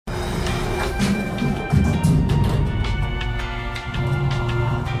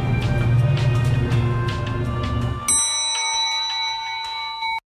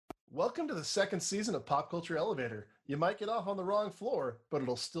to the second season of Pop Culture Elevator. You might get off on the wrong floor, but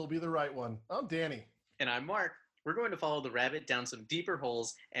it'll still be the right one. I'm Danny. And I'm Mark. We're going to follow the rabbit down some deeper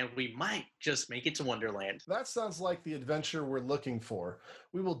holes, and we might just make it to Wonderland. That sounds like the adventure we're looking for.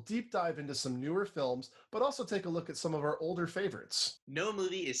 We will deep dive into some newer films, but also take a look at some of our older favorites. No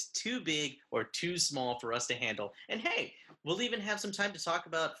movie is too big or too small for us to handle. And hey, we'll even have some time to talk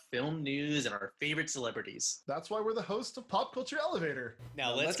about film news and our favorite celebrities. That's why we're the host of Pop Culture Elevator.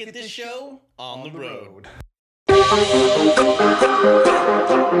 Now let's get this show on the road.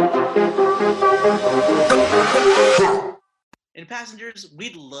 And passengers,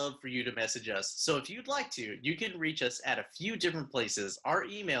 we'd love for you to message us. So if you'd like to, you can reach us at a few different places. Our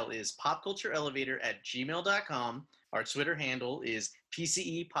email is popcultureelevator@gmail.com. Our Twitter handle is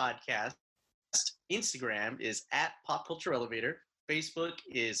PCE Podcast. Instagram is @popcultureelevator. Facebook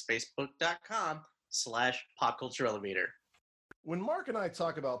is facebook.com/popcultureelevator. When Mark and I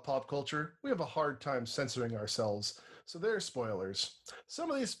talk about pop culture, we have a hard time censoring ourselves, so there are spoilers.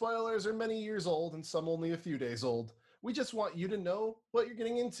 Some of these spoilers are many years old and some only a few days old. We just want you to know what you're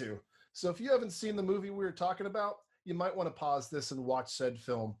getting into. So if you haven't seen the movie we were talking about, you might want to pause this and watch said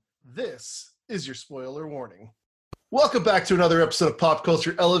film. This is your spoiler warning. Welcome back to another episode of Pop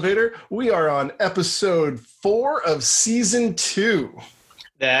Culture Elevator. We are on episode 4 of season 2.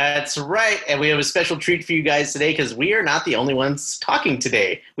 That's right. And we have a special treat for you guys today because we are not the only ones talking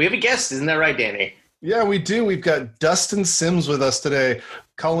today. We have a guest. Isn't that right, Danny? Yeah, we do. We've got Dustin Sims with us today,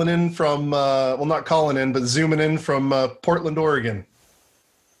 calling in from, well, not calling in, but zooming in from Portland, Oregon.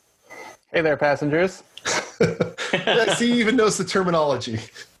 Hey there, passengers. Yes, he even knows the terminology.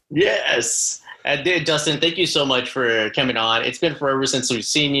 Yes. Dustin, thank you so much for coming on. It's been forever since we've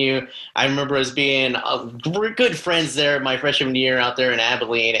seen you. I remember us being good friends there my freshman year out there in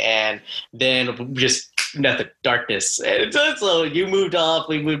Abilene, and then just nothing, darkness. And so you moved off,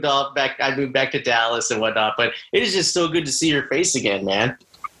 we moved off, I moved back to Dallas and whatnot, but it is just so good to see your face again, man.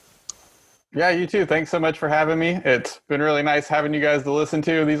 Yeah, you too. Thanks so much for having me. It's been really nice having you guys to listen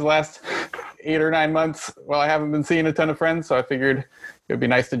to these last 8 or 9 months. Well, I haven't been seeing a ton of friends, so I figured it would be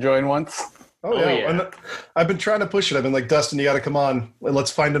nice to join once. Oh yeah. And I've been trying to push it. I've been like, Dustin, you got to come on. Let's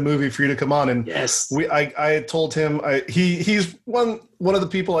find a movie for you to come on. And yes, I had told him he's one of the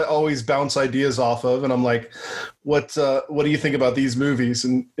people I always bounce ideas off of, and I'm like, what do you think about these movies?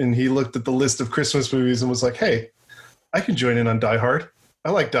 And he looked at the list of Christmas movies and was like, hey, I can join in on Die Hard.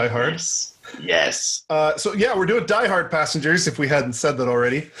 I like Die Hard. Yes. So yeah, we're doing Die Hard, passengers, if we hadn't said that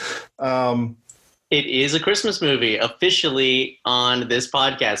already. It is a Christmas movie. Officially on this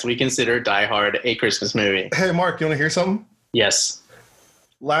podcast, we consider Die Hard a Christmas movie. Hey, Mark, you want to hear something? Yes.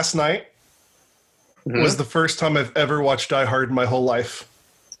 Last night was the first time I've ever watched Die Hard in my whole life.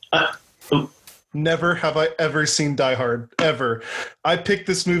 Never have I ever seen Die Hard, ever. I picked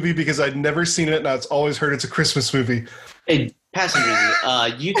this movie because I'd never seen it, and I'd always heard it's a Christmas movie. Hey,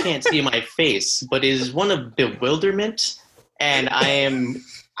 passengers, you can't see my face, but it is one of bewilderment, and I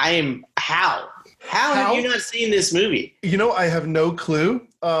am how? How have you not seen this movie? You know, I have no clue.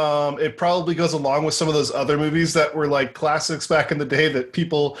 It probably goes along with some of those other movies that were like classics back in the day that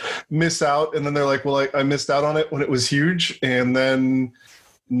people miss out. And then they're like, well, I missed out on it when it was huge. And then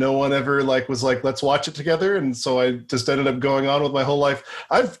no one ever was like, let's watch it together. And so I just ended up going on with my whole life.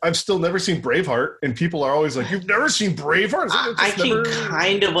 I've still never seen Braveheart. And people are always like, you've never seen Braveheart? I can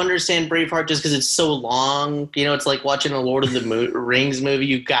kind of understand Braveheart just because it's so long. You know, it's like watching a Lord of the Rings movie.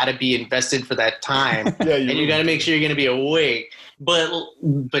 You got to be invested for that time. Yeah, and you got to make sure you're going to be awake.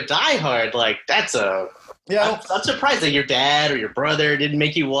 But Die Hard, that's a... Yeah, I'm surprised that your dad or your brother didn't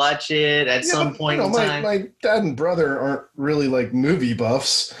make you watch it at some point in time. My dad and brother aren't really movie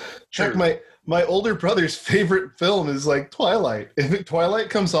buffs. Heck, my older brother's favorite film is Twilight. If Twilight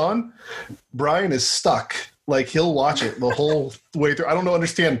comes on, Brian is stuck. He'll watch it the whole way through. I don't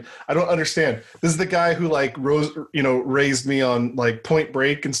understand. This is the guy who raised me on Point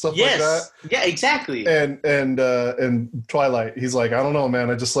Break and stuff like that. Yeah, exactly. And Twilight. He's like, I don't know, man.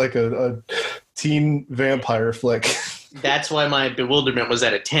 I just like a teen vampire flick. That's why my bewilderment was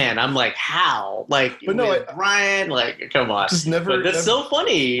at a 10. I'm like, how? But no, Brian, come on. Just never. But that's so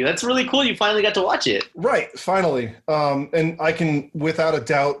funny. That's really cool. You finally got to watch it. Right, finally. And I can, without a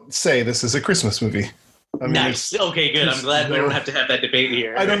doubt, say this is a Christmas movie. I mean, nice. Okay, good. I'm glad we don't have to have that debate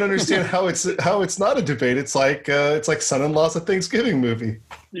here. I don't understand how it's not a debate. It's like Son-in-Law's a Thanksgiving movie.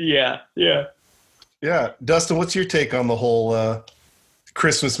 Yeah. Dustin, what's your take on the whole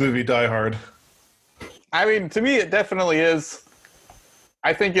Christmas movie Die Hard? I mean, to me, it definitely is.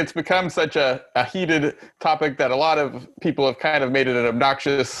 I think it's become such a heated topic that a lot of people have kind of made it an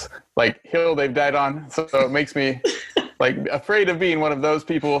obnoxious hill they've died on. So it makes me like afraid of being one of those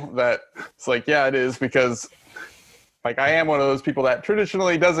people that it's like, yeah, it is, because like I am one of those people that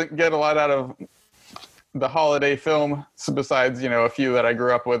traditionally doesn't get a lot out of the holiday film, besides, a few that I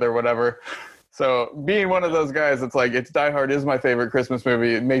grew up with or whatever. So being one of those guys, it's like, Die Hard is my favorite Christmas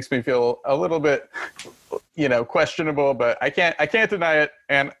movie. It makes me feel a little bit, questionable, but I can't deny it.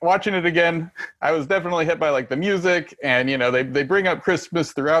 And watching it again, I was definitely hit by like the music, and they bring up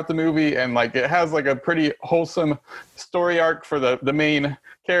Christmas throughout the movie, and like it has like a pretty wholesome story arc for the main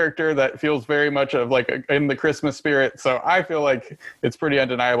character that feels very much of like in the Christmas spirit. So I feel like it's pretty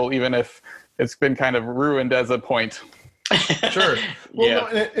undeniable, even if it's been kind of ruined as a point. Sure. Well,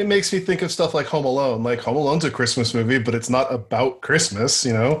 no, it makes me think of stuff like Home Alone. Like Home Alone's a Christmas movie, but it's not about Christmas,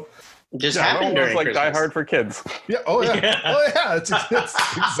 Just happened during like Christmas. Die Hard for kids. Yeah. Oh yeah. Oh yeah. It's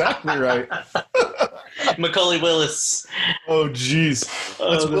exactly right. Macaulay Willis. Oh geez.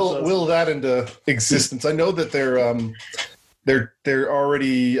 Let's will that into existence. I know that they're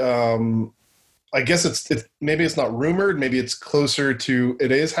already. I guess it's maybe it's not rumored. Maybe it's closer to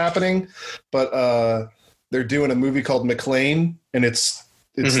it is happening, but they're doing a movie called McClane, and it's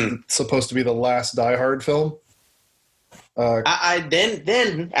supposed to be the last Die Hard film.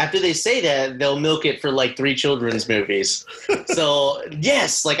 Then after they say that, they'll milk it for like 3 children's movies. So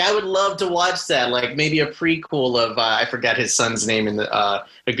yes, like I would love to watch that. Like maybe a prequel of I forgot his son's name in the A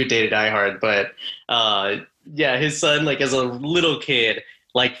Good Day to Die Hard, but yeah, his son like as a little kid,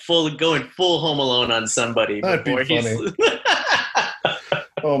 like going full Home Alone on somebody. That'd be funny.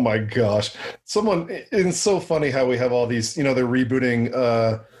 Oh my gosh. It's so funny how we have all these, they're rebooting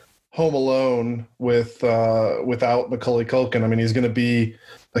Home Alone without Macaulay Culkin. I mean, he's going to be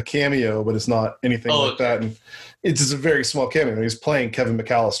a cameo, but it's not anything like that. And it's just a very small cameo. He's playing Kevin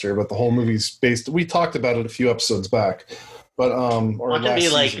McAllister, but the whole movie's we talked about it a few episodes back. But want to be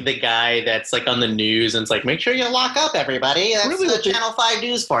like the guy that's like on the news and it's like, make sure you lock up everybody. That's really Channel 5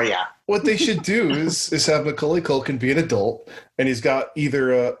 news for you. What they should do is have Macaulay Culkin be an adult, and he's got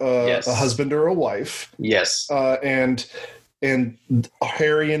either a husband or a wife. Yes. And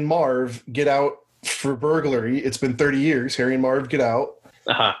Harry and Marv get out for burglary. It's been 30 years. Harry and Marv get out.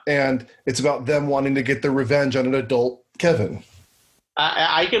 Uh-huh. And it's about them wanting to get their revenge on an adult Kevin.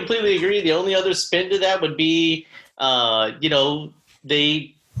 I completely agree. The only other spin to that would be, all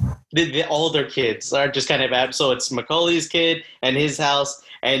their kids are just kind of so it's Macaulay's kid and his house,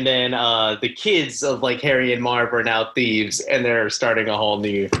 and then the kids of like Harry and Marv are now thieves, and they're starting a whole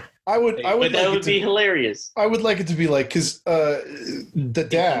new. But that would be hilarious. I would like it to be like, because the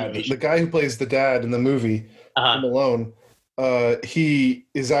dad, the guy who plays the dad in the movie Home Alone, he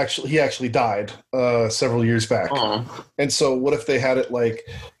actually died several years back. And so what if they had it like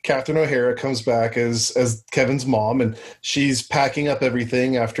Catherine O'Hara comes back as Kevin's mom, and she's packing up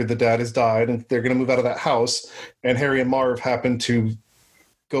everything after the dad has died, and they're going to move out of that house, and Harry and Marv happen to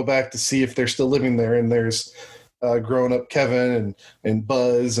go back to see if they're still living there, and there's grown-up Kevin and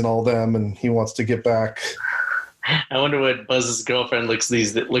Buzz and all them, and he wants to get back. I wonder what Buzz's girlfriend looks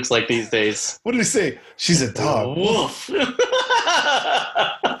like these days. What did he say? She's a dog. Woof.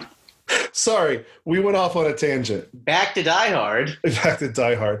 Sorry, we went off on a tangent. Back to Die Hard.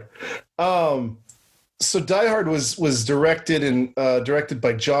 So Die Hard was directed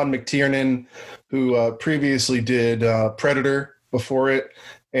by John McTiernan, who previously did Predator before it,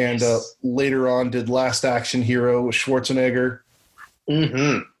 and later on did Last Action Hero with Schwarzenegger.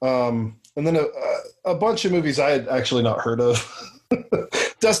 Mm-hmm. And then a bunch of movies I had actually not heard of.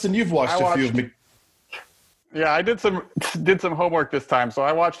 Dustin, you've watched a few of me. Yeah, I did some homework this time. So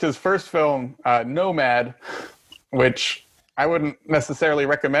I watched his first film, Nomad, which I wouldn't necessarily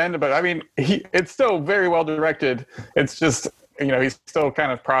recommend, but I mean, it's still very well directed. It's just, he's still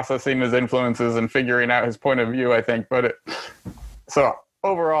kind of processing his influences and figuring out his point of view, I think. So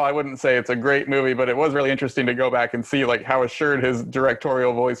overall, I wouldn't say it's a great movie, but it was really interesting to go back and see like how assured his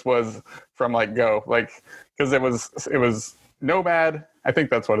directorial voice was from like go, like, because it was Nomad, I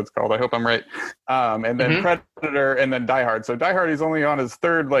think that's what it's called. I hope I'm right. And then Predator, and then Die Hard. So Die Hard, he's only on his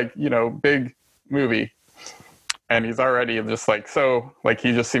third big movie, and he's already just like, so like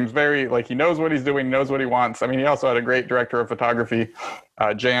he just seems very like he knows what he's doing, knows what he wants. I mean, he also had a great director of photography,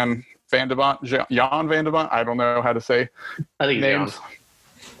 Jan Van de Bont. I don't know how to say names.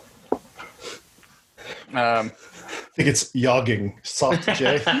 I think it's Yogging, soft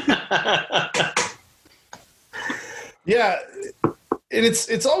J. Yeah, and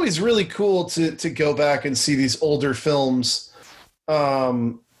it's always really cool to go back and see these older films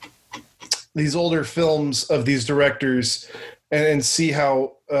of these directors and see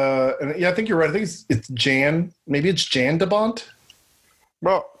how. And yeah, I think you're right. I think it's Jan. Maybe it's Jan de Bont.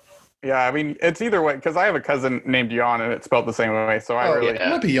 Well, Yeah, I mean, it's either way, because I have a cousin named Jan, and it's spelled the same way, so I really... It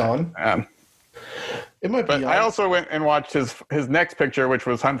might be Jan. It might be But Jan. I also went and watched his next picture, which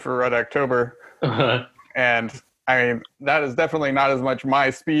was Hunt for Red October. And, I mean, that is definitely not as much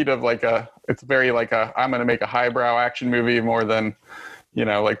my speed of, like, it's very, like, I'm going to make a highbrow action movie more than, you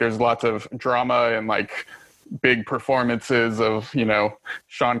know, like, there's lots of drama and, like, big performances of, you know,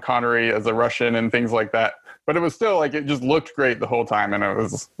 Sean Connery as a Russian and things like that. But it was still, like, it just looked great the whole time, and it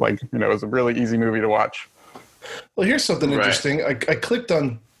was, like, you know, it was a really easy movie to watch. Well, here's something interesting. I clicked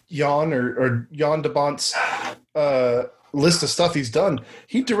on Jan or Jan de Bont's list of stuff he's done.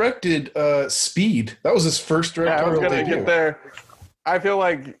 He directed Speed. That was his first directorial debut. I was going to get there. I feel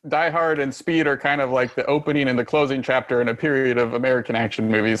like Die Hard and Speed are kind of like the opening and the closing chapter in a period of American action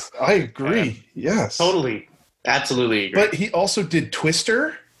movies. I agree. Yes. Totally. Absolutely agree. But he also did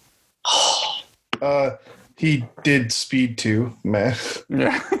Twister. He did Speed 2, man.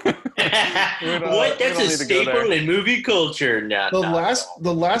 Yeah. What? That's a staple in movie culture. No,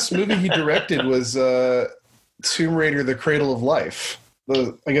 the last movie he directed was Tomb Raider: The Cradle of Life.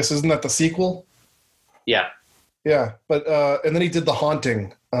 I guess isn't that the sequel? Yeah. Yeah, but and then he did The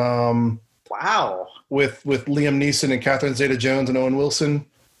Haunting. Wow. With Liam Neeson and Catherine Zeta-Jones and Owen Wilson.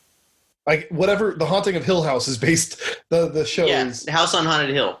 The Haunting of Hill House is based. The show is House on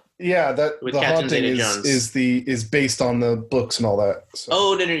Haunted Hill. Yeah, that with The Haunting is based on the books and all that. So.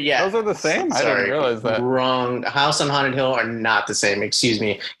 Oh no, yeah, those are the same. I didn't realize that. Wrong. House on Haunted Hill are not the same. Excuse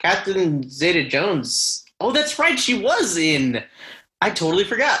me, Catherine Zeta-Jones. Oh, that's right. She was in. I totally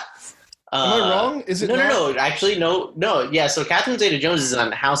forgot. Am I wrong? Is it no? Actually, no. Yeah. So Catherine Zeta-Jones is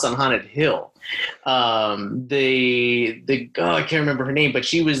on House on Haunted Hill. I can't remember her name, but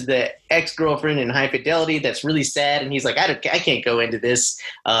she was the ex-girlfriend in High Fidelity. That's really sad. And he's like, I can't go into this.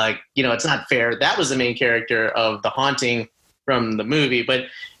 It's not fair. That was the main character of The Haunting from the movie. But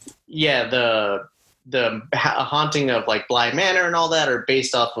yeah, the Haunting of like Bly Manor and all that are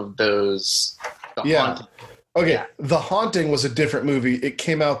based off of those. Haunting. Okay, yeah. The Haunting was a different movie. It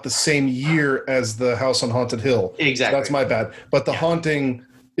came out the same year as the House on Haunted Hill. Exactly. So that's my bad. But The Haunting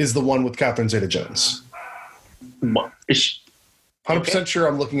is the one with Catherine Zeta-Jones. 100% sure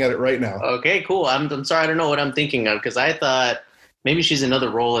I'm looking at it right now. Okay, cool. I'm sorry, I don't know what I'm thinking of because I thought maybe she's another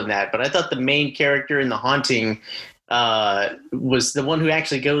role in that, but I thought the main character in The Haunting was the one who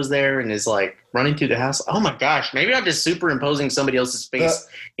actually goes there and is like running through the house. Oh my gosh, maybe I'm just superimposing somebody else's face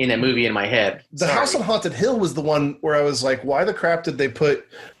in that movie in my head. The House on Haunted Hill was the one where I was like, why the crap did they put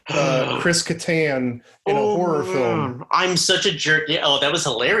Chris Kattan in a horror film? I'm such a jerk. Yeah, that was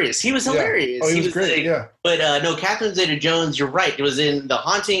hilarious. He was hilarious. Oh, he was great, yeah. But no, Catherine Zeta-Jones, you're right. It was in The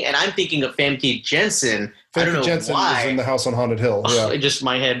Haunting, and I'm thinking of Famke Jensen. Famke Jensen was in The House on Haunted Hill, yeah. It just,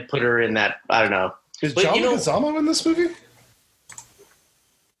 my head put her in that, I don't know. Is John Leguizamo in this movie?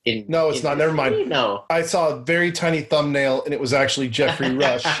 No, it's not. Never mind. No. I saw a very tiny thumbnail, and it was actually Jeffrey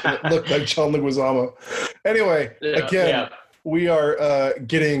Rush, and it looked like John Leguizamo. Anyway, we are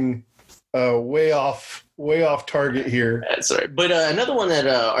getting way off target here. That's right. But another one that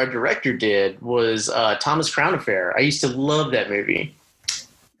our director did was Thomas Crown Affair. I used to love that movie.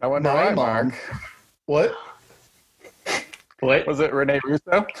 I wonder why, Mark. What? What? Was it Rene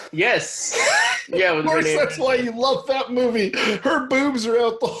Russo? Yes. Yeah, of course, that's why you love that movie. Her boobs are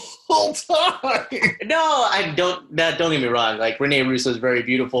out the whole time. No, I don't. Don't get me wrong. Like Rene Russo is very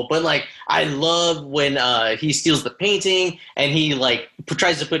beautiful, but like I love when he steals the painting and he like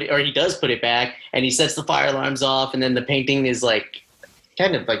tries to put it, or he does put it back, and he sets the fire alarms off, and then the painting is like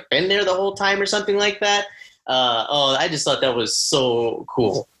kind of like been there the whole time or something like that. I just thought that was so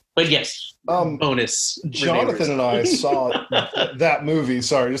cool. But yes. Bonus. Jonathan and I saw that movie.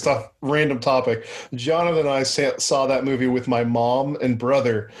 Sorry, just a random topic. Jonathan and I saw that movie with my mom and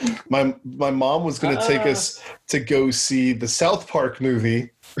brother. My mom was going to take us to go see the South Park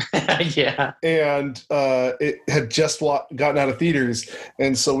movie. Yeah. And it had just gotten out of theaters.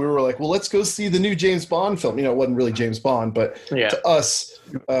 And so we were like, well, let's go see the new James Bond film. You know, it wasn't really James Bond, but to us,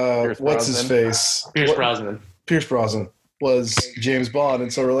 what's his face? Pierce Brosnan was James Bond,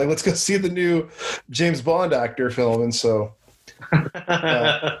 and so we're like, let's go see the new James Bond actor film. And so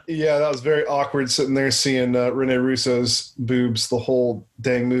that was very awkward sitting there seeing Rene Russo's boobs the whole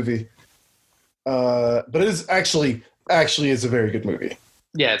dang movie, but it is actually is a very good movie.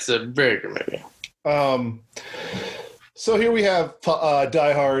 Yeah, it's a very good movie. So here we have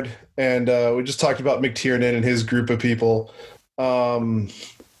Die Hard, and we just talked about McTiernan and his group of people.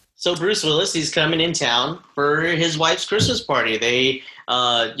 So Bruce Willis, he's coming in town for his wife's Christmas party. They,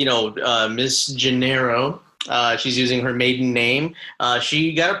 Miss Gennaro, she's using her maiden name.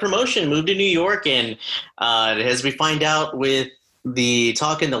 She got a promotion, moved to New York, and as we find out with the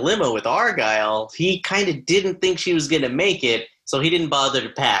talk in the limo with Argyle, he kind of didn't think she was going to make it, so he didn't bother to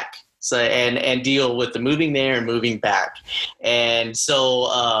pack. So and deal with the moving there and moving back. And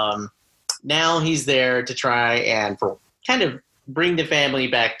so now he's there to try and kind of bring the family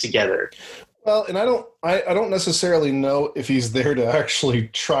back together. Well, and I don't necessarily know if he's there to actually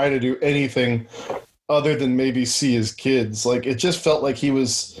try to do anything other than maybe see his kids. Like, it just felt like he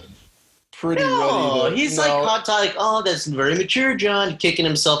was pretty ready to... He's like hot like, oh, that's very mature, John, kicking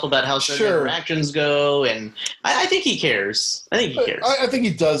himself about how certain interactions go, and I think he cares. I think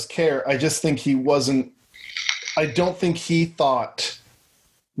he does care. I just think he wasn't... I don't think he thought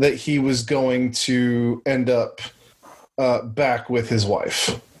that he was going to end up back with his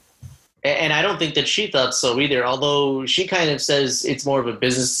wife. And I don't think that she thought so either, although she kind of says it's more of a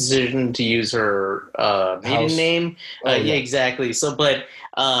business decision to use her maiden name. Yeah, exactly. So, but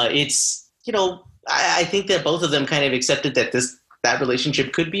it's... I think that both of them kind of accepted that that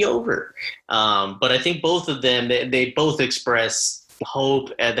relationship could be over. But I think both of them, they both express hope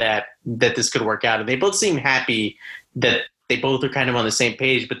that this could work out. And they both seem happy that they both are kind of on the same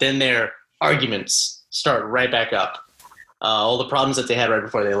page, but then their arguments start right back up. All the problems that they had right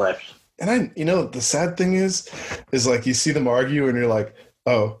before they left. And the sad thing is like you see them argue and you're like,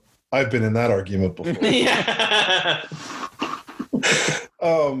 oh, I've been in that argument before. Yeah.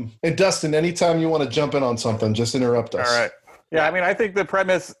 And Dustin, anytime you want to jump in on something, just interrupt us. All right. Yeah, I mean, I think the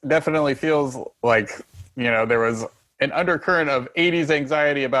premise definitely feels like, there was an undercurrent of 80s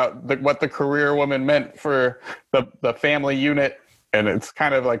anxiety about what the career woman meant for the family unit. And it's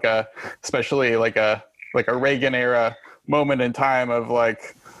kind of like especially like a Reagan era moment in time of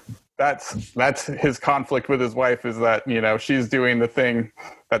like, that's his conflict with his wife is that, she's doing the thing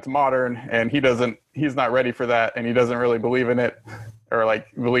that's modern and he's not ready for that. And he doesn't really believe in it or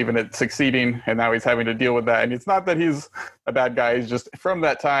like believe in it succeeding. And now he's having to deal with that. And it's not that he's a bad guy. He's just from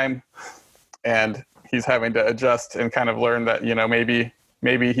that time and he's having to adjust and kind of learn that,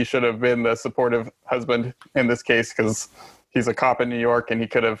 maybe he should have been the supportive husband in this case, because he's a cop in New York and he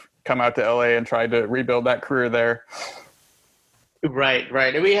could have come out to LA and tried to rebuild that career there. Right.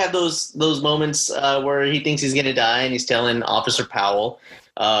 And we have those moments where he thinks he's going to die and he's telling Officer Powell,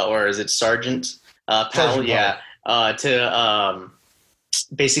 or is it Sergeant Powell? Yeah. To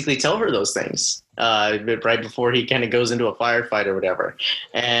basically tell her those things right before he kind of goes into a firefight or whatever.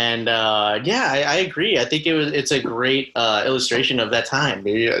 And I agree. I think it's a great illustration of that time.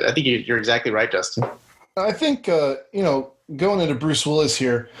 I think you're exactly right, Justin. I think, going into Bruce Willis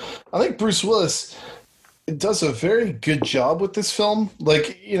here, I think Bruce Willis does a very good job with this film.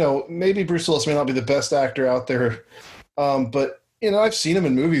 Like, maybe Bruce Willis may not be the best actor out there, but, I've seen him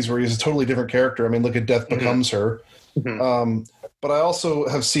in movies where he's a totally different character. I mean, look at Death Becomes Her. Mm-hmm. But I also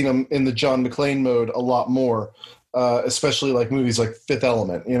have seen him in the John McClane mode a lot more, especially like movies like Fifth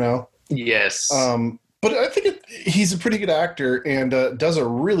Element, Yes. But I think he's a pretty good actor and does a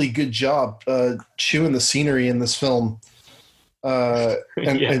really good job chewing the scenery in this film,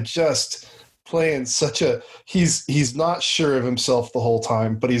 and just playing such a he's not sure of himself the whole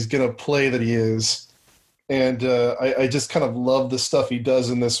time, but he's gonna play that he is, and I just kind of love the stuff he does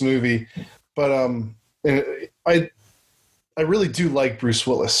in this movie. But I really do like Bruce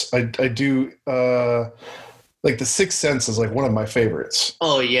Willis. I do. Like The Sixth Sense is like one of my favorites.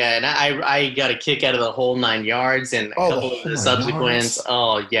 Oh yeah, and I got a kick out of the whole 9 yards and a couple of the subsequents.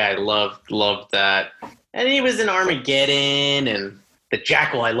 Oh yeah, I loved that. And he was in Armageddon and The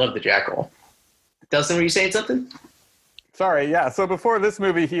Jackal. I love The Jackal. Dustin, were you saying something? Sorry, yeah. So before this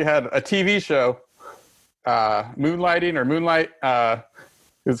movie, he had a TV show, Moonlighting or Moonlight. It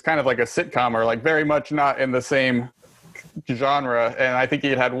was kind of like a sitcom or like very much not in the same genre. And I think he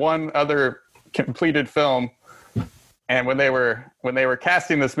had one other completed film. And when they were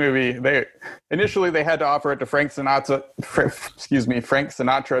casting this movie, they had to offer it to Frank Sinatra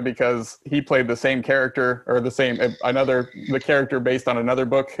because he played the same character or the character based on another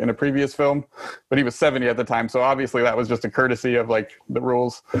book in a previous film, but he was 70 at the time, so obviously that was just a courtesy of like the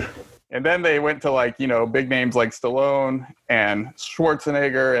rules. And then they went to like big names like Stallone and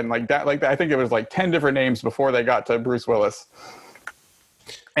Schwarzenegger and like that. I think it was like 10 different names before they got to Bruce Willis.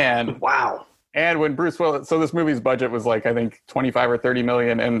 And wow. And when Bruce Willis, so this movie's budget was like, I think 25 or 30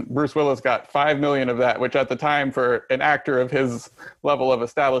 million, and Bruce Willis got 5 million of that, which at the time for an actor of his level of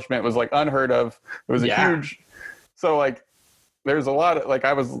establishment was like unheard of. It was a huge, so like, there's a lot of, like,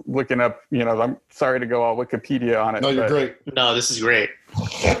 I was looking up, I'm sorry to go all Wikipedia on it. No, you're great. No, this is great.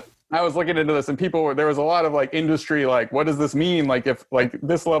 I was looking into this and there was a lot of like industry, like, what does this mean? Like if like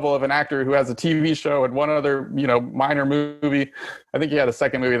this level of an actor who has a TV show and one other, minor movie, I think he had a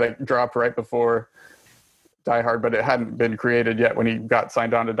second movie that dropped right before Die Hard, but it hadn't been created yet when he got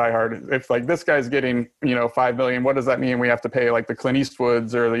signed on to Die Hard. If like this guy's getting, $5 million, what does that mean? We have to pay like the Clint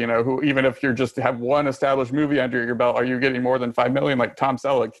Eastwoods or who, even if you're just have one established movie under your belt, are you getting more than $5 million? Like Tom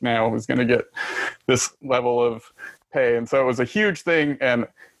Selleck now is going to get this level of pay. And so it was a huge thing. And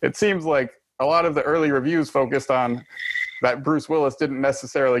it seems like a lot of the early reviews focused on that Bruce Willis didn't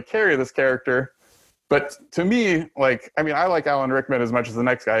necessarily carry this character. But to me, I like Alan Rickman as much as the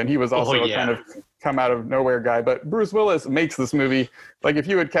next guy, and he was also a kind of come out of nowhere guy. But Bruce Willis makes this movie, like if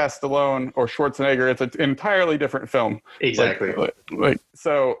you had cast Stallone or Schwarzenegger, it's an entirely different film. Exactly.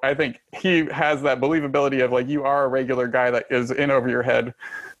 So I think he has that believability of like you are a regular guy that is in over your head,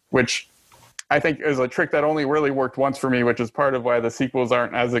 which I think is a trick that only really worked once for me, which is part of why the sequels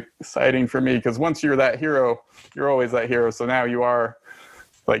aren't as exciting for me. Because once you're that hero, you're always that hero. So now you are.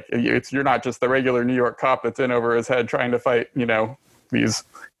 Like you're not just the regular New York cop that's in over his head trying to fight, these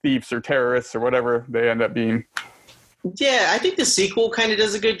thieves or terrorists or whatever they end up being. Yeah, I think the sequel kind of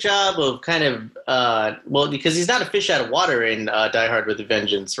does a good job of because he's not a fish out of water in Die Hard with a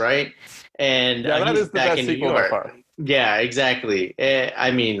Vengeance, right? And that he's is the back best in New sequel York. so far. Yeah, exactly. You're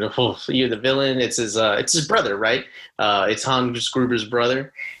the villain. It's his brother, right? It's Hans Gruber's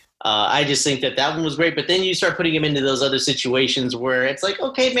brother. I just think that one was great, but then you start putting him into those other situations where it's like,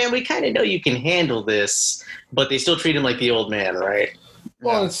 okay, man, we kind of know you can handle this, but they still treat him like the old man, right?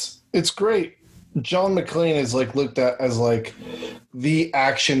 Well, it's great. John McClane is like looked at as like the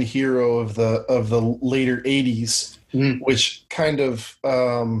action hero of the later '80s, which kind of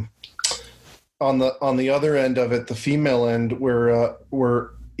on the other end of it, the female end, where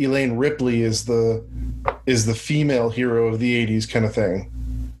Elaine Ripley is the female hero of the '80s kind of thing.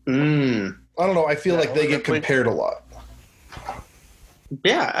 I don't know. I feel like they get compared a lot.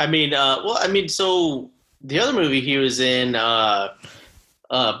 Yeah, so the other movie he was in, Pulp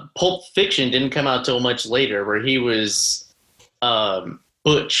Fiction, didn't come out till much later, where he was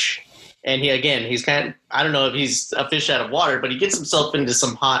Butch, and he's kind of, I don't know if he's a fish out of water, but he gets himself into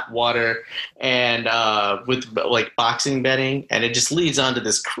some hot water and with like boxing betting, and it just leads on to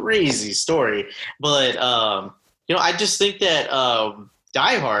this crazy story. But I just think that.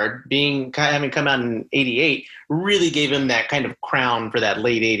 Die Hard, having come out in '88, really gave him that kind of crown for that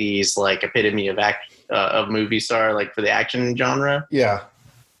late '80s like epitome of movie star, like for the action genre. Yeah.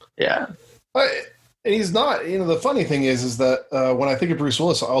 And he's not. The funny thing is that when I think of Bruce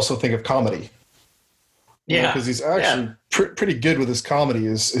Willis, I also think of comedy. Yeah, because he's actually pretty good with his comedy,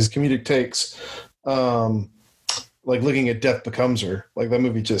 his comedic takes. Like looking at Death Becomes Her, like that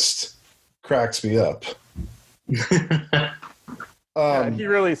movie just cracks me up. He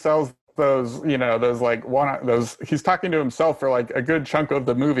really sells those, he's talking to himself for like a good chunk of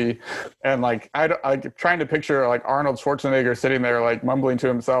the movie. And like, I'm trying to picture like Arnold Schwarzenegger sitting there, like mumbling to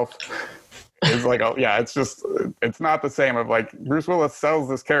himself. It's like, oh yeah, it's not the same of like Bruce Willis sells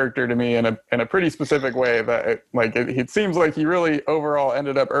this character to me in a pretty specific way that it seems like he really overall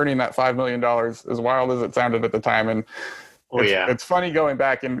ended up earning that $5 million, as wild as it sounded at the time. And it's funny going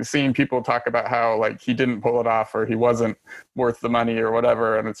back and seeing people talk about how like he didn't pull it off or he wasn't worth the money or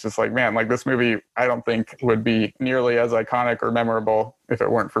whatever. And it's just like, man, like this movie, I don't think would be nearly as iconic or memorable if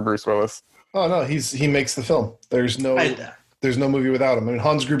it weren't for Bruce Willis. Oh no, he makes the film. There's no movie without him. I mean,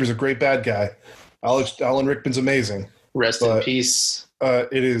 Hans Gruber's a great bad guy. Alan Rickman's amazing. Rest in peace.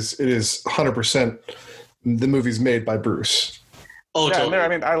 It is 100% the movie's made by Bruce. Oh, yeah,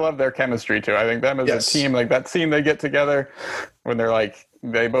 totally. I love their chemistry too. I think them as a team, like that scene they get together when they're like,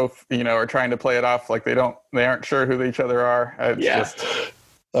 they both, are trying to play it off like they aren't sure who each other are. That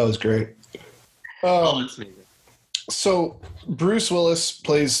was great. It's amazing. So Bruce Willis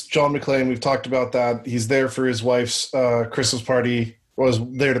plays John McClane. We've talked about that. He's there for his wife's Christmas party. Was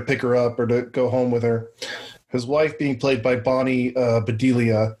there to pick her up or to go home with her. His wife being played by Bonnie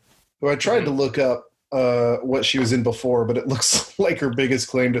Bedelia, who I tried to look up what she was in before, but it looks like her biggest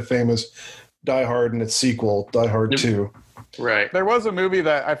claim to fame is Die Hard and its sequel, Die Hard 2. Right. There was a movie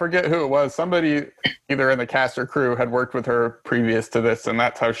that I forget who it was. Somebody either in the cast or crew had worked with her previous to this, and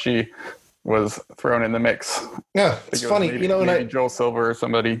that's how she was thrown in the mix. Yeah, it's funny, maybe Joel Silver or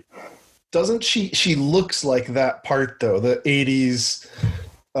somebody. Doesn't she looks like that part though, the 80s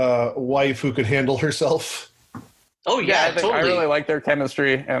wife who could handle herself. Oh yeah, I really like their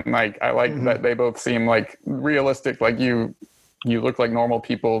chemistry, and like I like that they both seem like realistic. Like you look like normal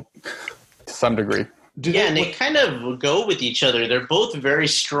people to some degree. And they kind of go with each other. They're both very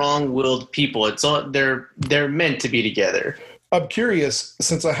strong-willed people. It's all they're meant to be together. I'm curious,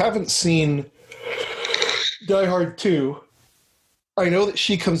 since I haven't seen Die Hard 2, I know that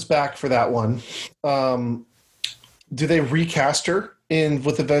she comes back for that one. Do they recast her in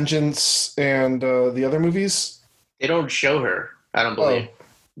With a Vengeance and the other movies? They don't show her, I don't believe.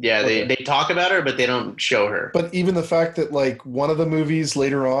 Yeah, okay. they talk about her, but they don't show her. But even the fact that like one of the movies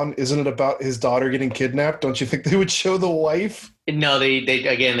later on, isn't it about his daughter getting kidnapped? Don't you think they would show the wife? No, they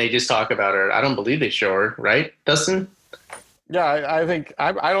just talk about her. I don't believe they show her, right, Dustin? Yeah, I think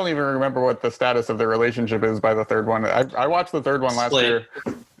I don't even remember what the status of their relationship is by the third one. I watched the third one last year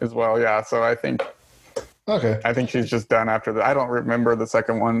as well. Yeah, so I think she's just done after that. I don't remember the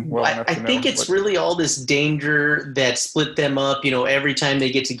second one well enough to know. I think it's really all this danger that split them up. You know, every time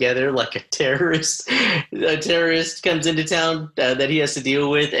they get together, like a terrorist comes into town that he has to deal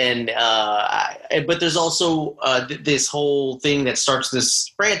with, and but there's also this whole thing that starts this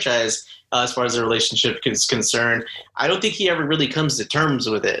franchise as far as the relationship is concerned. I don't think he ever really comes to terms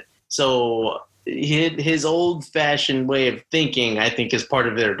with it. So his old-fashioned way of thinking, I think, is part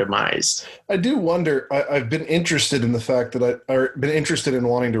of their demise. I do wonder. I've been interested in the fact that I've been interested in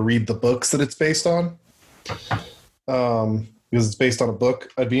wanting to read the books that it's based on, because it's based on a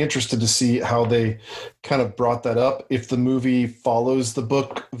book. I'd be interested to see how they kind of brought that up. If the movie follows the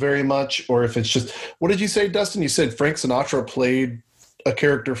book very much, or if it's just. What did you say, Dustin? You said Frank Sinatra played a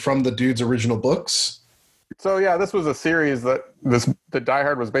character from the dude's original books? So yeah, this was a series the Die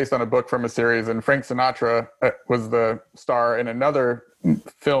Hard was based on a book from a series, and Frank Sinatra was the star in another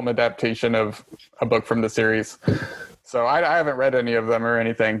film adaptation of a book from the series. So I haven't read any of them or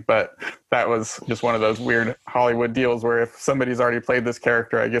anything, but that was just one of those weird Hollywood deals where if somebody's already played this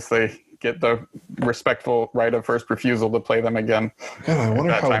character, I guess they get the respectful right of first refusal to play them again. God, I wonder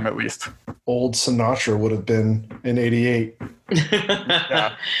at that how time at least old Sinatra would have been in '88.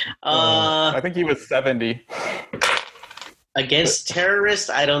 Yeah, I think he was 70. Against terrorists,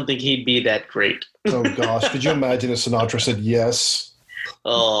 I don't think he'd be that great. Oh gosh, could you imagine if Sinatra said yes?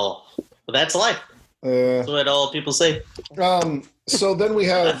 Oh, well, that's life. That's what all people say. So then we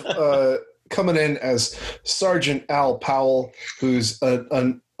have coming in as Sergeant Al Powell, who's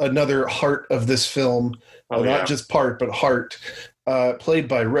another heart of this film, not just part, but heart, played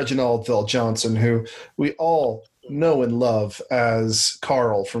by Reginald VelJohnson, who we all know and love as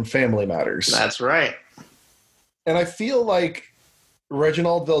Carl from Family Matters. That's right. And I feel like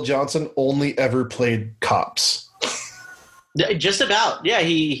Reginald VelJohnson only ever played cops. Just about. Yeah,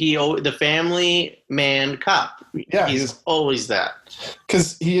 he the family man cop. Yeah, he's always that.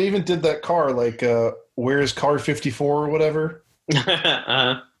 Because he even did that car, like, where's car 54 or whatever?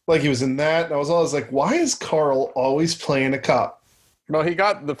 Like, he was in that. And I was always like, why is Carl always playing a cop? Well, he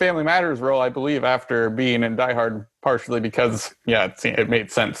got the Family Matters role, I believe, after being in Die Hard, partially because, it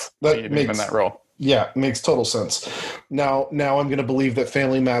made sense to him in that role. Yeah, it makes total sense. Now I'm going to believe that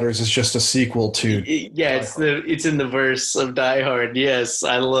Family Matters is just a sequel to. Yeah, it's in the verse of Die Hard. Yes,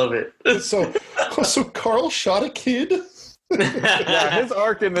 I love it. So Carl shot a kid. Yeah, his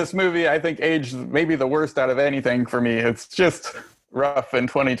arc in this movie, I think, aged maybe the worst out of anything for me. It's just rough in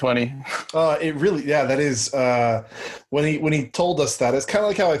 2020. It really, that is. When he told us that, it's kind of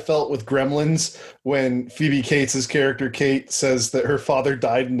like how I felt with Gremlins when Phoebe Cates' character Kate says that her father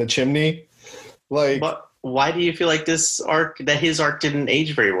died in the chimney. Like, but why do you feel like his arc didn't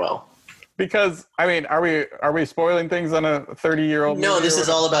age very well? Because, I mean, are we spoiling things on a 30-year-old movie? No, this is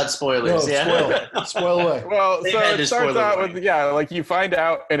all about spoilers. No, spoil away. Well, so it starts out with, like you find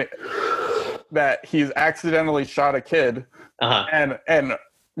out that he's accidentally shot a kid, and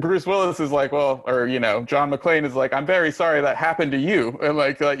Bruce Willis is like, well, or, John McClane is like, I'm very sorry that happened to you, and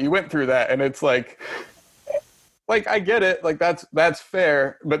like you went through that, and it's like I get it, like that's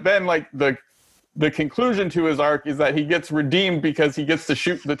fair, but then like the conclusion to his arc is that he gets redeemed because he gets to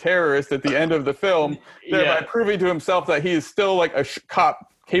shoot the terrorist at the end of the film, thereby proving to himself that he is still like a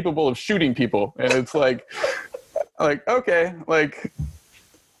cop capable of shooting people. And it's like okay, like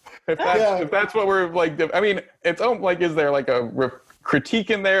if that's what we're like, I mean, it's like, is there like a critique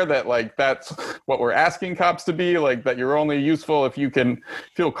in there that like that's what we're asking cops to be, like that you're only useful if you can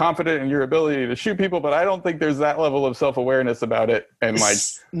feel confident in your ability to shoot people? But I don't think there's that level of self-awareness about it, and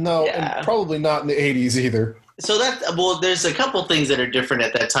and probably not in the 80s either. So there's a couple things that are different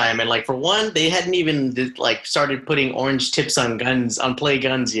at that time, and like for one, they hadn't even like started putting orange tips on play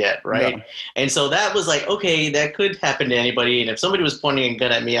guns yet, right? No. And so that was like, okay, that could happen to anybody, and if somebody was pointing a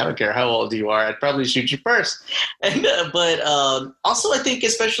gun at me, I don't care how old you are, I'd probably shoot you first. And but also, I think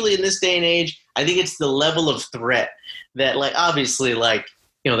especially in this day and age, I think it's the level of threat that, like, obviously, like,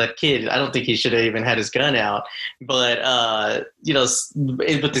 that kid, I don't think he should have even had his gun out. But,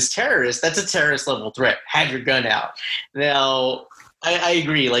 with this terrorist, that's a terrorist level threat. Have your gun out. Now, I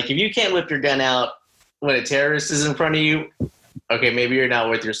agree. Like, if you can't whip your gun out when a terrorist is in front of you, okay, maybe you're not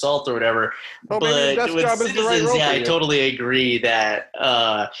worth your salt or whatever. Well, maybe but desk with job is the right citizens, role yeah, for I you. totally agree that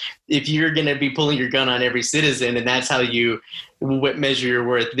if you're going to be pulling your gun on every citizen and that's how you measure your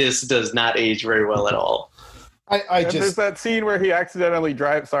worth, this does not age very well at all. There's that scene where he accidentally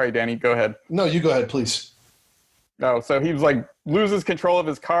drives. Sorry, Danny, go ahead. No, you go ahead, please. No, so he was like loses control of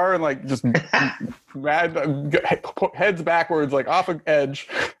his car and like just mad heads backwards like off an edge,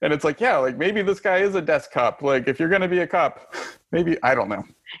 and it's like, yeah, like maybe this guy is a desk cop. Like if you're gonna be a cop, maybe, I don't know.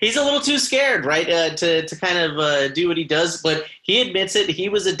 He's a little too scared, right, to kind of do what he does. But he admits it. He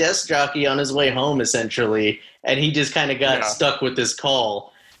was a desk jockey on his way home, essentially, and he just kind of got stuck with this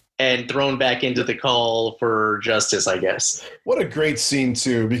call and thrown back into the call for justice, I guess. What a great scene,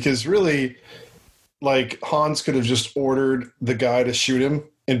 too, because really, like, Hans could have just ordered the guy to shoot him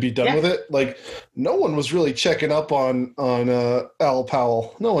and be done with it. Like, no one was really checking up on Al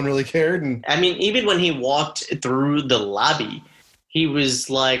Powell. No one really cared. And I mean, even when he walked through the lobby, he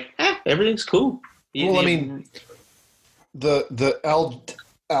was like, everything's cool. Well, I mean, the Al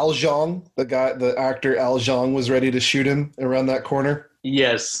Jeong, the actor Al Jeong was ready to shoot him around that corner.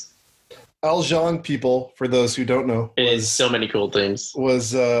 Yes. Al Jeong, people, for those who don't know, it is so many cool things.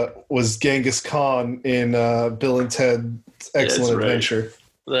 Was Genghis Khan in Bill and Ted's Excellent Adventure.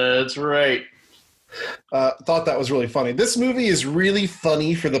 That's right. Thought that was really funny. This movie is really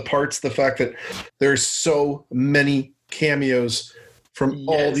funny for the fact that there's so many cameos from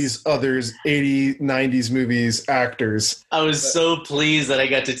all these others 80s, 90s movies, actors. I was so pleased that I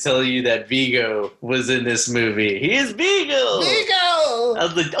got to tell you that Vigo was in this movie. He is Vigo! Vigo! I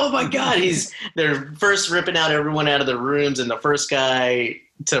was like, oh my God, they're first ripping out everyone out of the rooms, and the first guy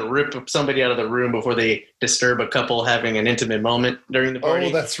to rip somebody out of the room before they disturb a couple having an intimate moment during the party.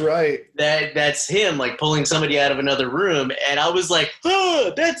 Oh, that's right. That's him, like pulling somebody out of another room, and I was like,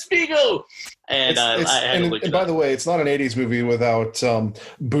 oh, that's Vigo! And I had to look it up. By the way, it's not an 80s movie without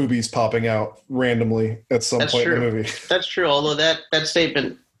boobies popping out randomly at some point in the movie. That's true, although that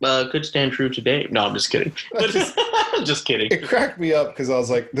statement could stand true today. No, I'm just kidding. Just kidding. It cracked me up because I was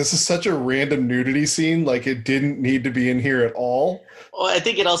like, this is such a random nudity scene. Like, it didn't need to be in here at all. Well, I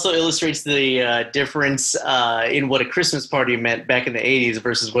think it also illustrates the difference in what a Christmas party meant back in the 80s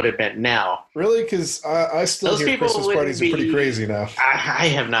versus what it meant now. Really? Because I still hear Christmas parties are pretty crazy now. I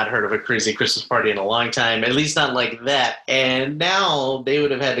have not heard of a crazy Christmas party in a long time, at least not like that. And now they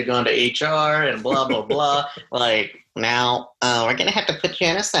would have had to go into HR and blah, blah, blah. Like, now we're going to have to put you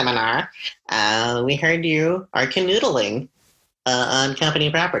in a seminar. We heard you are canoodling on company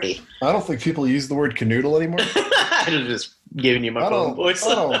property. I don't think people use the word canoodle anymore. I'm just giving you my phone voice.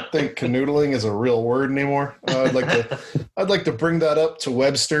 I don't think canoodling is a real word anymore. I'd like to bring that up to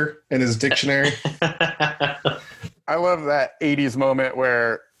Webster and his dictionary. I love that 80s moment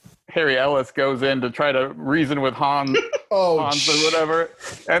where Harry Ellis goes in to try to reason with Hans or whatever,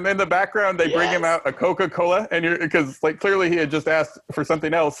 and in the background they bring him out a Coca-Cola, and because like clearly he had just asked for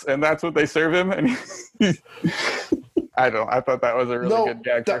something else, and that's what they serve him, and I thought that was a really good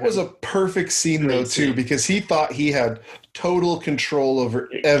gag. That was a perfect scene though too, because he thought he had total control over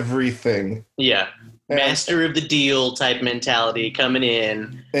everything. Yeah. Master of the deal type mentality coming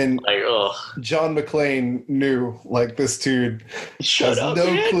in. And like, John McClane knew, like, this dude has no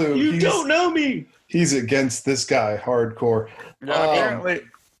clue. You don't know me. He's against this guy hardcore. Yeah, apparently.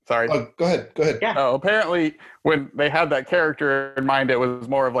 Sorry. Go ahead. Yeah. Oh, apparently when they had that character in mind, it was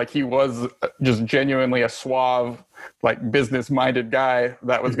more of like he was just genuinely a suave, like business-minded guy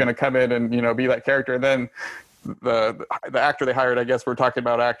that was going to come in and, be that character. And then the actor they hired, I guess we're talking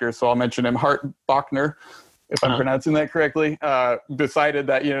about actors, so I'll mention him, Hart Bochner, if I'm pronouncing that correctly, decided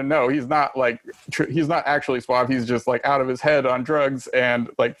that, no, he's not he's not actually suave. He's just like out of his head on drugs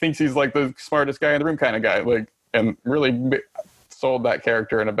and like thinks he's like the smartest guy in the room kind of guy, like, and really sold that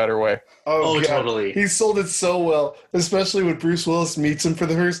character in a better way. Oh, totally. He sold it so well, especially when Bruce Willis meets him for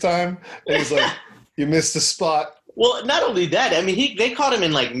the first time. And he's like, you missed a spot. Well, not only that, I mean, they caught him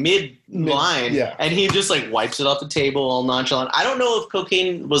in like mid-line, and he just like wipes it off the table all nonchalant. I don't know if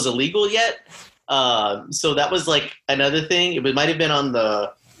cocaine was illegal yet, so that was like another thing. It might have been on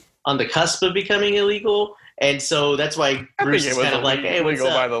the cusp of becoming illegal, and so that's why Bruce is kind of like, "Hey, what's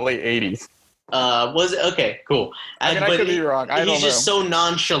up?" By the late '80s. Was it? Okay, cool. I could be wrong. He's just so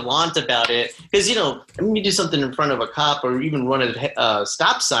nonchalant about it because when you do something in front of a cop or even run a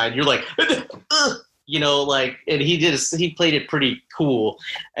stop sign, you're like. And he played it pretty cool.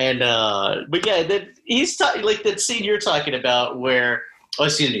 And, but yeah, he's like that scene you're talking about where,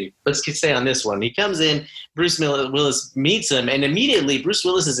 let's stay on this one. He comes in, Bruce Willis meets him, and immediately Bruce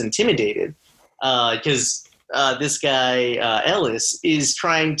Willis is intimidated because this guy, Ellis, is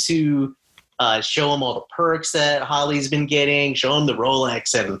trying to show him all the perks that Holly's been getting, show him the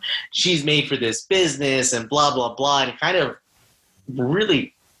Rolex, and she's made for this business, and blah blah blah, and kind of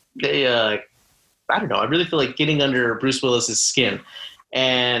really, I don't know. I really feel like getting under Bruce Willis's skin,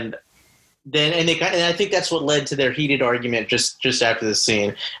 and I think that's what led to their heated argument just after the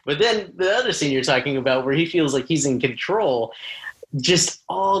scene. But then the other scene you're talking about, where he feels like he's in control, just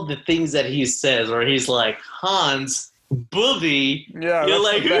all the things that he says, where he's like, Hans, booby. Yeah, you're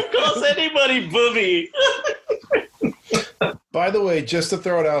like, who calls anybody booby? By the way, just to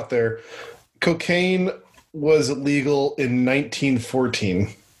throw it out there, cocaine was illegal in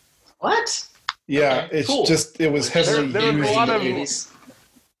 1914. What? Yeah, Okay, it's cool. just, it was heavily there was a lot of used.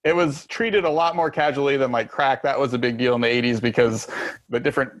 it was treated a lot more casually than like crack. That was a big deal in the 80s because the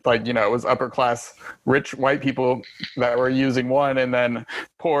different, like, you know, it was upper class, rich white people that were using one, and then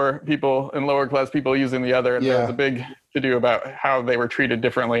poor people and lower class people using the other. And there was a big to do about how they were treated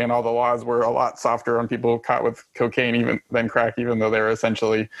differently, and all the laws were a lot softer on people caught with cocaine even than crack, even though they were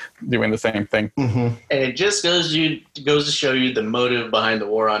essentially doing the same thing. Mm-hmm. And it just goes to show you the motive behind the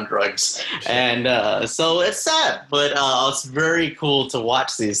war on drugs. And so it's sad, but it's very cool to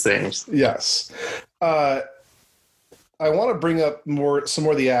watch these things. Yes. I want to bring up some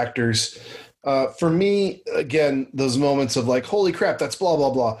more of the actors. For me, again, those moments of like, holy crap, that's blah, blah,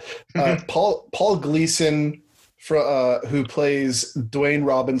 blah. Paul Gleason, who plays Dwayne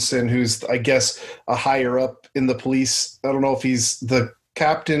Robinson, who's, I guess, a higher up in the police. I don't know if he's the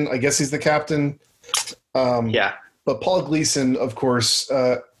captain. I guess he's the captain. Yeah. But Paul Gleason, of course,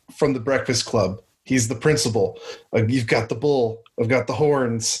 from The Breakfast Club. He's the principal. You've got the bull. I've got the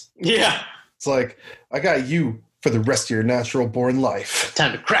horns. Yeah. It's like, I got you for the rest of your natural-born life.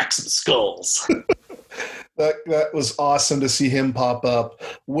 Time to crack some skulls. That was awesome to see him pop up.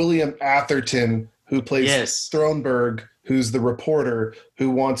 William Atherton, who plays Thronberg, who's the reporter who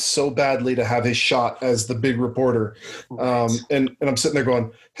wants so badly to have his shot as the big reporter. And I'm sitting there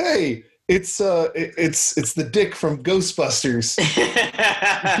going, hey, it's the Dick from Ghostbusters.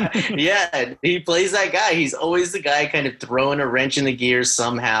 Yeah, he plays that guy. He's always the guy kind of throwing a wrench in the gears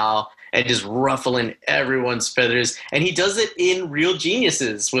somehow and just ruffling everyone's feathers. And he does it in Real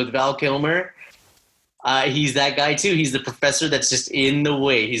Geniuses with Val Kilmer. He's that guy too. He's the professor that's just in the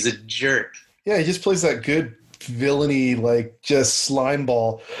way. He's a jerk. Yeah, he just plays that good villainy, like just slime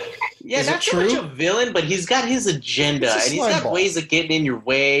ball. Yeah, Is not it so true? much a villain, but he's got his agenda, and he's got ways of getting in your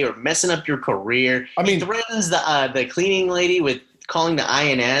way or messing up your career. I mean, he threatens the cleaning lady with calling the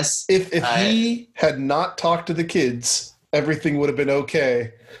INS. If he had not talked to the kids, everything would have been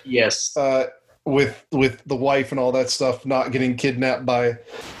okay. Yes. With the wife and all that stuff not getting kidnapped by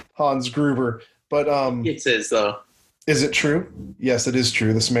Hans Gruber. But it says though. Is it true? Yes, it is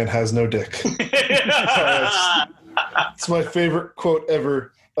true. This man has no dick. It's my favorite quote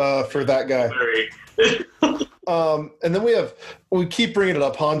ever for that guy. And then we keep bringing it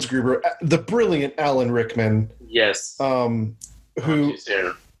up, Hans Gruber, the brilliant Alan Rickman. Yes. Who,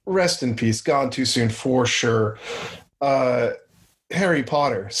 rest in peace, gone too soon for sure. Harry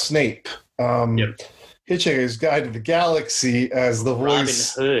Potter, Snape. Hitchhiker's Guide to the Galaxy as the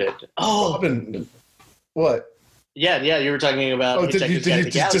voice. Robin Hood. Oh. Robin. What? Yeah, you were talking about. Oh, did you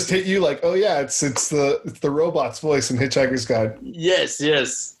just hit you like? Oh yeah, it's the robot's voice in Hitchhiker's Guide. Yes.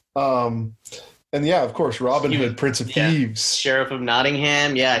 And yeah, of course, Robin Hood, Prince of Thieves, Sheriff of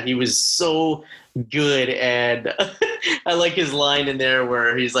Nottingham. Yeah, he was so good, and I like his line in there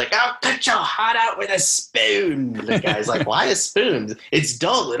where he's like, "I'll cut your heart out with a spoon." The guy's like, "Why a spoon? It's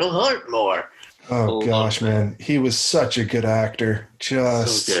dull. It'll hurt more." Oh gosh, man, he was such a good actor.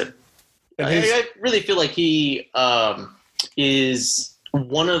 Just so good. I really feel like he is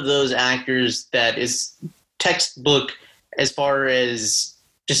one of those actors that is textbook as far as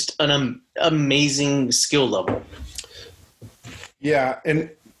just an amazing skill level. Yeah,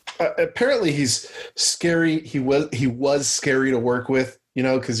 and apparently he's scary. He was scary to work with, you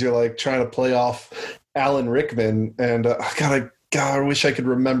know, because you're like trying to play off Alan Rickman. And God, I wish I could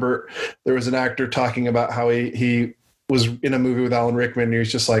remember. There was an actor talking about how he was in a movie with Alan Rickman, and he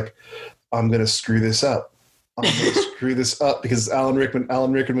was just like, I'm going to screw this up. I'm going to screw this up because Alan Rickman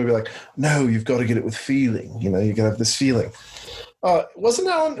would be like, no, you've got to get it with feeling. You know, you got to have this feeling. Was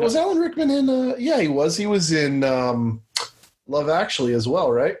Alan Rickman in, yeah, he was. He was in Love Actually as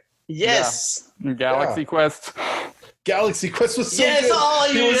well, right? Yes. Yeah. Galaxy Quest. Galaxy Quest was so good. Oh,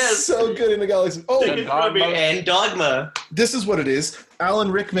 he was so good in the Galaxy. Oh, and Dogma. This is what it is.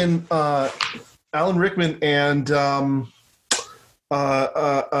 Alan Rickman and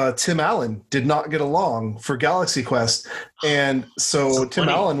Tim Allen did not get along for Galaxy Quest. And so Tim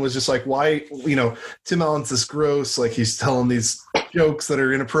Allen was just like, why, you know, Tim Allen's this gross, like he's telling these jokes that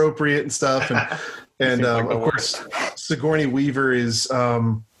are inappropriate and stuff. And like of course, Sigourney Weaver is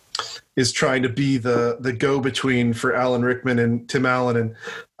trying to be the go-between for Alan Rickman and Tim Allen.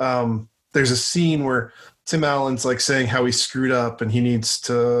 And there's a scene where Tim Allen's like saying how he screwed up and he needs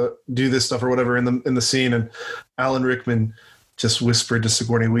to do this stuff or whatever in the scene. And Alan Rickman just whispered to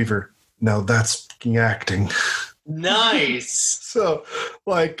Sigourney Weaver, "Now that's fucking acting." Nice. So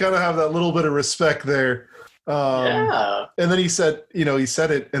like kind of have that little bit of respect there. Yeah. And then he said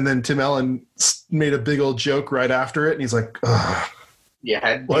it, and then Tim Allen made a big old joke right after it, and he's like, ugh. You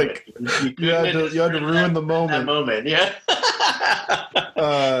had to, Like, you had to ruin the moment. That moment, yeah.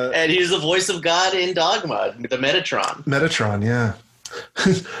 And he's the voice of God in Dogma, the Metatron. Metatron, yeah.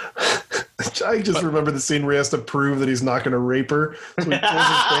 I just remember the scene where he has to prove that he's not going to rape her. So he pulls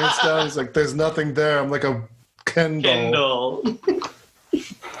his pants down. He's like, "There's nothing there. I'm like a Ken doll."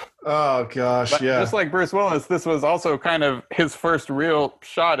 Oh gosh, but yeah. Just like Bruce Willis, this was also kind of his first real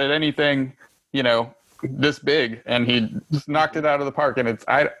shot at anything, this big, and he just knocked it out of the park. And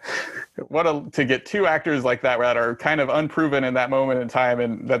to get two actors like that are kind of unproven in that moment in time,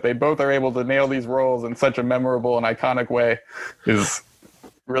 and that they both are able to nail these roles in such a memorable and iconic way is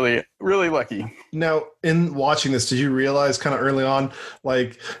really, really lucky. Now, in watching this, did you realize kind of early on,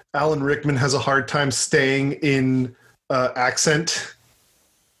 like Alan Rickman has a hard time staying in accent?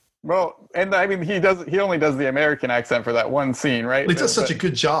 Well, and I mean, he only does the American accent for that one scene, right? He does such a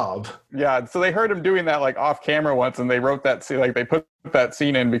good job. Yeah, so they heard him doing that like off camera once, and they wrote that scene, like they put that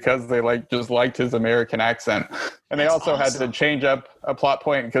scene in because they just liked his American accent. And they also had to change up a plot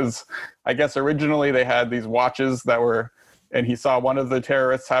point because I guess originally they had these watches that were, and he saw one of the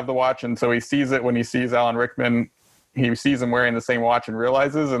terrorists have the watch, and so he sees it when he sees Alan Rickman. He sees him wearing the same watch and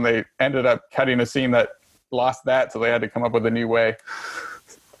realizes, and they ended up cutting a scene that lost that, so they had to come up with a new way.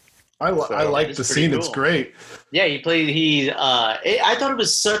 I like the scene. Cool. It's great. Yeah, I thought it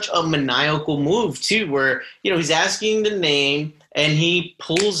was such a maniacal move too, where he's asking the name and he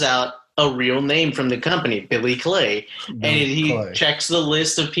pulls out a real name from the company, Billy Clay, checks the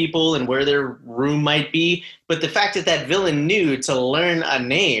list of people and where their room might be. But the fact that villain knew to learn a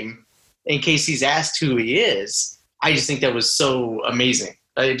name in case he's asked who he is, I just think that was so amazing.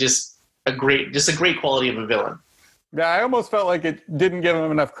 Just a great quality of a villain. Yeah, I almost felt like it didn't give him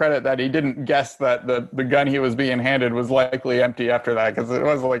enough credit that he didn't guess that the gun he was being handed was likely empty after that, because it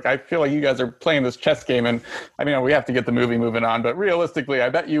was like, I feel like you guys are playing this chess game, and I mean, we have to get the movie moving on, but realistically, I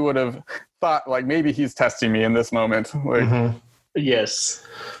bet you would have thought, like, maybe he's testing me in this moment. Like, mm-hmm. Yes.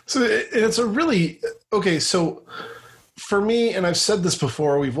 So it's a really, okay, so for me, and I've said this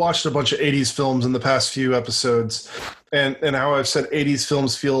before, we've watched a bunch of 80s films in the past few episodes, and how I've said 80s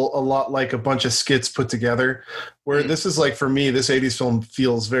films feel a lot like a bunch of skits put together, where this is like, for me, this 80s film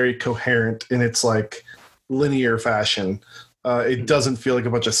feels very coherent in its like linear fashion. It doesn't feel like a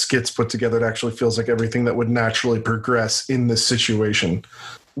bunch of skits put together. It actually feels like everything that would naturally progress in this situation.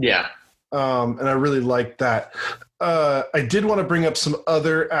 Yeah. And I really like that. I did want to bring up some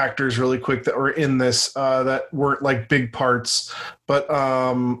other actors really quick that were in this that weren't like big parts, but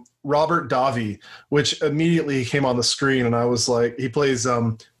Robert Davi, which immediately came on the screen, and I was like, he plays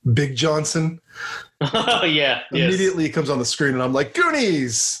Big Johnson. Oh yeah, immediately he comes on the screen, and I'm like,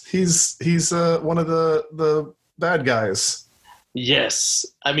 Goonies. He's one of the bad guys. Yes,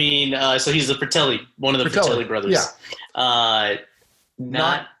 I mean, so he's one of the Fratelli brothers. Yeah.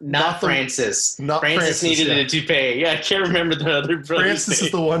 Not Francis. Francis needed a toupee. Yeah, I can't remember the other brother. Francis is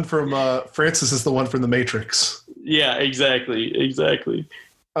the one from The Matrix. Yeah, exactly.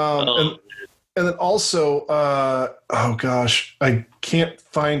 And then also, oh gosh, I can't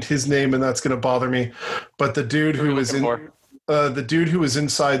find his name, and that's going to bother me. But the dude who was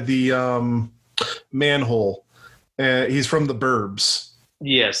inside the manhole, he's from The Burbs.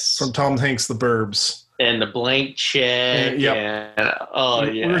 Yes, from Tom Hanks' The Burbs. And the blank check. We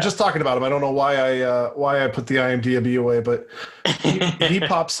were just talking about him. I don't know why I put the IMDb away, but he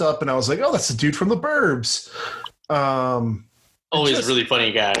pops up, and I was like, oh, that's the dude from The Burbs. He's a really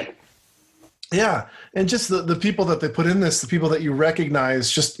funny guy. Yeah, and just the people that they put in this, the people that you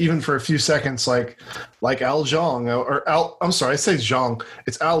recognize just even for a few seconds, like Al Zhang or Al. I'm sorry, I say Zhang.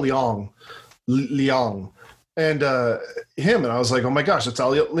 It's Al Liang. And him, and I was like, oh my gosh, that's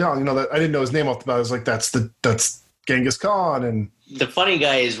Al Liang. That I didn't know his name off the bat. I was like, that's Genghis Khan. And the funny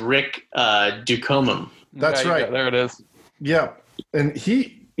guy is Rick Ducommun. That's right. There it is. Yeah, and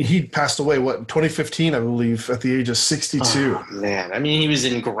he passed away, in 2015, I believe, at the age of 62. Oh, man. I mean, he was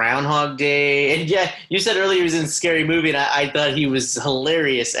in Groundhog Day. And yeah, you said earlier he was in Scary Movie, and I thought he was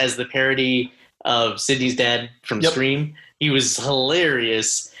hilarious as the parody of Sidney's dad from Scream. He was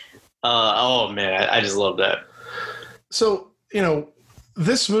hilarious. Oh, man, I just love that. So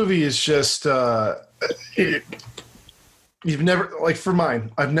this movie is just you've never, like, for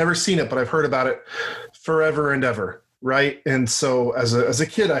mine, I've never seen it, but I've heard about it forever and ever, right? And so as a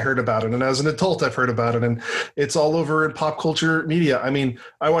kid, I heard about it, and as an adult, I've heard about it, and it's all over in pop culture media. I mean,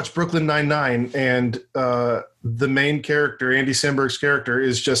 I watched Brooklyn Nine-Nine, and the main character, Andy Samberg's character,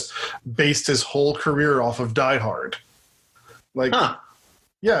 is just based his whole career off of Die Hard. Like,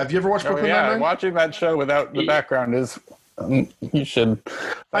 yeah, have you ever watched Brooklyn Nine-Nine? Watching that show without the background is, you should.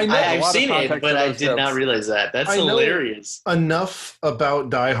 I know. I've seen it, but I did not realize that. That's hilarious. Enough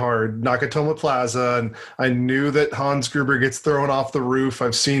about Die Hard, Nakatomi Plaza, and I knew that Hans Gruber gets thrown off the roof.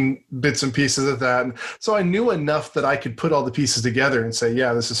 I've seen bits and pieces of that. And so I knew enough that I could put all the pieces together and say,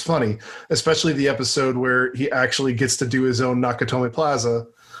 yeah, this is funny, especially the episode where he actually gets to do his own Nakatomi Plaza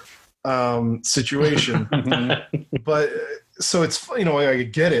situation. But so it's, I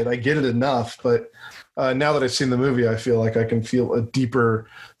get it enough, but now that I've seen the movie, I feel like I can feel a deeper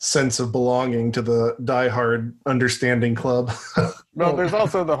sense of belonging to the Die Hard understanding club. Well, there's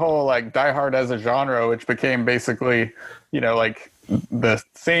also the whole like Die Hard as a genre, which became basically, like the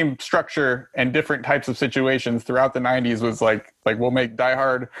same structure and different types of situations throughout the 90s was like we'll make Die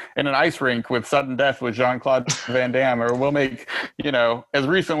Hard in an ice rink with sudden death with Jean-Claude Van Damme, or we'll make, as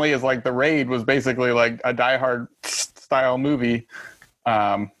recently as like The Raid was basically like a Die Hard style movie.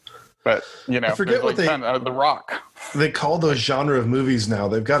 But, I forget what The Rock. They call those genre of movies now.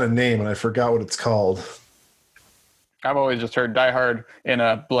 They've got a name, and I forgot what it's called. I've always just heard Die Hard in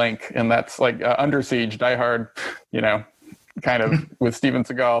a blank, and that's like Under Siege, Die Hard, kind of with Steven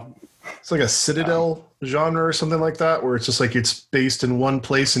Seagal. It's like a Citadel genre or something like that, where it's just like it's based in one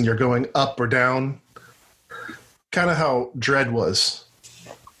place and you're going up or down. Kind of how Dredd was.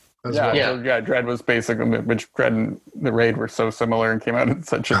 Dredd was basically, which Dredd and The Raid were so similar and came out in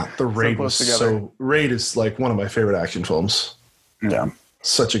such a The Raid was together. Raid is like one of my favorite action films. Yeah,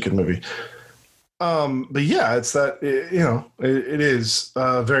 such a good movie. But yeah, it's that it is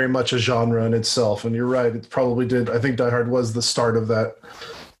very much a genre in itself, and you're right. It probably did. I think Die Hard was the start of that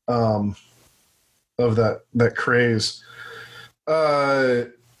that craze.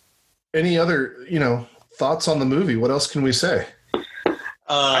 Any other thoughts on the movie? What else can we say?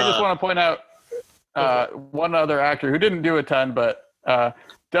 I just want to point out one other actor who didn't do a ton, but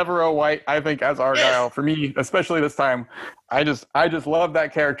Devereaux White, I think, as Argyle, for me, especially this time, I just love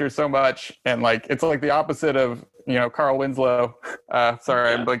that character so much, and like it's like the opposite of Carl Winslow.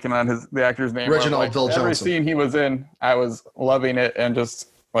 Sorry, I'm blanking on the actor's name. Reginald Bill Johnson. Every scene he was in, I was loving it, and just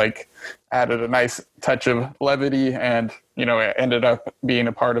like added a nice touch of levity, and it ended up being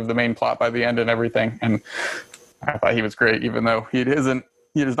a part of the main plot by the end and everything. And I thought he was great, even though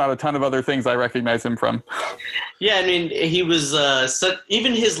there's not a ton of other things I recognize him from. Yeah, I mean, he was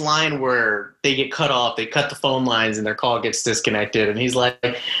even his line where they get cut off, they cut the phone lines and their call gets disconnected, and he's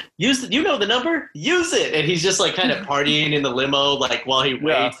like, "Use the number, use it," and he's just like kind of partying in the limo like while he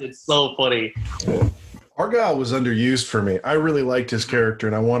waits. Yeah. It's so funny. Argyle was underused for me. I really liked his character,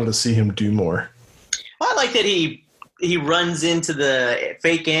 and I wanted to see him do more. I like that he runs into the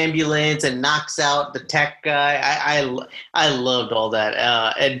fake ambulance and knocks out the tech guy. I loved all that.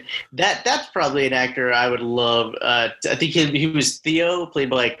 And that's probably an actor I would love. I think he was Theo, played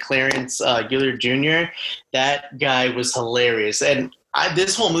by Clarence Gillard Jr. That guy was hilarious. And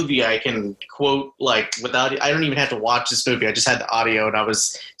this whole movie I can quote without. I don't even have to watch this movie. I just had the audio and I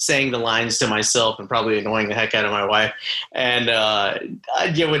was saying the lines to myself and probably annoying the heck out of my wife. And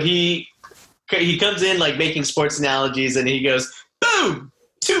when he comes in making sports analogies and he goes, boom,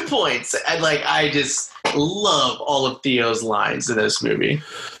 2 points. And I just love all of Theo's lines in this movie.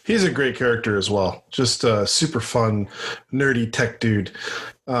 He's a great character as well. Just a super fun, nerdy tech dude.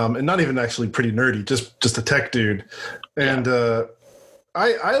 And not even actually pretty nerdy, just a tech dude. And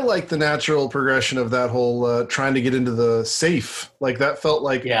I like the natural progression of that whole trying to get into the safe. That felt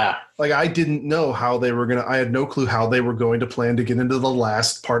like I didn't know how they were I had no clue how they were going to plan to get into the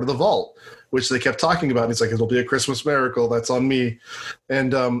last part of the vault, which they kept talking about. And he's like, it'll be a Christmas miracle. That's on me.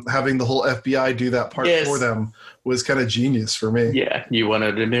 And having the whole FBI do that part for them was kind of genius for me. Yeah. You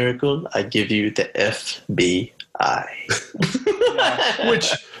wanted a miracle? I give you the FBI.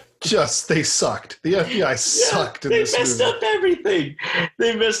 Which they sucked. The FBI sucked in this movie.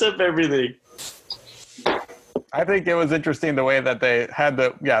 They messed up everything. I think it was interesting the way that they had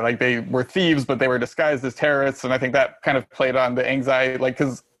they were thieves, but they were disguised as terrorists. And I think that kind of played on the anxiety,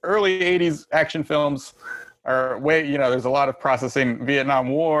 because early 80s action films are there's a lot of processing Vietnam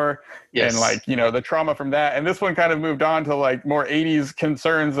War and the trauma from that. And this one kind of moved on to more 80s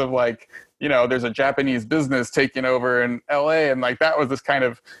concerns of there's a Japanese business taking over in LA. And that was this kind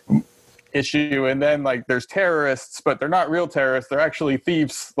of issue, and then like there's terrorists, but they're not real terrorists, they're actually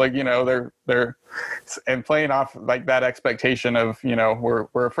thieves, like, you know, they're and playing off like that expectation of, you know,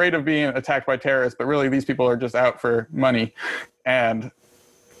 we're afraid of being attacked by terrorists, but really these people are just out for money. And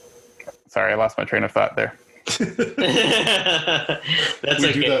sorry, I lost my train of thought there. That's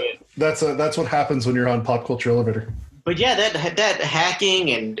okay. That's what happens when you're on Pop Culture Elevator. But yeah, that hacking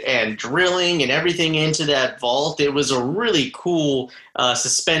and drilling and everything into that vault, it was a really cool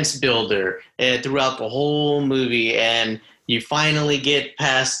suspense builder throughout the whole movie. And you finally get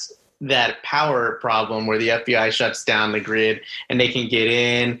past that power problem where the FBI shuts down the grid and they can get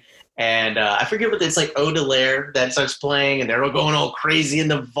in. And I forget what it's like, Audelaire that starts playing, and they're all going all crazy in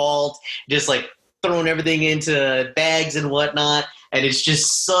the vault, just like throwing everything into bags and whatnot. And it's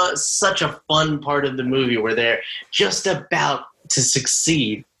just such a fun part of the movie where they're just about to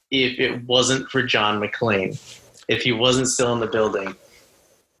succeed if it wasn't for John McClane, if he wasn't still in the building.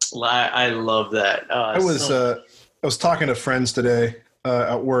 I love that. I was talking to friends today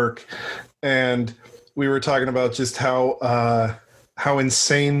at work, and we were talking about just how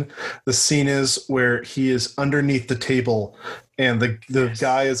insane the scene is where he is underneath the table and the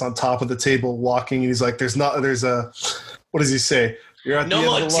guy is on top of the table walking, and he's like, what does he say? You're at the end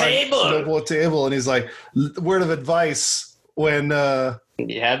of the line. No more table. And he's like, word of advice when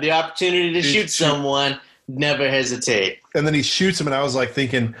you have the opportunity to shoot someone, never hesitate. And then he shoots him, and I was like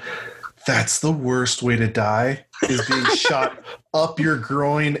thinking, that's the worst way to die, is being shot up your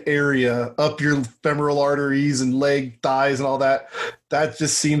groin area, up your femoral arteries and leg, thighs, and all that. That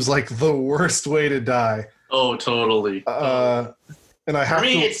just seems like the worst way to die. Oh, totally. And I have for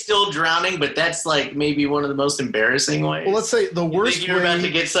me, it's still drowning, but that's like maybe one of the most embarrassing ways. Well, let's say the worst way. You're about to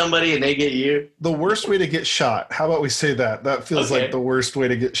get somebody and they get you. The worst way to get shot. How about we say that? That feels like the worst way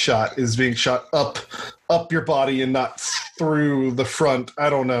to get shot is being shot up your body and not through the front.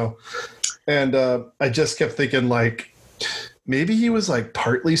 I don't know. And I just kept thinking, like, maybe he was like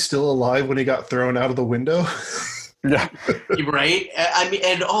partly still alive when he got thrown out of the window. Yeah. Right? I mean,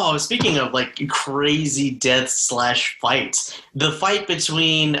 and speaking of like crazy deaths / fights, the fight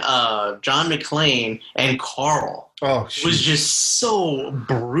between John McClane and Carl was just so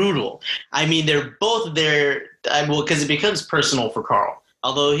brutal. I mean, they're both there, because it becomes personal for Carl.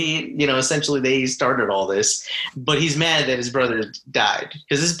 Although he, essentially they started all this, but he's mad that his brother died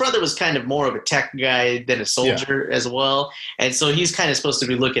because his brother was kind of more of a tech guy than a soldier as well. And so he's kind of supposed to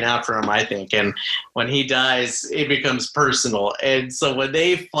be looking out for him, I think. And when he dies, it becomes personal. And so when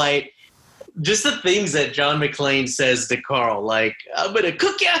they fight, just the things that John McClane says to Carl, like, I'm going to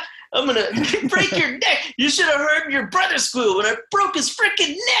cook you. I'm going to break your neck. You should have heard your brother squeal when I broke his freaking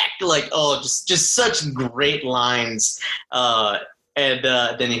neck. Like, just such great lines. And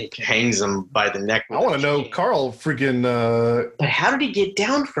then he hangs him by the neck. I want to know, Carl freaking... But how did he get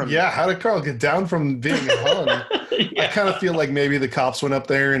down from how did Carl get down from being hung? I kind of feel like maybe the cops went up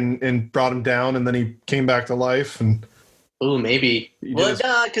there and brought him down, and then he came back to life. And oh, maybe. Well,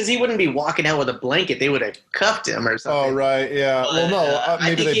 because he wouldn't be walking out with a blanket. They would have cuffed him or something. Oh, right, yeah. But, well, no,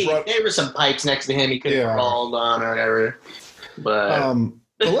 maybe there were some pipes next to him. He could have crawled on or whatever. But...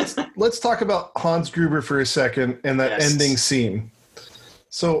 but let's talk about Hans Gruber for a second and that ending scene.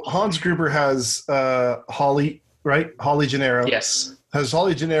 So Hans Gruber has Holly, right? Holly Gennaro. Yes. Has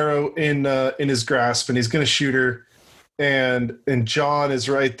Holly Gennaro in his grasp, and he's going to shoot her, and John is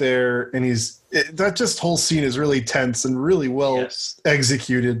right there, and that just whole scene is really tense and really well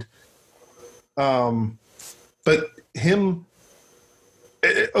executed. But him.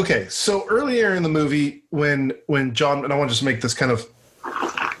 Okay, so earlier in the movie, when John, and I want to just make this kind of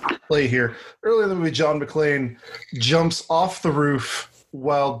play here. Earlier in the movie, John McClane jumps off the roof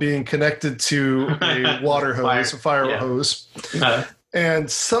while being connected to a water hose, a fire hose.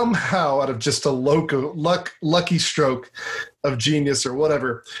 And somehow, out of just a lucky stroke of genius or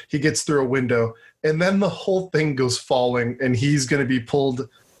whatever, he gets through a window. And then the whole thing goes falling, and he's going to be pulled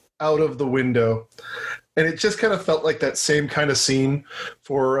out of the window. And it just kind of felt like that same kind of scene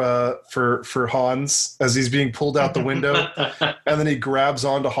for Hans as he's being pulled out the window. And then he grabs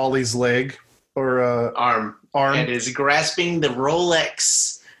onto Holly's leg or arm. And is grasping the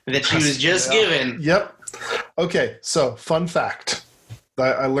Rolex that she was just given. Yep. Okay, so fun fact.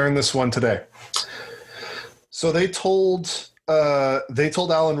 I learned this one today. So they told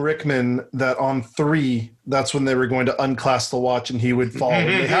Alan Rickman that on 3, that's when they were going to unclasp the watch and he would fall. And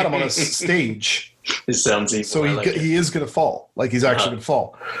they had him on a stage. It sounds evil. So he is going to fall. Like he's actually going to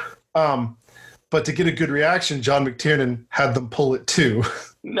fall. But to get a good reaction, John McTiernan had them pull it too.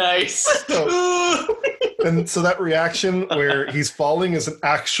 Nice. And so that reaction where he's falling is an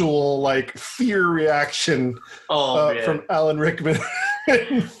actual like fear reaction from Alan Rickman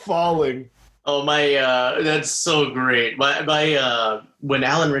falling. Oh my! That's so great. When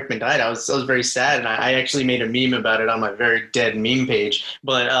Alan Rickman died, I was very sad, and I actually made a meme about it on my very dead meme page.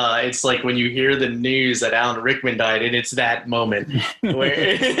 But it's like when you hear the news that Alan Rickman died, and it's that moment.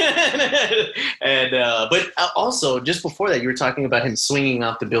 Where but also just before that, you were talking about him swinging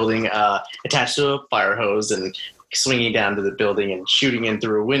off the building, attached to a fire hose, and swinging down to the building and shooting in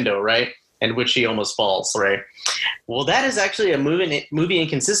through a window, right? In which he almost falls, right? Well, that is actually a movie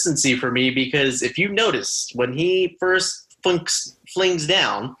inconsistency for me, because if you notice, when he first flings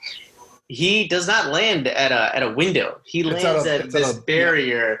down, he does not land at a window. He lands at this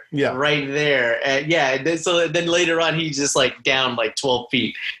barrier right there. So then later on, he's just like down like 12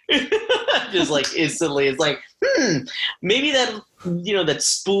 feet. Just like instantly. It's like, maybe that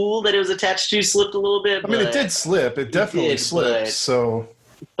spool that it was attached to slipped a little bit. I mean, it did slip. It definitely slipped.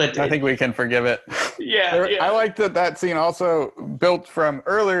 But I think we can forgive it. Yeah. I liked that scene also built from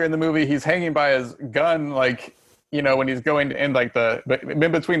earlier in the movie. He's hanging by his gun, like, when he's going in like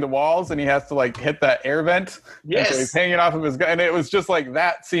in between the walls, and he has to like hit that air vent. Yes. And so he's hanging off of his gun, and it was just like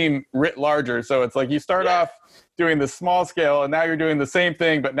that scene writ larger. So it's like you start off doing the small scale, and now you're doing the same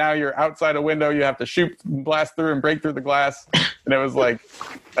thing, but now you're outside a window. You have to shoot, blast through, and break through the glass, and it was like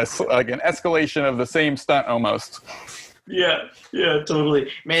an escalation of the same stunt almost. Yeah,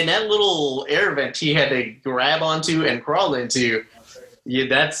 totally. Man, that little air vent he had to grab onto and crawl into,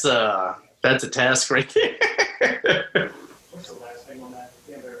 that's a task right there. What's the last thing on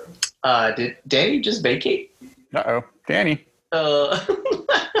that? Did Danny just vacate? Uh-oh, Danny. I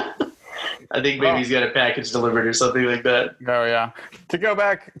think maybe he's got a package delivered or something like that. Oh, yeah. To go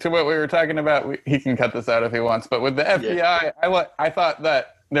back to what we were talking about, he can cut this out if he wants, but with the FBI, I thought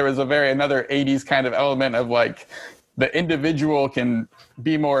that there was another 80s kind of element of like, the individual can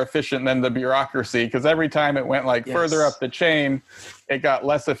be more efficient than the bureaucracy, because every time it went like further up the chain, it got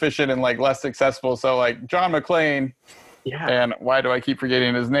less efficient and like less successful. So like John McClane, and why do I keep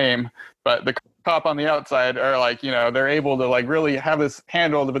forgetting his name? But the cop on the outside are like, they're able to like really have this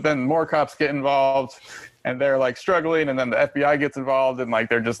handled, but then more cops get involved and they're like struggling, and then the FBI gets involved and like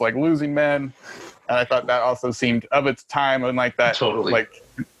they're just like losing men. And I thought that also seemed of its time, and like that totally like.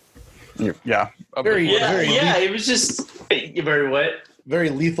 It was just very what? Very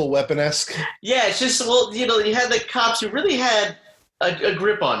Lethal Weapon-esque. Yeah, it's just, you had the cops who really had a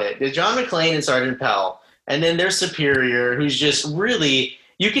grip on it. John McClane and Sergeant Powell, and then their superior, who's just really,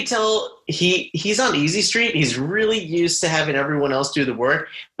 you could tell he's on easy street. He's really used to having everyone else do the work,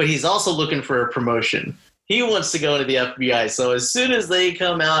 but he's also looking for a promotion. He wants to go into the FBI. So as soon as they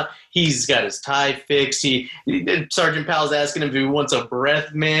come out, he's got his tie fixed. Sergeant Powell's asking him if he wants a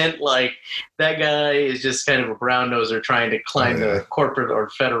breath mint. Like, that guy is just kind of a brown noser trying to climb the corporate or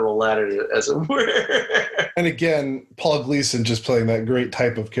federal ladder, as it were. And again, Paul Gleason just playing that great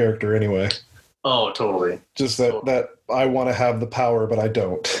type of character anyway. Oh, totally. Just that I want to have the power, but I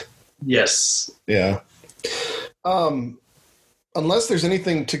don't. Yes. Yeah. Unless there's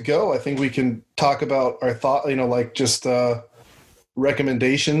anything to go, I think we can talk about our thought, just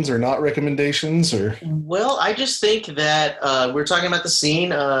recommendations or not recommendations, or. Well, I just think that we're talking about the scene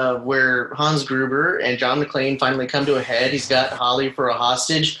where Hans Gruber and John McClane finally come to a head. He's got Holly for a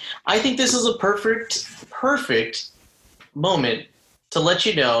hostage. I think this is a perfect moment to let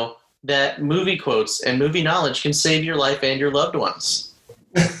you know that movie quotes and movie knowledge can save your life and your loved ones.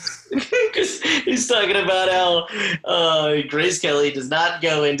 Because he's talking about how Grace Kelly does not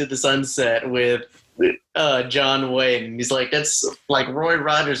go into the sunset with John Wayne. And he's like, that's like Roy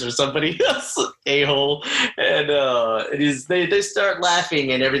Rogers or somebody else, a-hole. And they start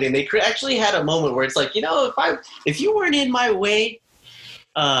laughing and everything. They actually had a moment where it's like, if you weren't in my way,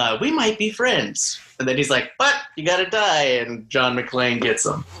 we might be friends. And then he's like, but you gotta die. And John McClane gets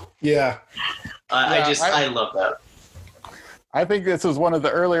him. Yeah. I love that. I think this was one of the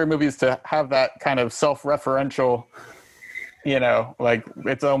earlier movies to have that kind of self-referential, like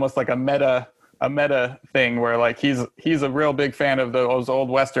it's almost like a meta thing where like he's a real big fan of those old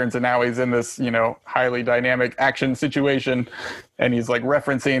Westerns, and now he's in this, highly dynamic action situation, and he's like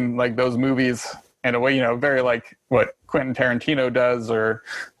referencing like those movies in a way, very like what Quentin Tarantino does, or,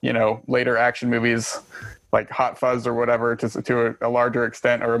 later action movies like Hot Fuzz or whatever to a larger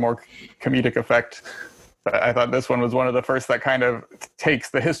extent or a more comedic effect. But I thought this one was one of the first that kind of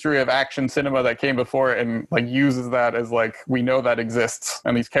takes the history of action cinema that came before it and like uses that as like, we know that exists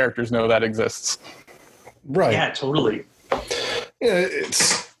and these characters know that exists. Right. Yeah, totally. Yeah,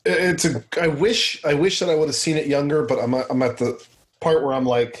 I wish that I would have seen it younger, but I'm at the part where I'm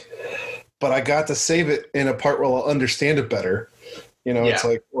like, but I got to save it in a part where I'll understand it better. It's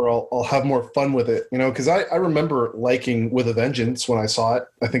like where I'll have more fun with it, because I remember liking With a Vengeance when I saw it.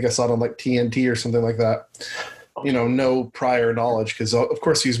 I think I saw it on like TNT or something like that. No prior knowledge, because of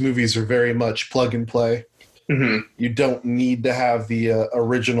course these movies are very much plug and play. Mm-hmm. You don't need to have the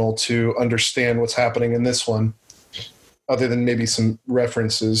original to understand what's happening in this one, other than maybe some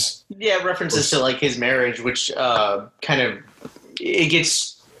references. Yeah, references to like his marriage, which kind of it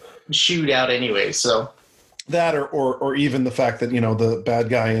gets chewed out anyway. So that, or even the fact that the bad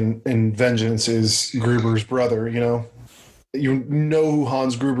guy in Vengeance is Gruber's brother. You know who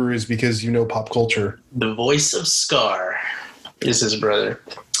Hans Gruber is because pop culture. The voice of Scar is his brother.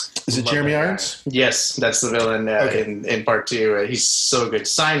 Is it Jeremy Irons? Yes, that's the villain in part 2. He's so good.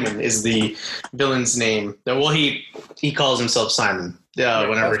 Simon is the villain's name. Well, he calls himself Simon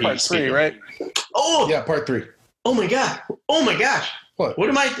whenever he's part 3, right? Oh, yeah, part 3. Oh my god! Oh my gosh! What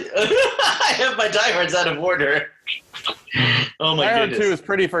am I? I have my diehards out of order. Oh my goodness! Die Hard 2 is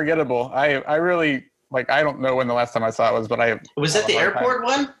pretty forgettable. I really I don't know when the last time I saw it was, but was that the airport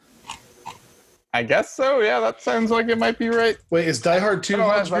one? I guess so. Yeah, that sounds like it might be right. Wait, is Die Hard 2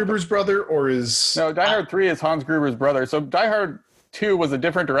 Hans Gruber's brother, or is no? Die Hard 3 is Hans Gruber's brother. So Die Hard 2 was a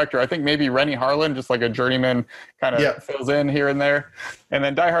different director. I think maybe Rennie Harlan, just like a journeyman, kind of fills in here and there. And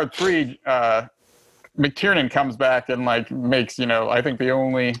then Die Hard 3. McTiernan comes back and makes I think the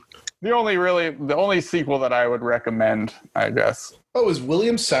only sequel that I would recommend, I guess. Oh, is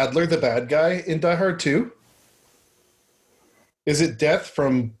William Sadler the bad guy in Die Hard 2? Is it Death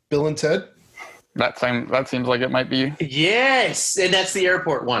from Bill and Ted? That seems like it might be. Yes, and that's the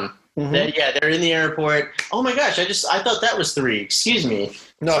airport one. Mm-hmm. They're in the airport. Oh my gosh, I thought that was 3. Excuse me.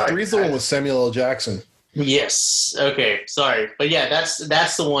 No, 3's the one with Samuel L. Jackson. Yes. Okay. Sorry, but yeah,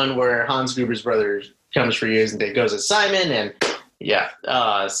 that's the one where Hans Gruber's brother comes for you and it goes as Simon, and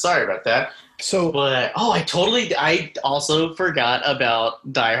sorry about that. So, but I also forgot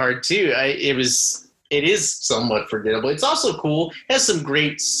about Die Hard 2. It is somewhat forgettable. It's also cool. It has some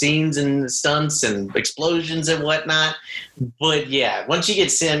great scenes and stunts and explosions and whatnot. But yeah, once you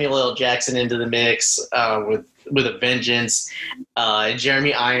get Samuel L. Jackson into the mix with a vengeance,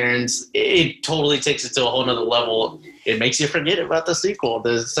 Jeremy Irons, it totally takes it to a whole nother level. It makes you forget about the sequel,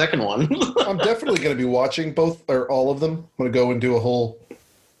 the second one. I'm definitely going to be watching both or all of them. I'm going to go and do a whole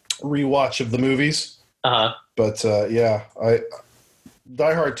rewatch of the movies. Uh-huh. But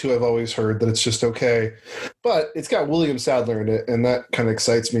Die Hard 2, I've always heard that it's just okay. But it's got William Sadler in it, and that kind of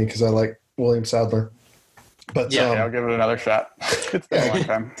excites me because I like William Sadler. But I'll give it another shot. It's been a long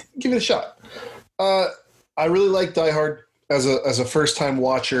time. Give it a shot. I really like Die Hard as a first-time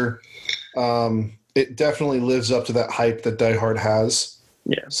watcher. It definitely lives up to that hype that Die Hard has.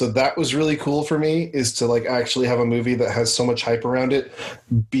 Yeah. So that was really cool for me, is to actually have a movie that has so much hype around it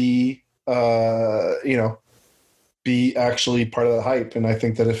be actually part of the hype. And I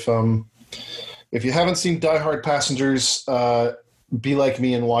think that if you haven't seen Die Hard Passengers, be like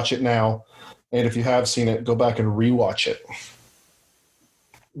me and watch it now. And if you have seen it, go back and rewatch it.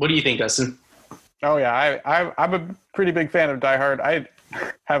 What do you think, Dustin? Oh yeah, I'm a pretty big fan of Die Hard. I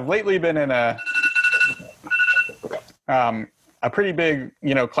have lately been in a pretty big,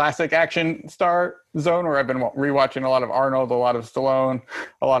 classic action star zone where I've been rewatching a lot of Arnold, a lot of Stallone,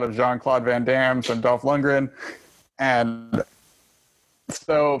 a lot of Jean-Claude Van Damme, some Dolph Lundgren. And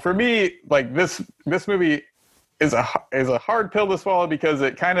so for me, this movie is a hard pill to swallow because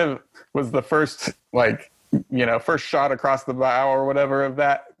it kind of was the first, first shot across the bow or whatever of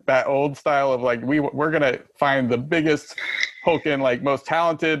that old style of we're going to find the biggest hulking, most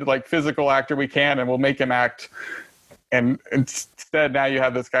talented, physical actor we can, and we'll make him act. And instead, now you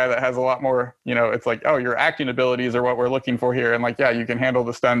have this guy that has a lot more, it's your acting abilities are what we're looking for here. And you can handle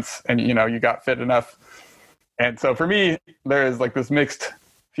the stunts and, you got fit enough. And so for me, there is this mixed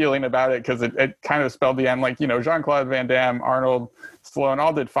feeling about it because it kind of spelled the end. Jean-Claude Van Damme, Arnold, Stallone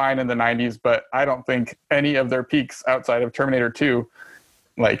all did fine in the 90s, but I don't think any of their peaks outside of Terminator 2,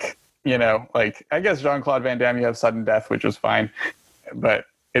 I guess Jean-Claude Van Damme, you have sudden death, which is fine. But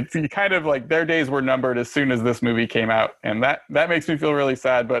it's kind of their days were numbered as soon as this movie came out. And that makes me feel really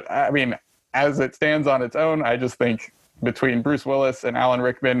sad. But I mean, as it stands on its own, I just think between Bruce Willis and Alan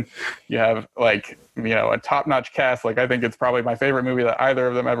Rickman, you have a top-notch cast. I think it's probably my favorite movie that either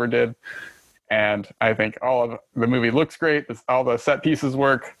of them ever did. And I think all of the movie looks great. All the set pieces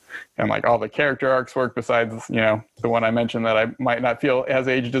work and all the character arcs work besides, the one I mentioned that I might not feel has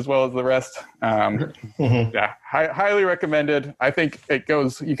aged as well as the rest. Yeah, highly recommended. I think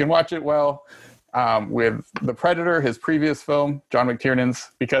you can watch it well with The Predator, his previous film, John McTiernan's,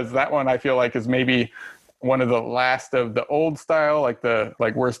 because that one I feel is maybe one of the last of the old style,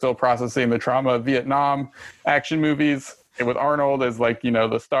 like we're still processing the trauma of Vietnam action movies, and with Arnold as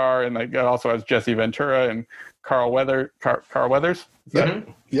the star, and like it also has Jesse Ventura and Carl Weathers.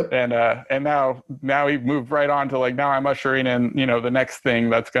 Yep. And now he moved right on to like, now I'm ushering in the next thing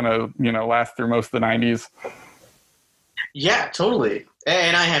that's gonna last through most of the 90s. Yeah, totally.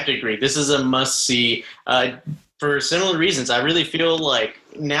 And I have to agree. This is a must-see for similar reasons. I really feel like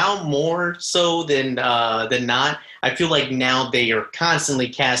now more so than not, I feel like now they are constantly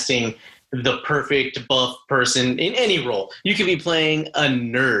casting the perfect buff person in any role. You could be playing a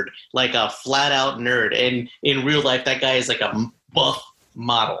nerd, like a flat-out nerd, and in real life, that guy is like a buff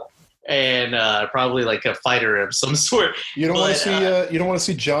model and probably like a fighter of some sort. You don't want to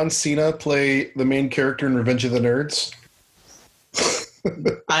see John Cena play the main character in Revenge of the Nerds?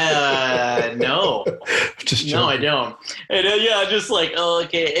 No. No, I don't. And just like, oh,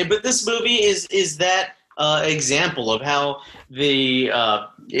 okay. But this movie is that example of how they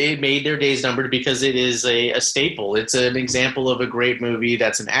it made their days numbered, because it is a staple. It's an example of a great movie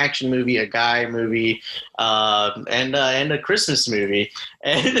that's an action movie, a guy movie, and a Christmas movie,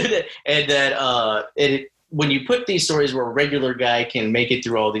 and that when you put these stories where a regular guy can make it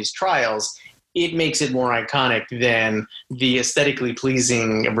through all these trials, it makes it more iconic than the aesthetically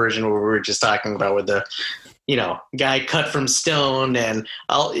pleasing version where we were just talking about with the, guy cut from stone, and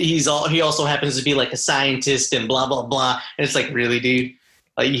he also happens to be like a scientist and blah, blah, blah. And it's like, really, dude?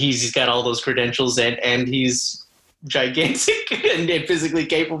 Like he's got all those credentials and he's gigantic and physically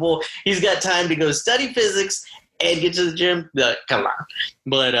capable. He's got time to go study physics and get to the gym. Come on.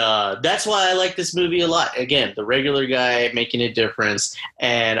 But that's why I like this movie a lot. Again, the regular guy making a difference,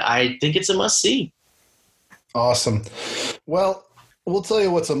 and I think it's a must-see. Awesome. Well, we'll tell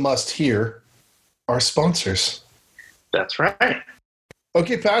you what's a must here. Our sponsors. That's right.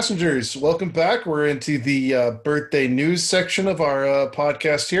 Okay, passengers, welcome back. We're into the birthday news section of our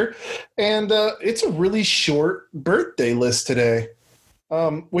podcast here, and it's a really short birthday list today.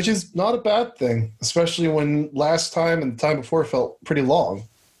 Which is not a bad thing, especially when last time and the time before felt pretty long.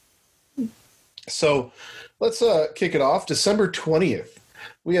 So let's kick it off. December 20th,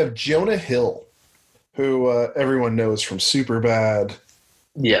 we have Jonah Hill, who everyone knows from Superbad.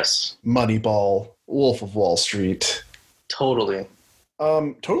 Yes. Moneyball, Wolf of Wall Street. Totally.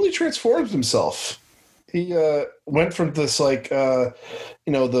 Totally transformed himself. He went from this the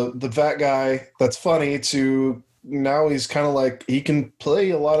vat guy that's funny to now he's kind of like he can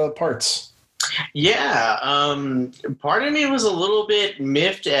play a lot of parts. Yeah. Part of me was a little bit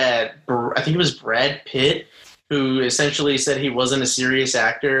miffed at, I think it was Brad Pitt, who essentially said he wasn't a serious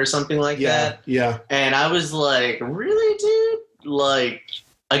actor or something like that. Yeah. And I was like, really, dude? Like,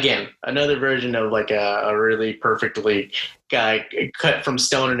 again, another version of like a really perfectly guy cut from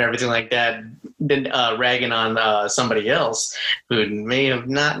stone and everything like that, then ragging on somebody else who may have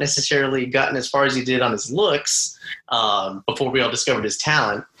not necessarily gotten as far as he did on his looks before we all discovered his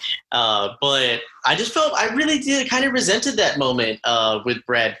talent. But I just felt I really did kind of resented that moment with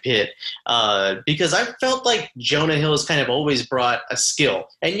Brad Pitt because I felt like Jonah Hill has kind of always brought a skill.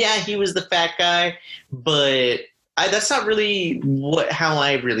 And yeah, he was the fat guy, but that's not really how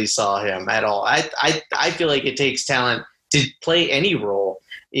I really saw him at all. I feel like it takes talent to play any role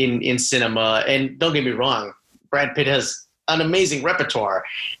in cinema. And don't get me wrong, Brad Pitt has an amazing repertoire,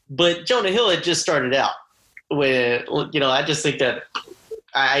 but Jonah Hill had just started out with, I just think that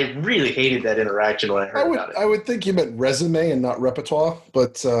I really hated that interaction when I heard about it. I would think you meant resume and not repertoire,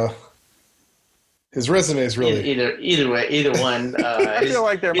 but his resume is really either one. I feel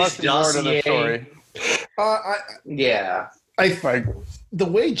like there must be more to the story. Yeah. The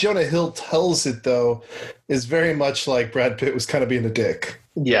way Jonah Hill tells it, though, is very much like Brad Pitt was kind of being a dick.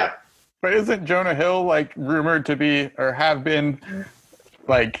 Yeah. But isn't Jonah Hill, like, rumored to be, or have been,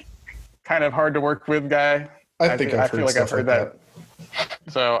 like, kind of hard to work with guy? I feel like I've heard that.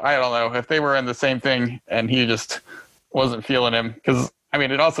 So, I don't know. If they were in the same thing and he just wasn't feeling him, because, I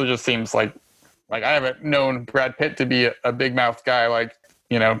mean, it also just seems like I haven't known Brad Pitt to be a big-mouthed guy, like,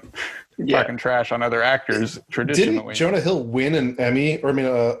 talking trash on other actors traditionally. Didn't Jonah Hill win an Emmy, or an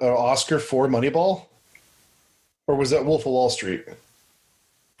Oscar for Moneyball? Or was that Wolf of Wall Street?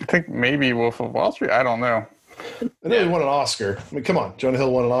 I think maybe Wolf of Wall Street. I don't know. I know he won an Oscar. I mean, come on. Jonah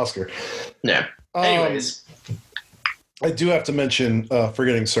Hill won an Oscar. Yeah. Anyways. I do have to mention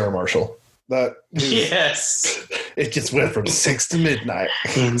Forgetting Sarah Marshall. Yes. It just went from 6 to midnight.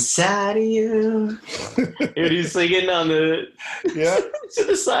 Inside of you. And he's singing on the to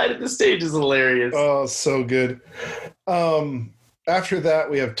the side of the stage is hilarious. Oh, so good. After that,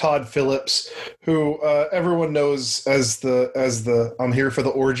 we have Todd Phillips, who everyone knows as the I'm here for the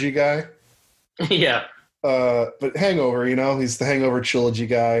orgy guy. Yeah. But Hangover, he's the Hangover trilogy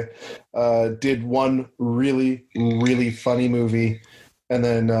guy. Did one really, really funny movie, and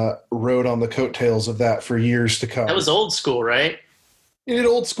then rode on the coattails of that for years to come. That was Old School, right? He did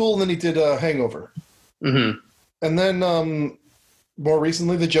Old School, and then he did Hangover. Mm-hmm. And then more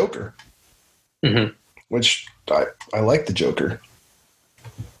recently, The Joker, which I like The Joker.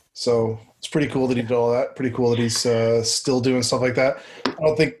 So it's pretty cool that he did all that. Pretty cool that he's still doing stuff like that. I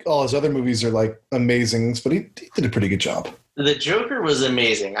don't think all his other movies are like amazings, but he did a pretty good job. The Joker was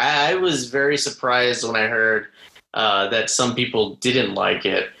amazing. I was very surprised when I heard that some people didn't like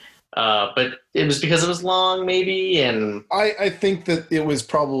it. But it was because it was long, maybe, and I think that it was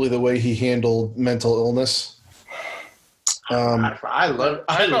probably the way he handled mental illness. I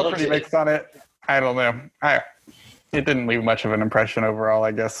felt pretty mixed on it. I don't know. It didn't leave much of an impression overall,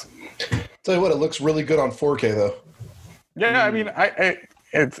 I guess. Tell you what, it looks really good on 4K though. Yeah, I mean,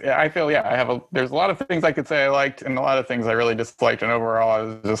 there's a lot of things I could say I liked, and a lot of things I really disliked, and overall, I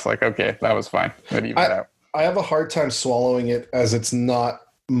was just like, okay, that was fine. I have a hard time swallowing it as it's not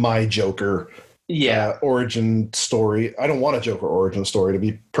my Joker origin story. I don't want a Joker origin story, to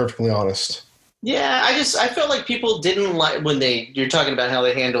be perfectly honest. Yeah, I felt like people didn't like when you're talking about how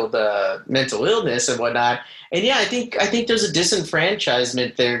they handled mental illness and whatnot. And yeah, I think there's a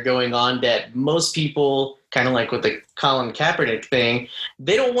disenfranchisement there going on that most people, kind of like with the Colin Kaepernick thing,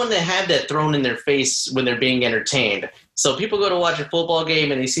 they don't want to have that thrown in their face when they're being entertained. So people go to watch a football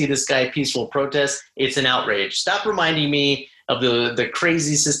game and they see this guy peaceful protest. It's an outrage. Stop reminding me of the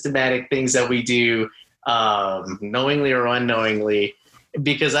crazy systematic things that we do, knowingly or unknowingly,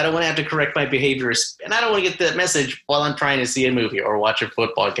 because I don't want to have to correct my behaviors, and I don't want to get that message while I'm trying to see a movie or watch a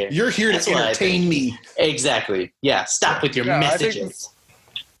football game. You're here to entertain me. Exactly. Yeah, stop with your messages.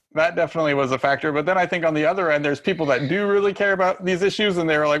 That definitely was a factor. But then I think on the other end, there's people that do really care about these issues, and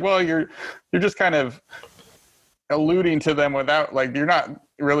they're like, well, you're just kind of alluding to them without, like, you're not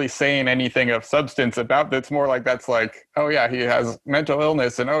really saying anything of substance about that's more like, that's like, oh yeah, he has mental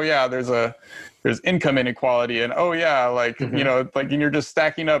illness, and oh yeah, there's income inequality, and oh yeah, like, like, and you're just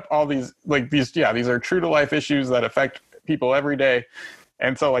stacking up all these, like, these are true to life issues that affect people every day.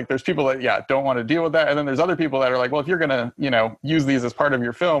 And so, like, there's people that don't want to deal with that, and then there's other people that are like, well, if you're gonna use these as part of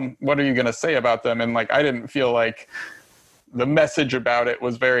your film, what are you gonna say about them? And like, I didn't feel like the message about it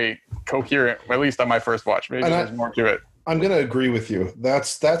was very coherent, at least on my first watch. Maybe there's more to it. I'm going to agree with you.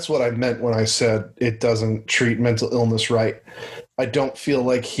 That's what I meant when I said it doesn't treat mental illness right. I don't feel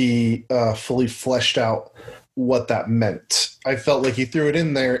like he fully fleshed out what that meant. I felt like he threw it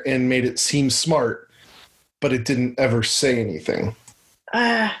in there and made it seem smart, but it didn't ever say anything.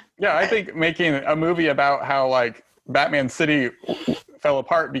 Yeah, I think making a movie about how, like, Batman City fell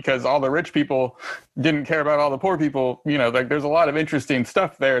apart because all the rich people didn't care about all the poor people, like, there's a lot of interesting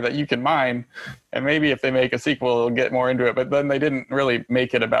stuff there that you can mine, and maybe if they make a sequel, they'll get more into it. But then they didn't really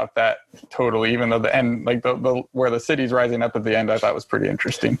make it about that totally, even though the end, like, the where the city's rising up at the end, I thought was pretty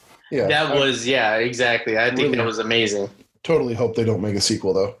interesting. Yeah, exactly. I think really, that was amazing. Totally hope they don't make a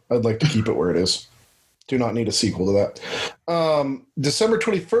sequel, though. I'd like to keep it where it is. Do not need a sequel to that. December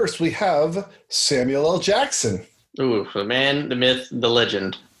 21st, we have Samuel L. Jackson. Ooh, the man, the myth, the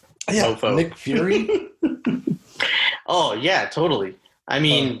legend. Yeah, Mofo. Nick Fury. Oh, yeah, totally. I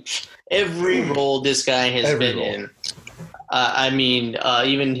mean, every role this guy has been in.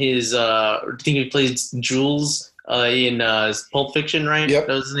 Even his, I think he plays Jules in Pulp Fiction, right? Yep.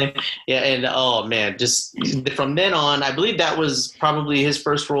 That was his name. Yeah, and oh, man, just from then on, I believe that was probably his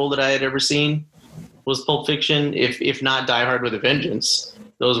first role that I had ever seen was Pulp Fiction, if not Die Hard with a Vengeance.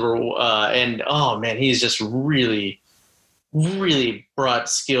 Those were, and oh man, he's just really, really brought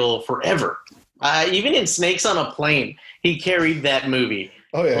skill forever. Even in Snakes on a Plane, he carried that movie.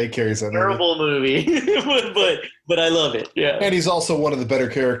 Oh yeah, he carries that terrible movie, but I love it. Yeah, and he's also one of the better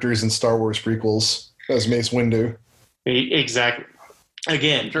characters in Star Wars prequels as Mace Windu. Exactly.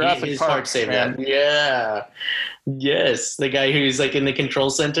 Again, his Park, heart saved that. Yeah. Yes, the guy who's like in the control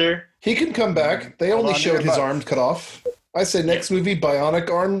center. He can come back. They only showed his arm cut off. I say next movie, Bionic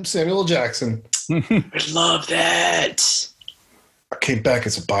Arm Samuel L. Jackson. I love that. I came back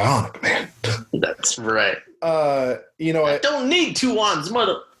as a bionic man. That's right. I don't need two arms,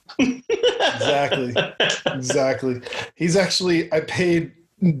 mother. Exactly. He's actually, I paid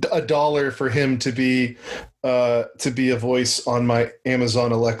 $1 for him to be a voice on my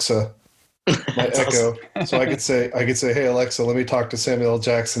Amazon Alexa, my Echo. Awesome. So I could say, hey Alexa, let me talk to Samuel L.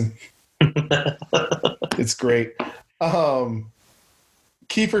 Jackson. It's great.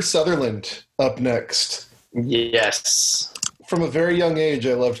 Kiefer Sutherland up next. Yes. From a very young age,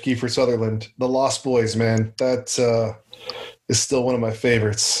 I loved Kiefer Sutherland. The Lost Boys, man. That is still one of my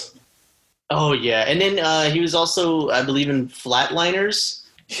favorites. Oh yeah, and then he was also, I believe, in Flatliners.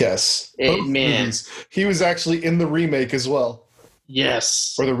 Yes. Both Man. movies. He was actually in the remake as well.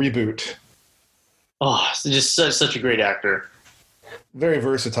 Yes. Or the reboot. Oh, just such a great actor. Very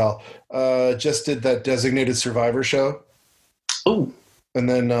versatile. Just did that Designated Survivor show. Oh. And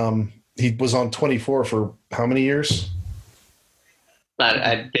then he was on 24 for how many years?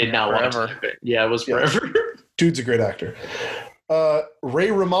 I did not watch it. Yeah, it was forever. Dude's a great actor.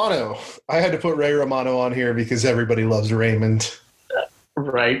 Ray Romano. I had to put Ray Romano on here because everybody loves Raymond.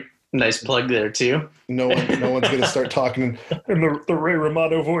 Right. Nice plug there too. No one's going to start talking in the Ray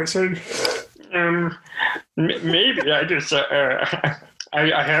Romano voice. Maybe I just I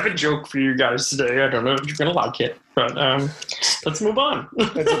have a joke for you guys today. I don't know if you're gonna like it, but let's move on.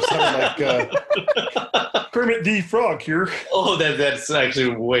 That sounded like Kermit the Frog here. Oh, that's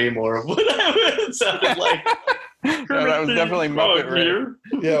actually way more of what it sounded like. Yeah, that was definitely Muppet here.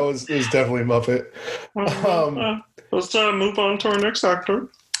 Yeah, it was definitely Muppet. Let's move on to our next actor.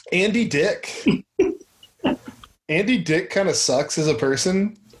 Andy Dick. Andy Dick kind of sucks as a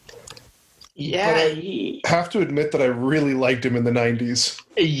person. Yeah, I have to admit that I really liked him in the 90s.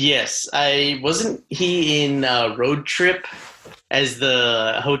 Yes, wasn't he in Road Trip as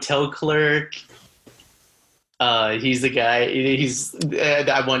the hotel clerk? He's the guy.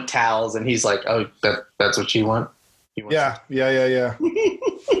 I want towels, and he's like, "Oh, that's what you want." Yeah.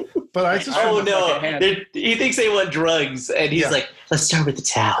 But I just he thinks they want drugs, and he's like, "Let's start with the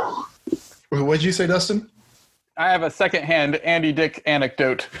towel." What'd you say, Dustin? I have a secondhand Andy Dick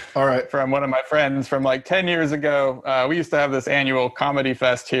anecdote. All right. From one of my friends from like 10 years ago. We used to have this annual comedy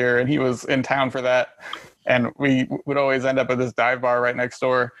fest here, and he was in town for that. And we would always end up at this dive bar right next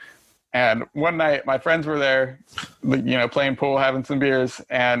door. And one night, my friends were there, playing pool, having some beers.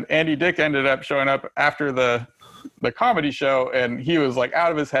 And Andy Dick ended up showing up after the comedy show, and he was like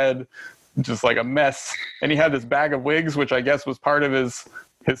out of his head, just like a mess. And he had this bag of wigs, which I guess was part of his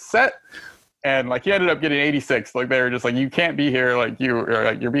set. And like he ended up getting 86. Like they were just like, you can't be here. Like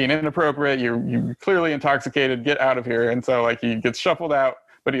you're being inappropriate. You're clearly intoxicated. Get out of here. And so like he gets shuffled out,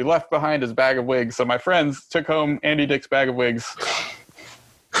 but he left behind his bag of wigs. So my friends took home Andy Dick's bag of wigs.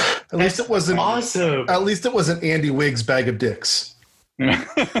 At least it wasn't awesome. At least it wasn't Andy Wigg's bag of dicks.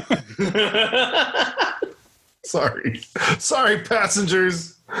 Sorry,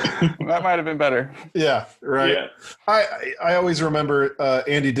 passengers. That might have been better. Yeah, right. Yeah. I always remember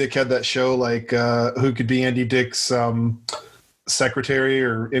Andy Dick had that show, like who could be Andy Dick's secretary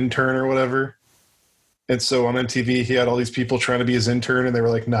or intern or whatever. And so on MTV, he had all these people trying to be his intern, and they were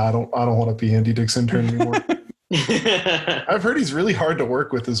like, "Nah, I don't want to be Andy Dick's intern anymore." I've heard he's really hard to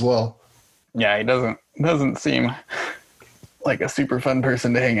work with as well. Yeah, he doesn't seem like a super fun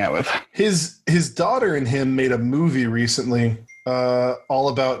person to hang out with. His daughter and him made a movie recently all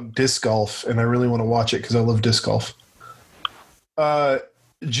about disc golf, and I really want to watch it because I love disc golf.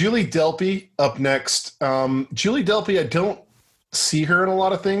 Julie Delpy up next. Julie Delpy, I don't see her in a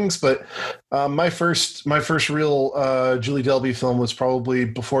lot of things, but my first real Julie Delpy film was probably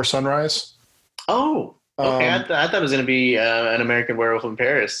Before Sunrise. Oh, okay. I thought it was going to be An American Werewolf in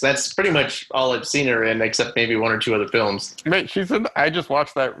Paris. That's pretty much all I've seen her in, except maybe one or two other films. Wait, I just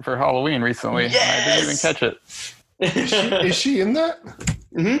watched that for Halloween recently. Yes! And I didn't even catch it. Is she in that?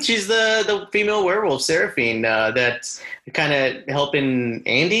 Mm-hmm. She's the female werewolf, Seraphine, that's kind of helping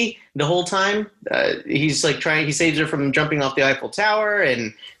Andy the whole time. He's like he saves her from jumping off the Eiffel Tower,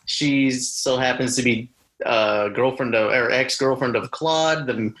 and she so happens to be ex-girlfriend of Claude,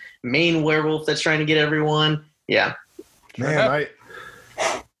 the main werewolf that's trying to get everyone. Yeah. Man,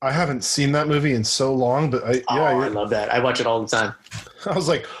 I haven't seen that movie in so long, but I love that. I watch it all the time. I was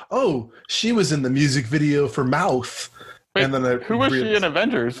like, oh, she was in the music video for Mouth. Wait, and then who was she in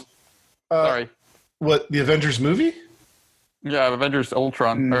Avengers? Sorry. What, the Avengers movie? Yeah, Avengers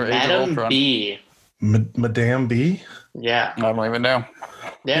Ultron. Or Age of Ultron. B. Madame B? Yeah. I don't even know.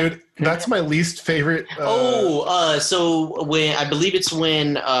 Yeah. Dude, that's my least favorite. So when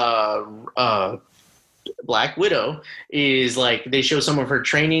Black Widow is like, they show some of her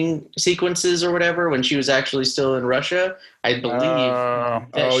training sequences or whatever when she was actually still in Russia. I believe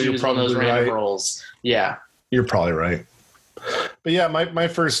that she was one of those random roles. Yeah. You're probably right. But yeah, my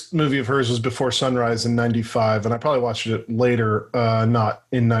first movie of hers was Before Sunrise in 95, and I probably watched it later, not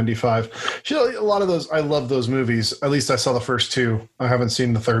in 95. A lot of those, I love those movies. At least I saw the first two. I haven't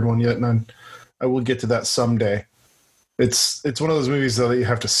seen the third one yet, and I will get to that someday. It's one of those movies, though, that you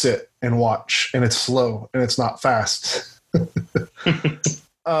have to sit and watch, and it's slow, and it's not fast.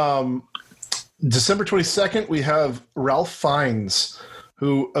 December 22nd, we have Ralph Fiennes,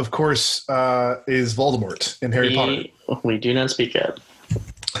 who, of course, is Voldemort in Harry Potter. We do not speak of.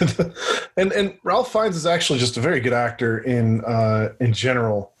 and Ralph Fiennes is actually just a very good actor in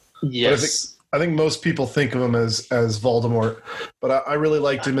general. Yes. I think most people think of him as Voldemort, but I really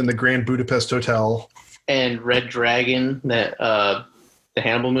liked him in the Grand Budapest Hotel. And Red Dragon, that the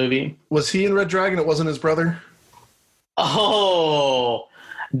Hannibal movie. Was he in Red Dragon? It wasn't his brother? Oh,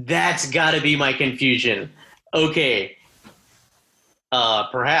 that's got to be my confusion. Okay.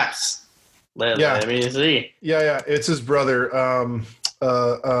 Perhaps. Let me see. Yeah, it's his brother.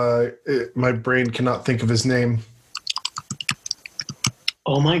 My brain cannot think of his name.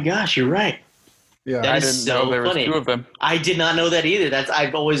 Oh my gosh, you're right. Yeah, That I is didn't so know there was funny. two of them. I did not know that either.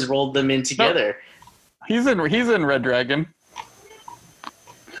 I've always rolled them in together. He's in Red Dragon.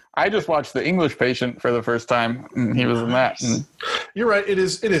 I just watched The English Patient for the first time, and he was in that. And you're right. It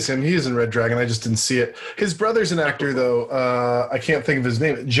is him. He is in Red Dragon. I just didn't see it. His brother's an actor, though. I can't think of his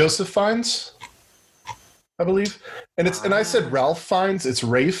name. Joseph Fiennes, I believe. And I said Ralph Fiennes. It's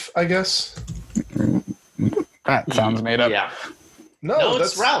Rafe, I guess. that sounds made up. Yeah. No,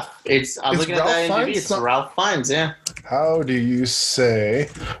 it's Ralph. I'm looking Ralph at that IMDb. Fiennes? It's Ralph Fiennes, yeah. How do you say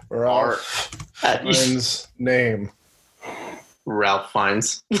Ralph Fiennes' name? Ralph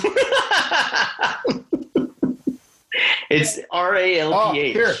Fiennes. It's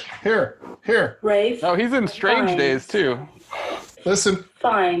RALPH. Here. Rafe. Oh, he's in Strange Fiennes. Days, too. Listen,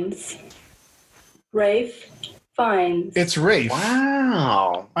 Fiennes. Rafe. Fiennes. it's Rafe.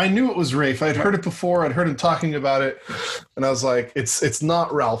 Wow. I knew it was Rafe. I'd heard it before. I'd heard him talking about it, and I was like, "It's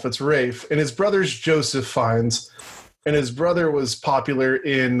not Ralph. It's Rafe." And his brother's Joseph Fiennes, and his brother was popular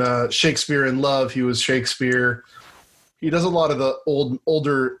in Shakespeare in Love. He was Shakespeare. He does a lot of the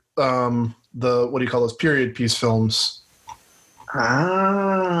older the what do you call those period piece films.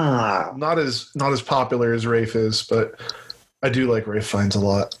 Ah. Not as popular as Rafe is, but I do like Rafe Fiennes a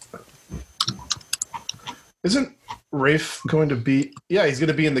lot. Isn't Rafe going to be? Yeah, he's going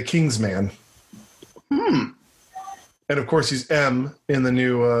to be in The Kingsman. And of course, he's M in the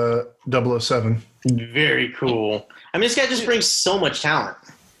new 007. Very cool. I mean, this guy just brings so much talent.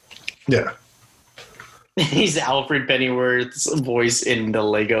 Yeah. He's Alfred Pennyworth's voice in the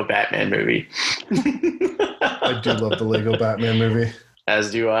Lego Batman movie. I do love the Lego Batman movie. As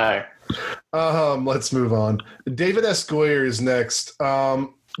do I. Let's move on. David S. Goyer is next.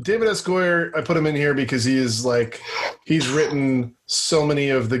 David S. Goyer, I put him in here because he's written so many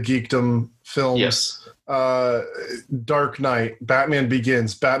of the geekdom films. Yes. Dark Knight, Batman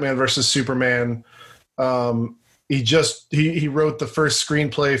Begins, Batman versus Superman. He wrote the first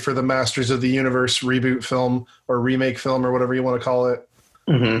screenplay for the Masters of the Universe reboot film or remake film or whatever you want to call it.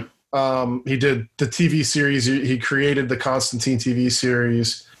 Mm-hmm. He did the TV series. He created the Constantine TV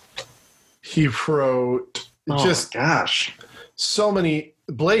series. He wrote gosh, so many.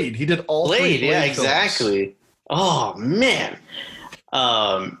 Blade. He did all Blade. three Blade Yeah, films. exactly. Oh man.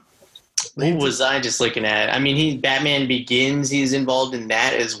 What was I just looking at? I mean, Batman Begins. He's involved in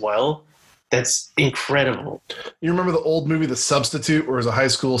that as well. That's incredible. You remember the old movie The Substitute, where he was a high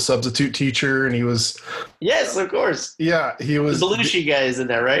school substitute teacher, and he was... Yes, of course. Yeah, he was... The Belushi guy is in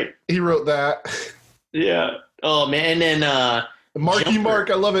there, right? He wrote that. Yeah. Oh, man. And then... Marky Jumper. Mark,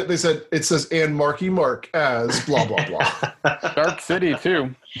 I love it. It says, and Marky Mark as blah, blah, blah. Dark City,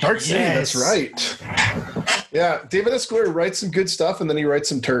 too. Dark City, Yes. that's right. Yeah, David S. Goyer writes some good stuff, and then he writes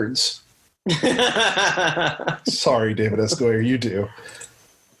some turds. Sorry, David S. Goyer, you do.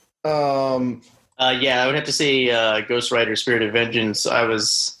 Yeah, I would have to say Ghost Rider Spirit of Vengeance. I've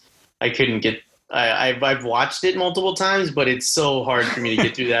watched it multiple times, but it's so hard for me to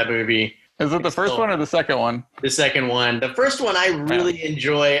get through that movie. Is it the first one or the second one? The second one. The first one I really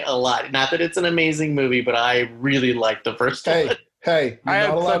enjoy a lot. Not that it's an amazing movie, but I really like the first one. Hey, I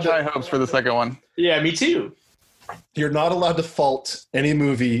had such high hopes for the second one. Yeah, me too. you're not allowed to fault any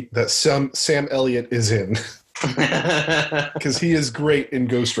movie that Sam Elliott is in. Because he is great in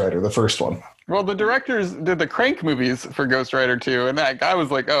Ghost Rider, the first one. Well, the directors did the Crank movies for Ghost Rider 2, and that guy was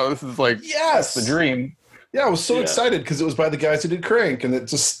like, oh, this is like Yes! the dream. Yeah, I was so excited because it was by the guys who did Crank, and it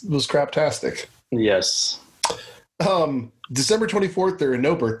just was craptastic. Yes. December 24th, there are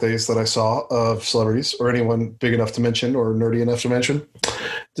no birthdays that I saw of celebrities or anyone big enough to mention or nerdy enough to mention.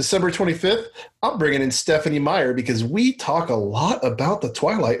 December 25th, I'm bringing in Stephanie Meyer because we talk a lot about the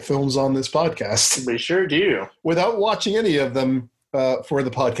Twilight films on this podcast. We sure do. Without watching any of them for the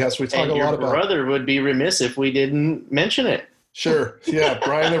podcast, we talk And a your lot about... brother would be remiss if we didn't mention it. Sure. Yeah,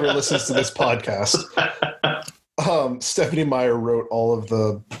 Brian never listens to this podcast. Stephanie Meyer wrote all of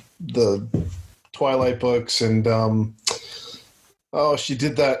the Twilight books, and she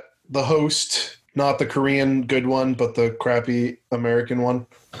did the Host, not the Korean good one, but the crappy American one.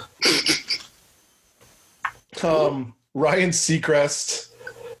 Ryan Seacrest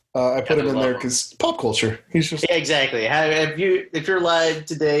I put him in love there him. because pop culture. He's just Yeah, exactly. If you're live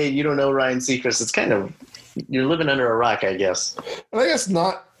today, you don't know Ryan Seacrest. It's kind of you're living under a rock, I guess. and I guess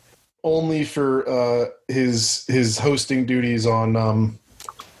not only for his hosting duties on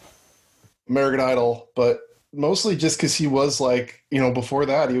American Idol, but mostly just because he was like, before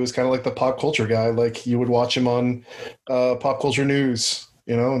that, he was kind of like the pop culture guy. Like you would watch him on pop culture news,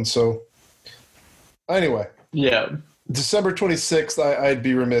 and so anyway. Yeah. December 26th, I'd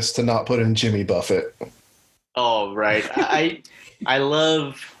be remiss to not put in Jimmy Buffett. Oh, right. I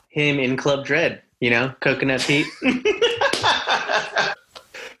love him in Club Dread, Coconut Pete. You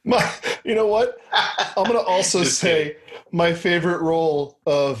know what? I'm going to also say my favorite role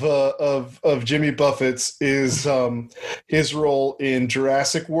of Jimmy Buffett's is his role in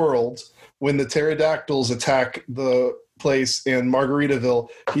Jurassic World when the pterodactyls attack the place in Margaritaville.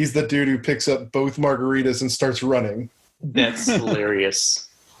 He's the dude who picks up both margaritas and starts running. That's hilarious.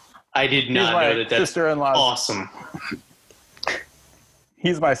 I did not know that. That's sister-in-law's awesome.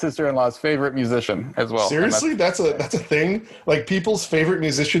 He's my sister-in-law's favorite musician as well. Seriously, that's a thing. Like people's favorite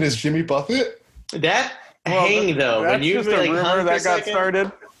musician is Jimmy Buffett. That hang though, that's when you just were a like rumor that got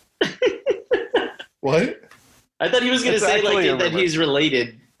started. What? I thought he was going to say like that he's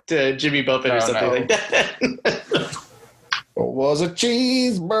related to Jimmy Buffett or something like that. Was a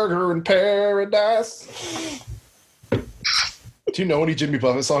cheeseburger in paradise. Do you know any Jimmy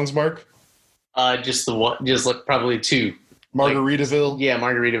Buffett songs, Mark? Just the one, like probably two. Margaritaville. Yeah,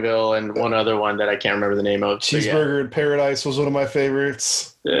 Margaritaville, and one other one that I can't remember the name of. Cheeseburger in Paradise was one of my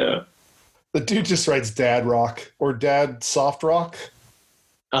favorites. Yeah. The dude just writes dad rock or dad soft rock.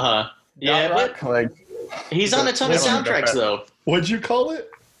 Uh-huh. Yeah, rock, like he's on a ton of soundtracks, though. What'd you call it?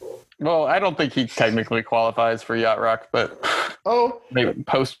 Well, I don't think he technically qualifies for yacht rock, but maybe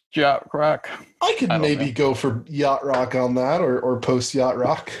post yacht rock. I could maybe go for yacht rock on that or post yacht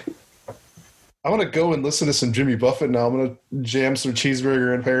rock. I want to go and listen to some Jimmy Buffett now. I'm going to jam some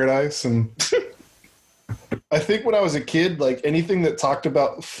Cheeseburger in Paradise. And I think when I was a kid, like anything that talked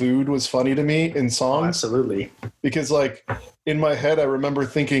about food was funny to me in songs. Oh, absolutely. Because like in my head, I remember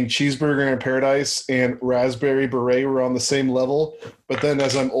thinking Cheeseburger in Paradise and Raspberry Beret were on the same level. But then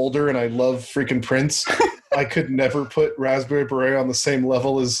as I'm older and I love freaking Prince, I could never put Raspberry Beret on the same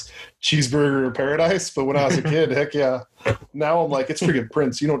level as Cheeseburger in Paradise. But when I was a kid, heck yeah. Now I'm like, it's freaking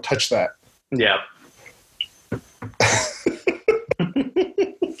Prince. You don't touch that. Yeah.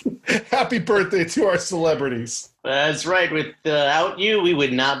 Happy birthday to our celebrities. That's right. Without you, we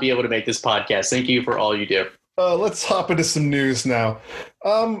would not be able to make this podcast. Thank you for all you do. Let's hop into some news now.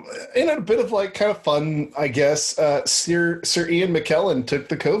 In a bit of like kind of fun, I guess, Sir Ian McKellen took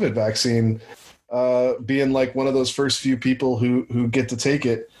the COVID vaccine, being like one of those first few people who get to take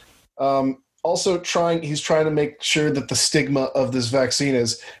it. Also he's trying to make sure that the stigma of this vaccine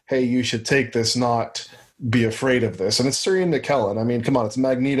is, hey, you should take this, not be afraid of this. And it's Sir Ian McKellen. I mean, come on, it's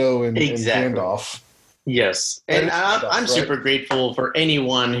Magneto and Gandalf. Yes. And I'm super grateful for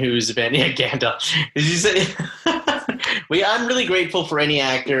anyone who's been Gandalf. As you said, I'm really grateful for any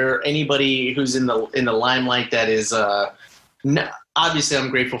actor, anybody who's in the limelight that is obviously, I'm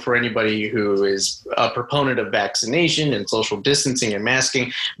grateful for anybody who is a proponent of vaccination and social distancing and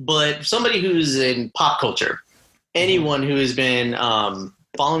masking, but somebody who's in pop culture, anyone who has been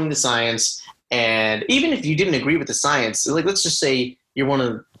following the science, and even if you didn't agree with the science, like let's just say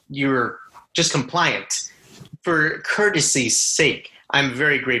you're just compliant for courtesy's sake. I'm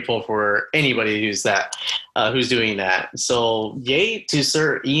very grateful for anybody who's doing that. So, yay to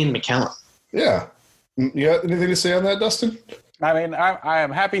Sir Ian McKellen. Yeah. You got anything to say on that, Dustin? I mean, I am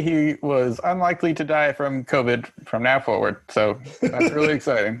happy he was unlikely to die from COVID from now forward. So that's really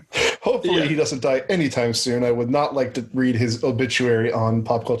exciting. Hopefully he doesn't die anytime soon. I would not like to read his obituary on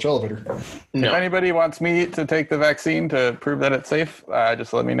Pop Culture Elevator. No. If anybody wants me to take the vaccine to prove that it's safe,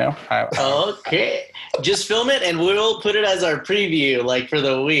 just let me know. Okay. Just film it and we'll put it as our preview, like for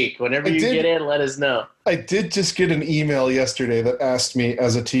the week. Whenever you get in, let us know. I did just get an email yesterday that asked me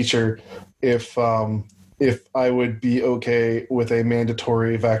as a teacher if I would be okay with a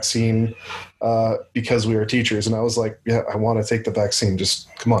mandatory vaccine because we are teachers. And I was like, yeah, I want to take the vaccine.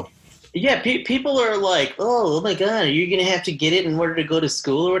 Just come on. Yeah, people are like, oh my God, are you going to have to get it in order to go to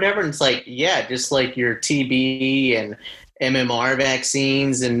school or whatever? And it's like, yeah, just like your TB and MMR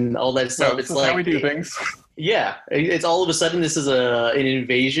vaccines and all that stuff. No, it's like how we do things. Yeah, it's all of a sudden this is an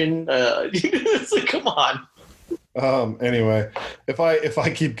invasion. It's like, come on. Anyway, if I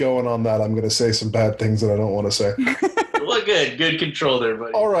keep going on that, I'm going to say some bad things that I don't want to say. Well, good control there,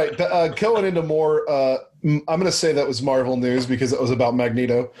 buddy. All right, going into more, I'm going to say that was Marvel news because it was about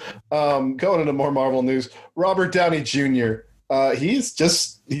Magneto. Going into more Marvel news, Robert Downey Jr.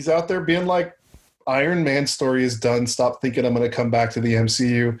 He's out there being like, Iron Man story is done. Stop thinking I'm going to come back to the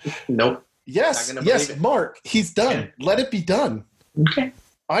MCU. Nope. Yes, Not gonna believe yes, it. Mark, he's done. Let it be done. Okay.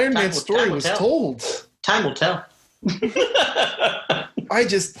 Iron Time Man's will- story time will was tell. told. Time will tell.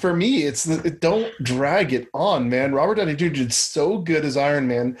 For me, don't drag it on, man. Robert Downey Jr. did so good as Iron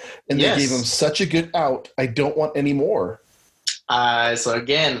Man, and Yes. they gave him such a good out. I don't want any more. So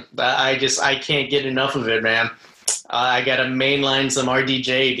again, I can't get enough of it, man. I got to mainline some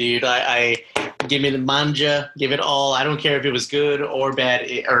RDJ, dude. I give me the manja, give it all. I don't care if it was good or bad,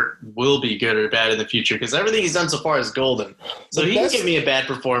 or will be good or bad in the future, because everything he's done so far is golden. So he can give me a bad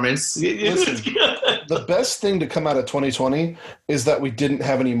performance. Listen, the best thing to come out of 2020 is that we didn't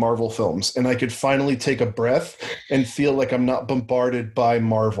have any Marvel films, and I could finally take a breath and feel like I'm not bombarded by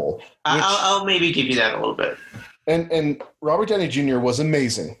Marvel. I'll maybe give you that a little bit. And Robert Downey Jr. was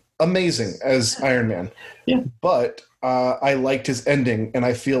amazing as Iron Man. Yeah. But I liked his ending, and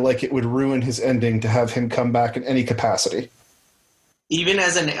I feel like it would ruin his ending to have him come back in any capacity. Even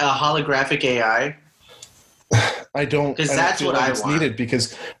as a holographic AI? I don't. Because I don't that's feel what like I it's want. needed,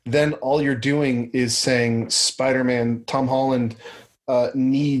 because then all you're doing is saying Spider-Man, Tom Holland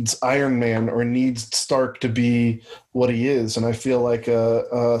needs Iron Man or needs Stark to be what he is, and I feel like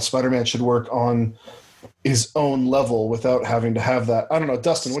Spider-Man should work on his own level without having to have that. I don't know,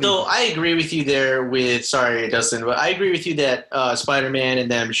 Dustin. What do you So think? I agree with you there. Sorry, Dustin, but I agree with you that Spider-Man and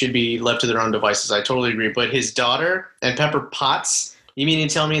them should be left to their own devices. I totally agree. But his daughter and Pepper Potts, you mean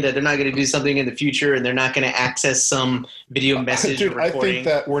to tell me that they're not going to do something in the future and they're not going to access some video message Dude, or I recording? think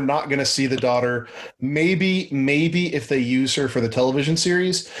that we're not going to see the daughter. Maybe if they use her for the television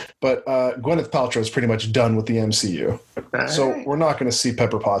series, but Gwyneth Paltrow is pretty much done with the MCU. So we're not going to see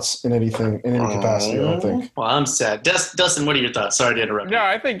Pepper Potts in any capacity, I don't think. Well, I'm sad. Dustin, what are your thoughts? Sorry to interrupt. No,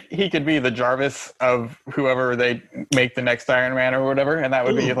 I think he could be the Jarvis of whoever they make the next Iron Man or whatever, and that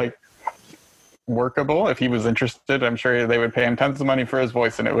would be like workable if he was interested. I'm sure they would pay him tons of money for his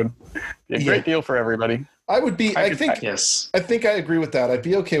voice, and it would be a great deal for everybody. I think Yes. I agree with that. I'd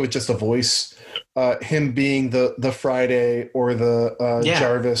be okay with just a voice, him being the Friday or the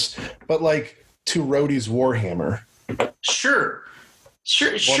Jarvis, but like to Rhodey's Warhammer. Sure.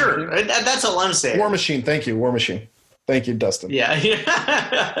 Machine? That's all I'm saying. War Machine, thank you, War Machine. Thank you, Dustin.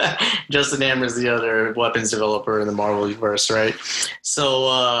 Yeah. Justin Hammer's the other weapons developer in the Marvel universe, right?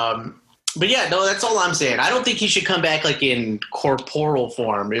 So, but yeah, no, that's all I'm saying. I don't think he should come back like in corporeal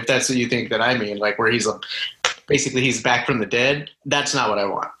form, if that's what you think that I mean, like where he's basically he's back from the dead. That's not what I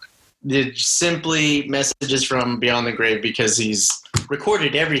want. It's simply messages from beyond the grave, because he's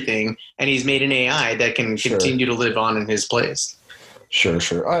recorded everything and he's made an AI that can continue to live on in his place. Sure.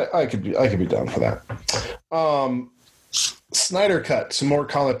 I could be down for that. Snyder Cut, some more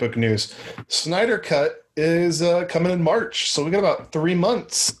comic book news. Snyder Cut is coming in March, so we got about 3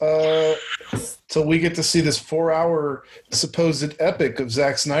 months till we get to see this 4-hour supposed epic of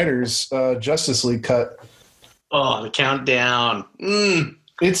Zack Snyder's Justice League cut. Oh, the countdown.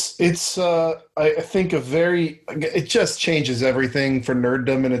 It's I think it just changes everything for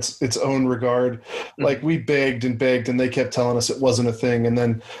nerddom in its own regard. Like, we begged and they kept telling us it wasn't a thing, and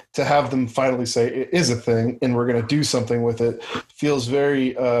then to have them finally say it is a thing and we're going to do something with it feels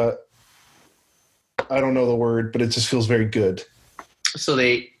very I don't know the word, but it just feels very good. So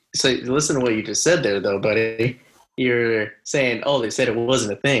listen to what you just said there, though, buddy. You're saying, they said it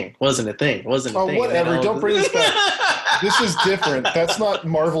wasn't a thing. Oh, whatever. Don't bring this back. This is different. That's not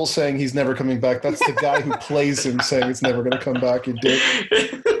Marvel saying he's never coming back. That's the guy who plays him saying it's never going to come back, you dick.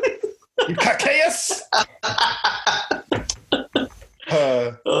 You cacaeus!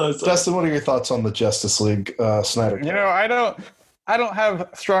 Dustin, what are your thoughts on the Justice League Snyder Cut? You know, I don't have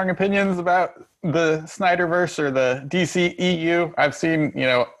strong opinions about the Snyderverse or the DC EU. I've seen,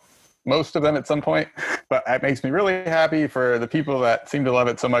 most of them at some point, but it makes me really happy for the people that seem to love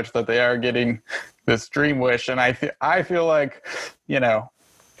it so much that they are getting this dream wish. And I feel like,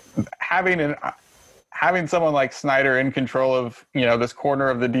 having someone like Snyder in control of, this corner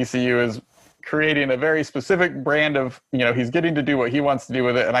of the DCU is creating a very specific brand of, he's getting to do what he wants to do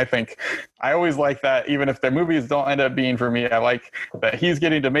with it. And I always like that, even if the movies don't end up being for me, I like that he's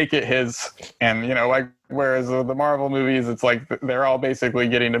getting to make it his. And, whereas the Marvel movies, it's like they're all basically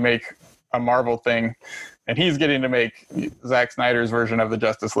getting to make a Marvel thing, and he's getting to make Zack Snyder's version of the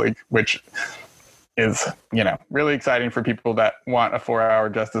Justice League, which is, really exciting for people that want a 4-hour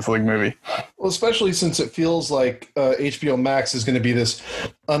Justice League movie. Well, especially since it feels like HBO Max is going to be this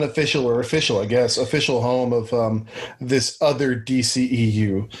unofficial or official, I guess, official home of this other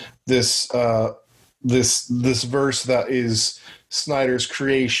DCEU, this verse that is Snyder's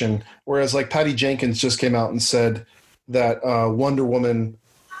creation. Whereas like Patty Jenkins just came out and said that Wonder Woman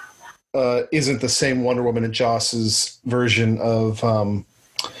isn't the same Wonder Woman in Joss's version of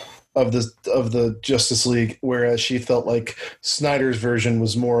the Justice League, whereas she felt like Snyder's version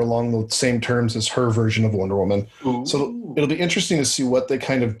was more along the same terms as her version of Wonder Woman. Ooh. So it'll be interesting to see what they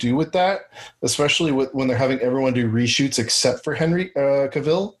kind of do with that, especially when they're having everyone do reshoots except for Henry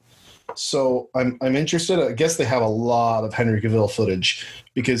Cavill. So I'm interested. I guess they have a lot of Henry Cavill footage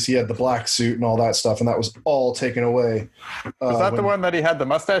because he had the black suit and all that stuff, and that was all taken away. Is that the one that he had the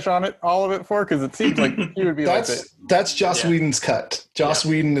mustache on it, all of it for? Because it seems like he would be like it. That's Joss Whedon's cut. Joss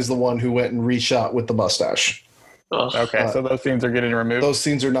Whedon is the one who went and reshot with the mustache. Okay, so those scenes are getting removed. Those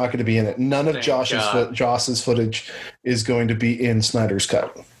scenes are not going to be in it. None of Joss's footage is going to be in Snyder's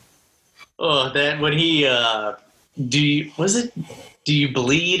cut. Oh, that when he do you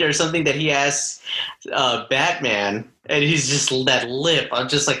bleed or something that he asks Batman, and he's just that lip. I'm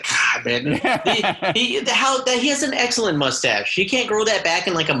just like, God, man. he has an excellent mustache. He can't grow that back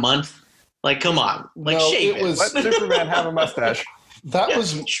in like a month. Like, come on, like shave it. Let Superman have a mustache. That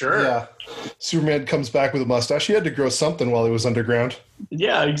was sure. Yeah, Superman comes back with a mustache. He had to grow something while he was underground.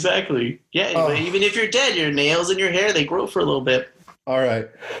 Yeah, exactly. Yeah, even if you're dead, your nails and your hair, they grow for a little bit. All right,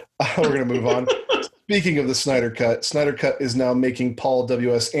 we're gonna move on. Speaking of the Snyder Cut is now making Paul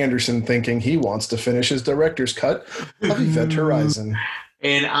W.S. Anderson thinking he wants to finish his director's cut of Event Horizon.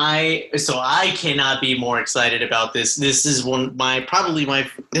 And I cannot be more excited about this. This is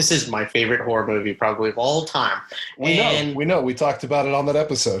this is my favorite horror movie probably of all time. We know. We talked about it on that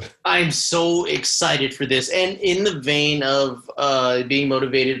episode. I'm so excited for this. And in the vein of being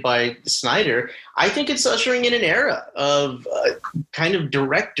motivated by Snyder, I think it's ushering in an era of kind of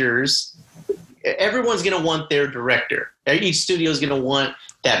directors. Everyone's going to want their director. Each studio is going to want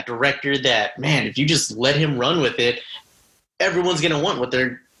that director that, man, if you just let him run with it, everyone's going to want what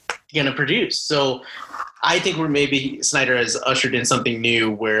they're going to produce. So I think maybe Snyder has ushered in something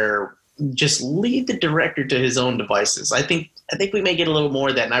new where just leave the director to his own devices. I think we may get a little more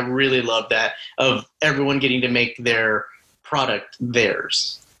of that, and I really love that, of everyone getting to make their product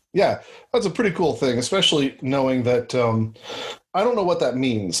theirs. Yeah, that's a pretty cool thing, especially knowing that I don't know what that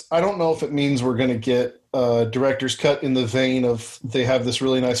means. I don't know if it means we're going to get director's cut in the vein of they have this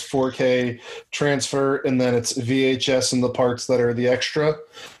really nice 4K transfer and then it's VHS in the parts that are the extra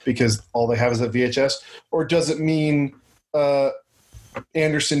because all they have is a VHS. Or does it mean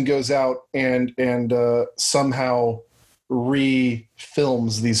Anderson goes out and somehow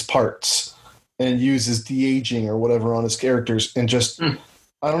refilms these parts and uses de-aging or whatever on his characters and just...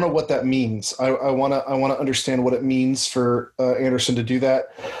 I don't know what that means. I want to understand what it means for Anderson to do that.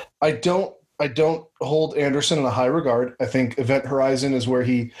 I don't hold Anderson in a high regard. I think Event Horizon is where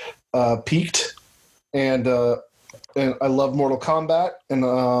he peaked, and I love Mortal Kombat,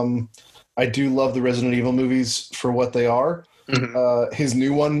 and I do love the Resident Evil movies for what they are. Mm-hmm. His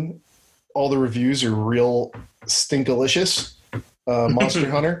new one, all the reviews are real stinkalicious. Monster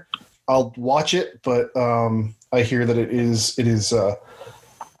Hunter. I'll watch it, but I hear that it is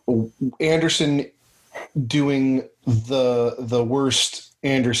Anderson doing the worst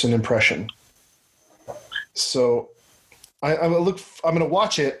Anderson impression. So I'm gonna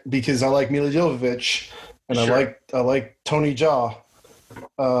watch it because I like Mila Jovovich and sure. I like Tony Jaa.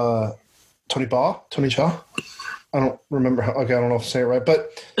 Tony Jaa? I don't remember I don't know if I say it right,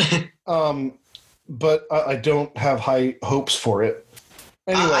 but I don't have high hopes for it.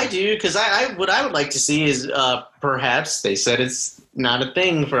 Anyway. I do, because what I would like to see is perhaps they said it's not a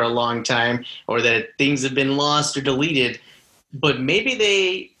thing for a long time, or that things have been lost or deleted, but maybe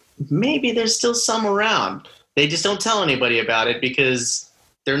there's still some around. They just don't tell anybody about it because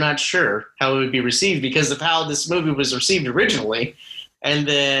they're not sure how it would be received because of how this movie was received originally, and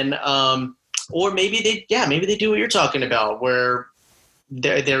then or maybe they do what you're talking about, where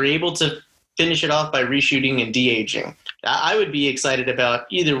they're able to finish it off by reshooting and de-aging. I would be excited about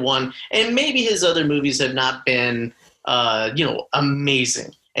either one. And maybe his other movies have not been,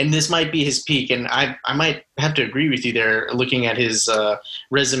 amazing. And this might be his peak. And I might have to agree with you there looking at his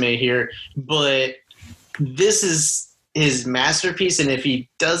resume here. But this is his masterpiece. And if he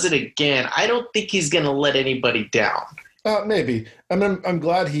does it again, I don't think he's going to let anybody down. Maybe. I mean, I'm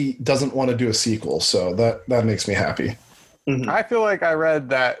glad he doesn't want to do a sequel. So that makes me happy. Mm-hmm. I feel like I read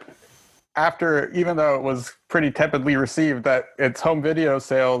that after, even though it was pretty tepidly received, that its home video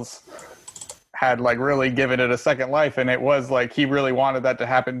sales had like really given it a second life, and it was like he really wanted that to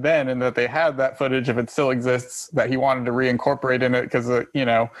happen then, and that they had that footage, if it still exists, that he wanted to reincorporate in it because they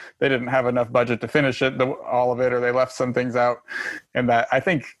didn't have enough budget to finish it, all of it, or they left some things out, and that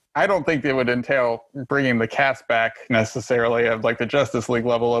I don't think it would entail bringing the cast back necessarily of like the Justice League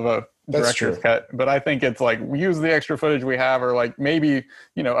level of a That's director's true. cut, but I think it's like use the extra footage we have, or like maybe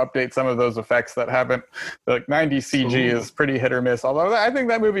update some of those effects that haven't. Like 90s CG is pretty hit or miss. Although I think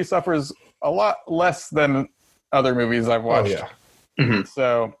that movie suffers a lot less than other movies I've watched. Oh yeah.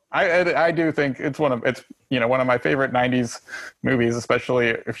 So I do think it's one of my favorite 90s movies, especially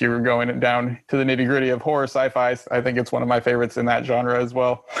if you're going down to the nitty gritty of horror sci-fi. I think it's one of my favorites in that genre as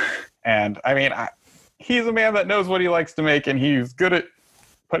well. And I mean, he's a man that knows what he likes to make, and he's good at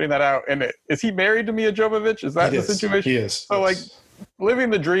putting that out. And is he married to Mia Jovovich? Is that the situation? He is. So like living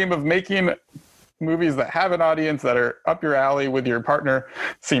the dream of making movies that have an audience that are up your alley with your partner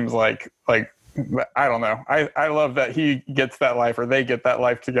seems like I don't know. I love that he gets that life, or they get that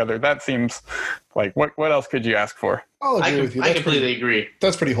life together. That seems like what else could you ask for? I'll agree with you. I completely agree.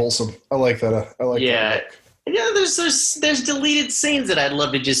 That's pretty wholesome. I like that. I like that. Yeah, there's deleted scenes that I'd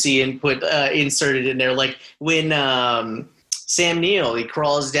love to just see and put inserted in there, like when Sam Neill, he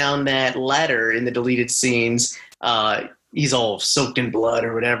crawls down that ladder in the deleted scenes. He's all soaked in blood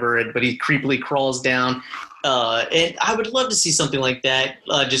or whatever, but he creepily crawls down. And I would love to see something like that,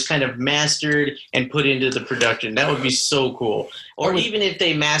 just kind of mastered and put into the production. That would be so cool. Or even if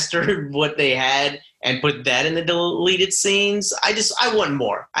they mastered what they had and put that in the deleted scenes, I want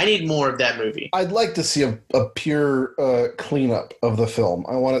more. I need more of that movie. I'd like to see a pure cleanup of the film.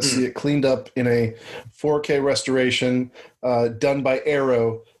 I want to see it cleaned up in a 4K restoration done by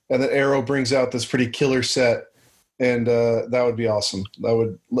Arrow, and then Arrow brings out this pretty killer set. And that would be awesome.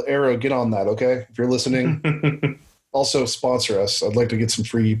 Arrow, get on that, okay? If you're listening, also sponsor us. I'd like to get some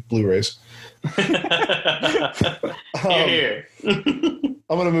free Blu-rays. Here.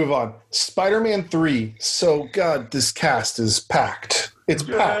 I'm going to move on. Spider-Man 3. So, God, this cast is packed. It's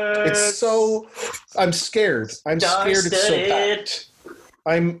packed. It's so... I'm scared. I'm scared it's so packed.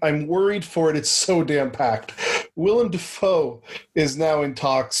 I'm worried for it. It's so damn packed. Willem Dafoe is now in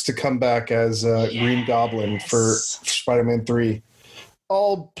talks to come back as Green Goblin for Spider-Man 3.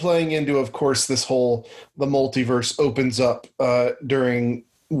 All playing into, of course, the multiverse opens up during,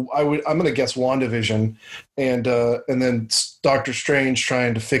 I'm going to guess, WandaVision, and then Doctor Strange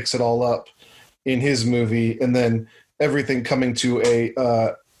trying to fix it all up in his movie, and then everything coming to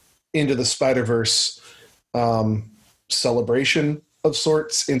a Into the Spider-Verse celebration of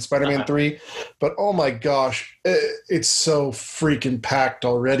sorts in Spider-Man 3. But oh my gosh, it's so freaking packed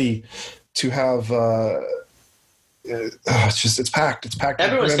already to have it's packed.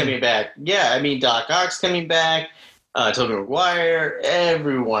 Everyone's coming back. Yeah, I mean, Doc Ock's coming back, Tobey Maguire,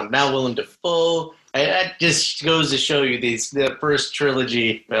 everyone. Now Willem Dafoe. That just goes to show you the first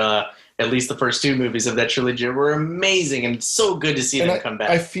trilogy, at least the first two movies of that trilogy, were amazing, and it's so good to see them come back.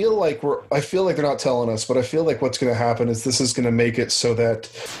 I feel like they're not telling us, but I feel like what's going to happen is this is going to make it so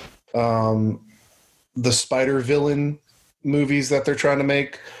that the Spider villain movies that they're trying to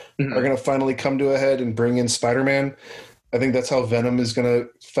make are going to finally come to a head and bring in Spider-Man. I think that's how Venom is going to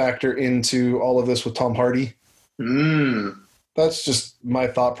factor into all of this with Tom Hardy. That's just my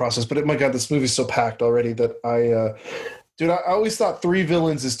thought process. But my God, this movie's so packed already that Dude, I always thought 3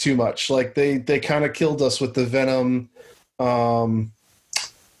 villains is too much. Like they kind of killed us with the Venom,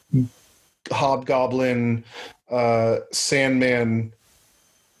 Hobgoblin, Sandman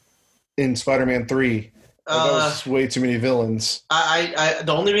in Spider-Man 3. That was just way too many villains. The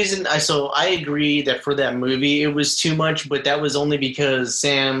only reason I agree that for that movie it was too much, but that was only because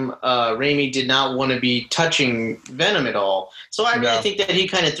Sam Raimi did not want to be touching Venom at all. So I really think that he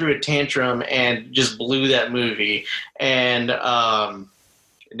kind of threw a tantrum and just blew that movie. And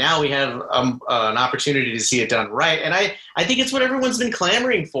now we have an opportunity to see it done right. And I think it's what everyone's been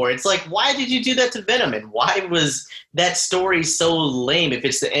clamoring for. It's like, why did you do that to Venom? And why was that story so lame if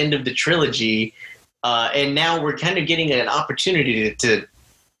it's the end of the trilogy? And now we're kind of getting an opportunity to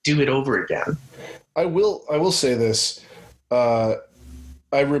do it over again. I will say this.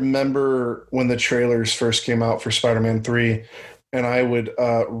 I remember when the trailers first came out for Spider-Man 3, and I would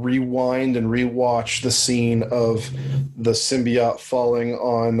rewind and rewatch the scene of the symbiote falling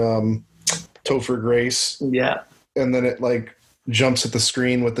on Topher Grace. Yeah. And then it like jumps at the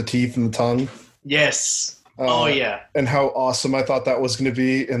screen with the teeth and the tongue. Yes. Yeah. And how awesome I thought that was going to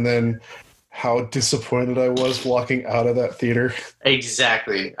be. And then how disappointed I was walking out of that theater.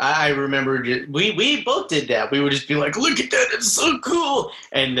 Exactly. I remember we both did that. We would just be like, look at that, it's so cool.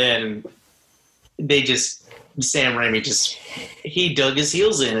 And then Sam Raimi he dug his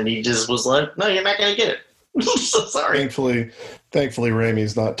heels in and he just was like, no, you're not going to get it. I'm so sorry. Thankfully,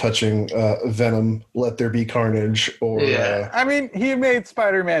 Raimi's not touching Venom, Let There Be Carnage, or... I mean, he made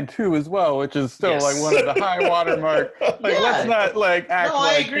Spider-Man 2 as well, which is still like one of the high watermark. Let's not act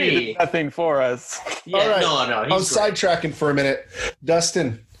like he did nothing for us. Yeah, all right. No. I'm sidetracking for a minute.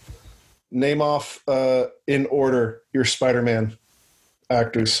 Dustin, Name off in order your Spider-Man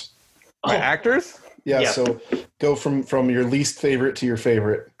actors. My actors? Yeah, Yeah. so go from your least favorite to your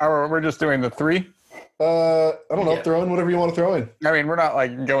favorite. Or we're just doing the 3? I don't know. Yeah. Throw in whatever you want to throw in. I mean, we're not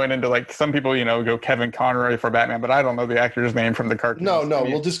like going into like some people, go Kevin Conroy for Batman, but I don't know the actor's name from the cartoon. No,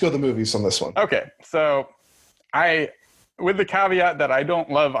 we'll just go the movies on this one. Okay, so with the caveat that I don't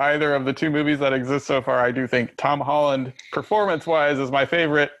love either of the 2 movies that exist so far, I do think Tom Holland, performance-wise, is my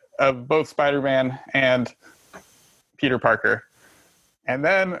favorite of both Spider-Man and Peter Parker. And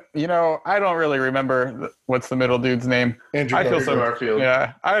then, I don't really remember what's the middle dude's name. Andrew I feel Garfield. so Garfield.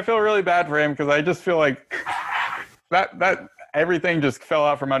 Yeah, I feel really bad for him because I just feel like that everything just fell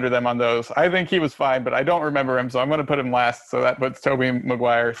out from under them on those. I think he was fine, but I don't remember him, so I'm going to put him last. So that puts Tobey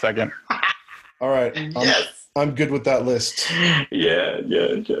Maguire second. All right. Yes. I'm good with that list. Yeah.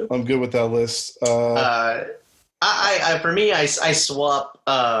 I'm good with that list. I for me, I swap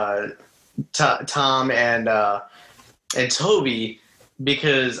Tom and Toby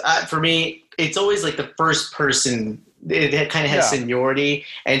because for me, it's always like the first person. It kind of has seniority,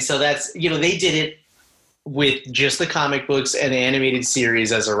 and so that's they did it with just the comic books and the animated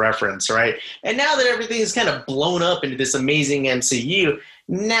series as a reference, right? And now that everything is kind of blown up into this amazing MCU,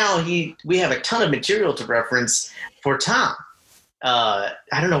 now we have a ton of material to reference for Tom. I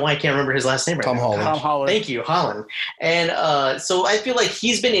don't know why I can't remember his last name right Tom now. Holland. Tom Holland. Thank you, Holland. And so I feel like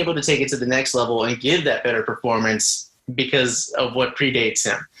he's been able to take it to the next level and give that better performance because of what predates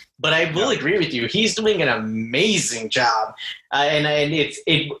him. But I will agree with you. He's doing an amazing job. And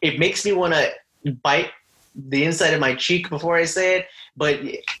it makes me want to bite the inside of my cheek before I say it. But,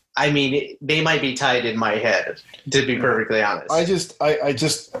 I mean, they might be tied in my head, to be perfectly honest. I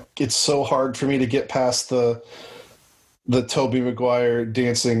just it's so hard for me to get past the Tobey Maguire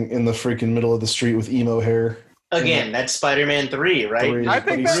dancing in the freaking middle of the street with emo hair. Again, that's Spider-Man 3, right? 3. I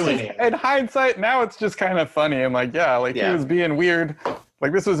think But that's he's just, in hindsight, now it's just kind of funny. And he was being weird.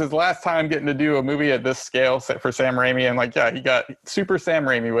 Like, this was his last time getting to do a movie at this scale for Sam Raimi. And, he got super Sam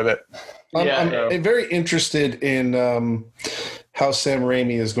Raimi with it. I'm very interested in how Sam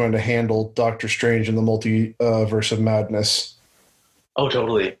Raimi is going to handle Doctor Strange in the Multiverse of Madness. Oh,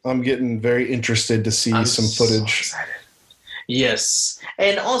 totally. I'm getting very interested to see some footage. So excited. Yes.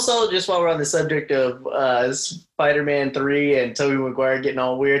 And also, just while we're on the subject of Spider-Man 3 and Tobey Maguire getting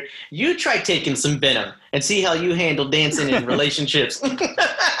all weird, you try taking some venom and see how you handle dancing in relationships.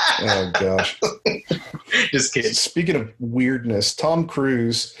 Oh, gosh. Just kidding. Speaking of weirdness, Tom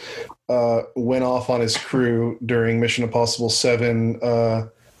Cruise went off on his crew during Mission Impossible 7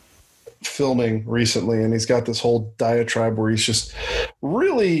 filming recently, and he's got this whole diatribe where he's just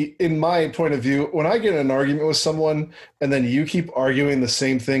really, in my point of view, when I get in an argument with someone and then you keep arguing the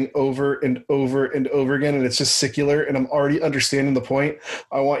same thing over and over and over again, and it's just secular, and I'm already understanding the point,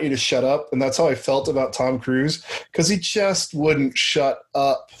 I want you to shut up. And that's how I felt about Tom Cruise, because he just wouldn't shut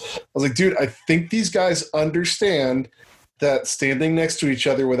up. I was like, dude, I think these guys understand that standing next to each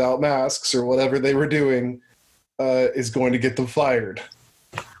other without masks or whatever they were doing is going to get them fired.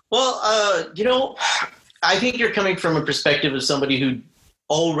 Well, I think you're coming from a perspective of somebody who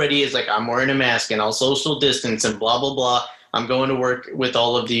already is like, I'm wearing a mask and I'll social distance and blah, blah, blah. I'm going to work with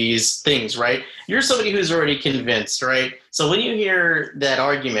all of these things, right? You're somebody who's already convinced, right? So when you hear that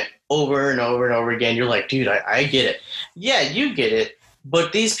argument over and over and over again, you're like, dude, I get it. Yeah, you get it.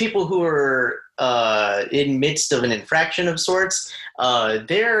 But these people who are in midst of an infraction of sorts,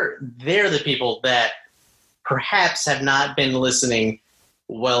 they're the people that perhaps have not been listening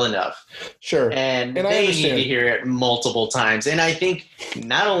well enough. Sure. And I they understand. need to hear it multiple times. And I think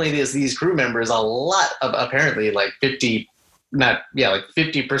not only these crew members, a lot of apparently like 50%,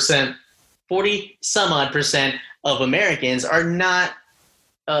 40 some odd percent of Americans are not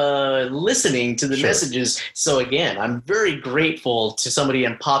listening to the messages. So again, I'm very grateful to somebody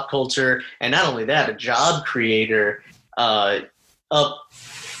in pop culture, and not only that, a job creator up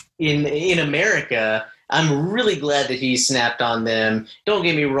in America. I'm really glad that he snapped on them. Don't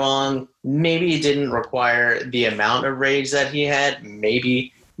get me wrong. Maybe it didn't require the amount of rage that he had.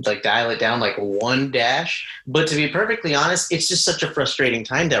 Maybe like dial it down like one dash. But to be perfectly honest, it's just such a frustrating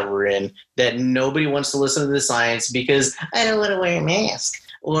time that we're in that nobody wants to listen to the science because I don't want to wear a mask,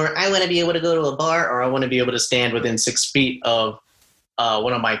 or I want to be able to go to a bar, or I want to be able to stand within 6 feet of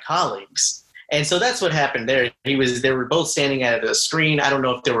one of my colleagues. And so that's what happened there. They were both standing at a screen. I don't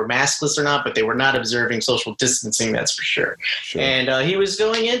know if they were maskless or not, but they were not observing social distancing, that's for sure. And he was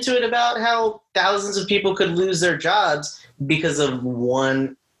going into it about how thousands of people could lose their jobs because of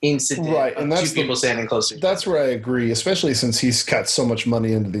one incident, right? And that's two people standing close to each That's other. where I agree, especially since he's got so much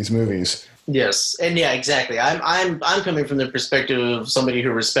money into these movies. Yes, and yeah, exactly. I'm coming from the perspective of somebody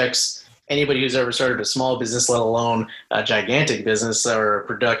who respects anybody who's ever started a small business, let alone a gigantic business or a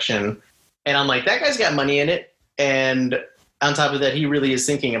production. And I'm like, that guy's got money in it. And on top of that, he really is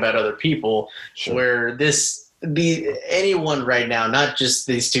thinking about other people. Sure. Where anyone right now, not just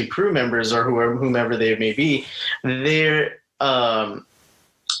these two crew members or whomever they may be, they're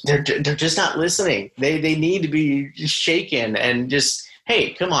just not listening. They need to be shaken and just,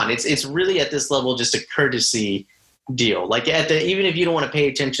 hey, come on. It's really at this level just a courtesy deal. Like even if you don't want to pay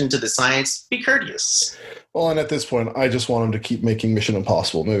attention to the science, be courteous. Well, and at this point, I just want him to keep making Mission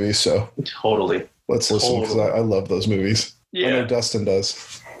Impossible movies. So totally, let's listen because I love those movies. Yeah. I know Dustin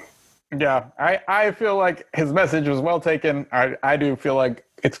does. Yeah, I feel like his message was well taken. I do feel like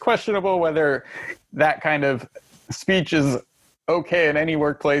it's questionable whether that kind of speech is okay in any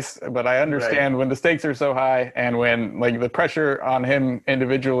workplace, but I understand when the stakes are so high and when like the pressure on him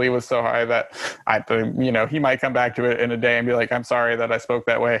individually was so high that I think, he might come back to it in a day and be like, I'm sorry that I spoke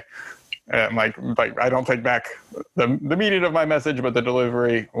that way. Like I don't take back the meaning of my message, but the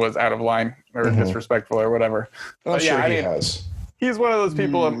delivery was out of line or disrespectful or whatever. I'm sure he has. He's one of those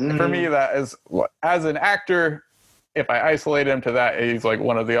people for me that is, as an actor, if I isolate him to that, he's like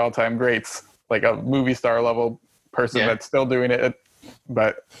one of the all-time greats, like a movie star level person that's still doing it.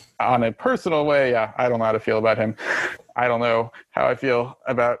 But on a personal way, I don't know how to feel about him. I don't know how I feel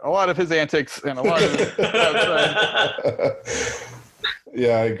about a lot of his antics and a lot of his outside.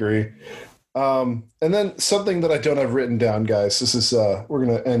 Yeah, I agree. And then something that I don't have written down, guys. This is we're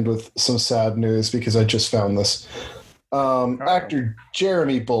going to end with some sad news because I just found this. Actor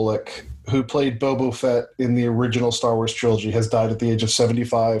Jeremy Bulloch, who played Boba Fett in the original Star Wars trilogy, has died at the age of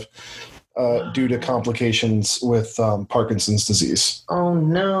 75 due to complications with Parkinson's disease. Oh,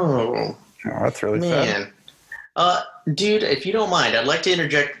 no. Oh, that's really sad. Dude, if you don't mind, I'd like to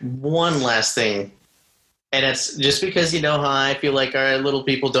interject one last thing. And it's just because you know how I feel like our little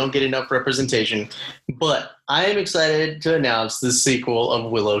people don't get enough representation. But I am excited to announce the sequel of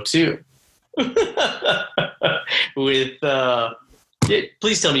Willow 2. With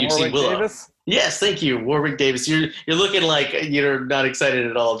please tell me you've seen Willow. Davis? Yes, thank you, Warwick Davis. You're looking like you're not excited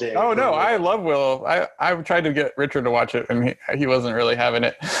at all, Dan. Oh no, I love Willow. I tried to get Richard to watch it, and he wasn't really having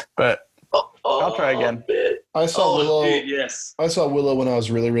it. But I'll try again. I saw Willow. Dude, yes, I saw Willow when I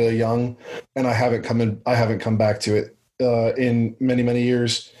was really, really young, and I haven't come back to it in many, many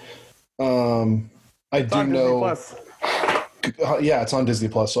years. I do know. Yeah, it's on Disney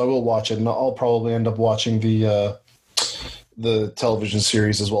Plus, so I will watch it, and I'll probably end up watching the television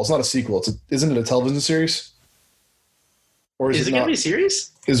series as well. It's not a sequel. Isn't it a television series? Or is it going to be a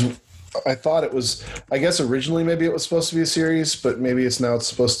series? I thought it was. I guess originally maybe it was supposed to be a series, but maybe it's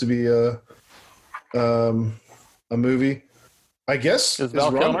supposed to be a movie. I guess is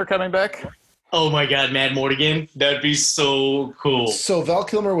Val Kilmer coming back? Oh my God, Matt Morgan! That'd be so cool. So Val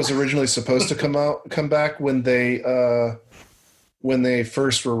Kilmer was originally supposed to come back when they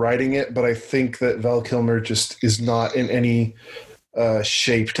first were writing it, but I think that Val Kilmer just is not in any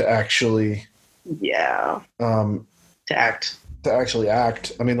shape to actually to actually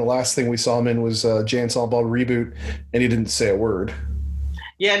act. I mean, the last thing we saw him in was Jay and Silent Bob Reboot, and he didn't say a word.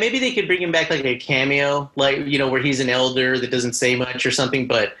 Yeah, maybe they could bring him back like a cameo, like, where he's an elder that doesn't say much or something.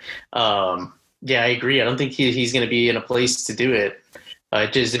 But yeah, I agree. I don't think he's going to be in a place to do it.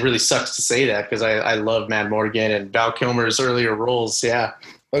 It really sucks to say that because I love Matt Morgan and Val Kilmer's earlier roles. Yeah.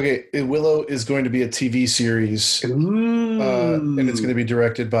 Okay, Willow is going to be a TV series, and it's going to be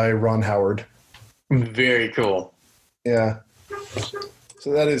directed by Ron Howard. Very cool. Yeah.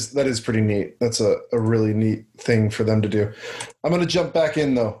 So that is pretty neat. That's a really neat thing for them to do. I'm going to jump back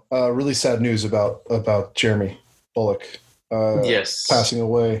in though. Really sad news about Jeremy Bulloch. Yes. Passing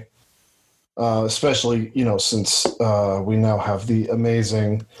away. Especially, since we now have the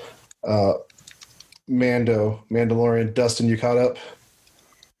amazing Mandalorian. Dustin, you caught up?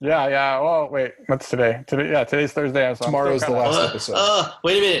 Yeah. Well, wait, what's today? Today's Thursday. So tomorrow's the last episode.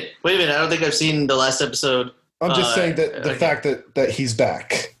 Wait a minute. I don't think I've seen the last episode. I'm just saying that the fact that he's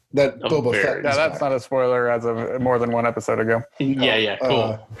back, that Boba Fett is that's back. not a spoiler as of more than one episode ago. Yeah,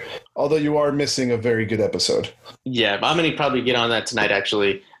 cool. Although you are missing a very good episode. Yeah, I'm going to probably get on that tonight,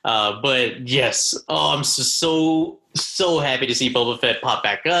 actually. But yes, I'm so happy to see Boba Fett pop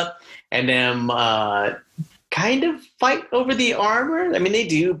back up and them kind of fight over the armor. I mean, they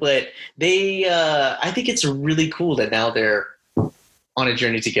do, but I think it's really cool that now they're on a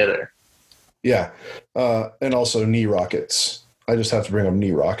journey together. Yeah. And also knee rockets. I just have to bring up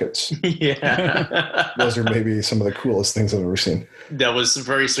knee rockets. Yeah. Those are maybe some of the coolest things I've ever seen. That was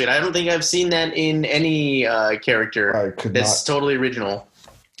very sweet. I don't think I've seen that in any character. That's totally original.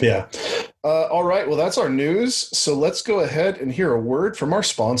 Yeah. All right. Well, that's our news. So let's go ahead and hear a word from our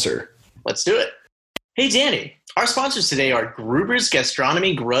sponsor. Let's do it. Hey, Danny. Our sponsors today are Gruber's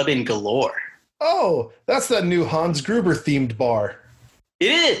Gastronomy Grub and Galore. Oh, that's that new Hans Gruber themed bar.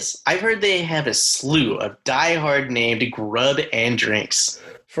 It is. I've heard they have a slew of die-hard named grub and drinks.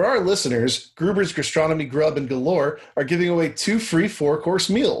 For our listeners, Gruber's Gastronomy Grub and Galore are giving away 2 free 4-course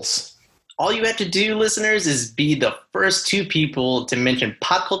meals. All you have to do, listeners, is be the first 2 people to mention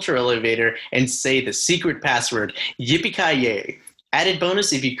Pop Culture Elevator and say the secret password, Yippee-ki-yay. Added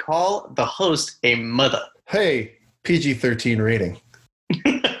bonus if you call the host a mother. Hey, PG-13 rating.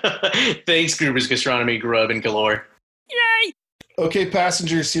 Thanks, Gruber's Gastronomy Grub and Galore. Yay! Okay,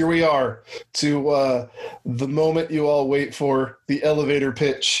 passengers, here we are to the moment you all wait for, the elevator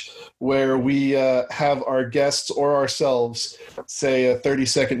pitch, where we have our guests or ourselves say a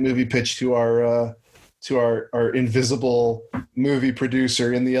 30-second movie pitch to our invisible movie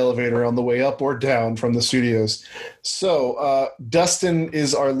producer in the elevator on the way up or down from the studios. So Dustin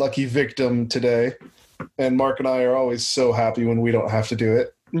is our lucky victim today, and Mark and I are always so happy when we don't have to do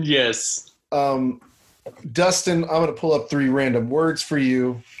it. Yes. Dustin, I'm going to pull up 3 random words for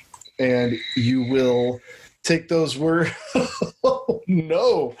you, and you will take those words. Oh,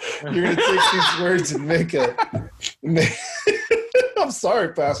 no. You're going to take these words and make I'm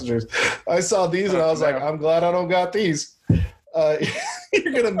sorry, passengers. I saw these, and I was like, I'm glad I don't got these.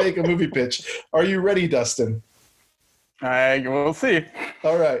 You're going to make a movie pitch. Are you ready, Dustin? We'll see.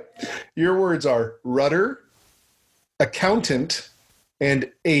 All right. Your words are rudder, accountant,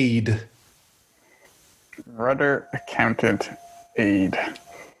 and aid. Rudder, accountant, aid.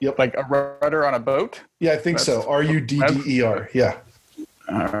 Yep. Like a rudder on a boat? Yeah, I think so. R-U-D-D-E-R. Yeah.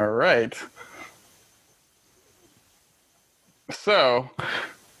 All right. So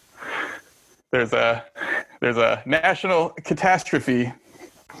there's a national catastrophe,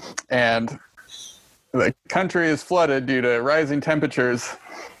 and the country is flooded due to rising temperatures,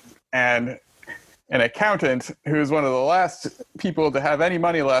 and an accountant who's one of the last people to have any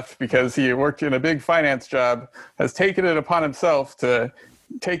money left because he worked in a big finance job has taken it upon himself to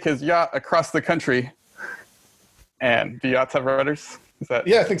take his yacht across the country. And do yachts have rudders? Is that?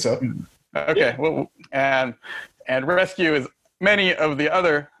 Yeah, I think so. Okay. Yeah. Well, and rescue as many of the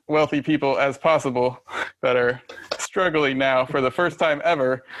other wealthy people as possible that are struggling now for the first time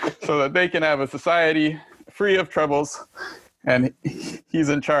ever, so that they can have a society free of troubles. And he's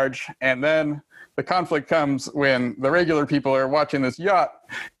in charge. And then the conflict comes when the regular people are watching this yacht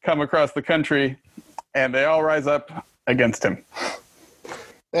come across the country, and they all rise up against him.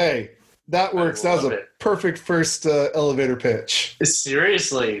 Hey, that works. That was a perfect first elevator pitch.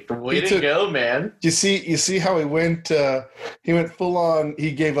 Seriously, way to go, man. You see how he went full on.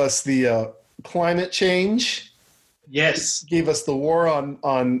 He gave us the climate change. Yes. Gave us the war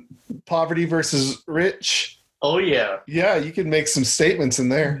on poverty versus rich. Oh, yeah. Yeah, you could make some statements in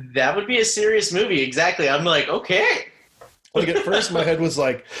there. That would be a serious movie. Exactly. I'm like, okay. Like at first my head was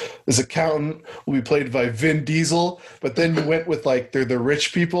like, this accountant will be played by Vin Diesel, but then you went with like, they're the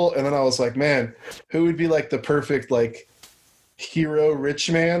rich people, and then I was like, man, who would be like the perfect like hero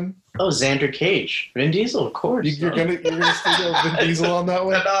rich man? Oh, Xander Cage. Vin Diesel, of course. You're gonna still go Vin Diesel on that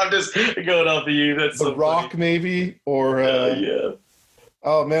one? No, I'm just going off of you. That's The so Rock funny. maybe? Or Yeah.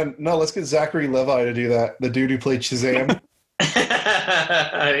 oh man, no, let's get Zachary Levi to do that. The dude who played Shazam.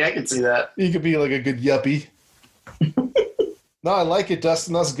 I can see that. He could be like a good yuppie. No, I like it,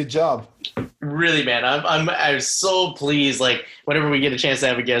 Dustin. That's a good job. Really, man, I'm so pleased. Like whenever we get a chance to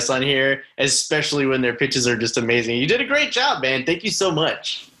have a guest on here, especially when their pitches are just amazing. You did a great job, man. Thank you so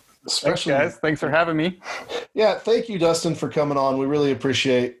much. Especially, Thanks, guys. Thanks for having me. Yeah, thank you, Dustin, for coming on. We really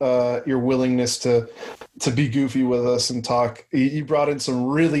appreciate your willingness to be goofy with us and talk. You brought in some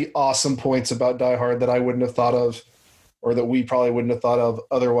really awesome points about Die Hard that I wouldn't have thought of, or that we probably wouldn't have thought of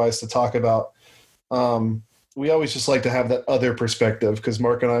otherwise to talk about. We always just like to have that other perspective because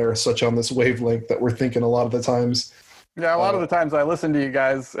Mark and I are such on this wavelength that we're thinking a lot of the times. Yeah, a lot of the times I listen to you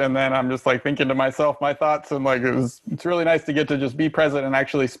guys, and then I'm just like thinking to myself my thoughts, and like it's really nice to get to just be present and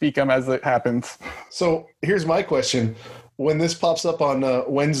actually speak them as it happens. So here's my question. When this pops up on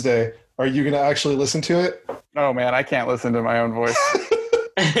Wednesday, are you going to actually listen to it? Oh man, I can't listen to my own voice.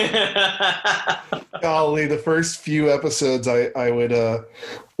 Golly, the first few episodes I would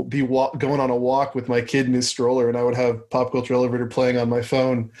be going on a walk with my kid in his stroller, and I would have Pop Culture Elevator playing on my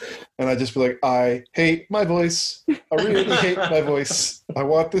phone, and I'd just be like, I hate my voice. I really hate my voice. I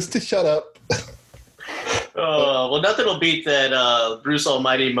want this to shut up. Oh, well, nothing will beat that Bruce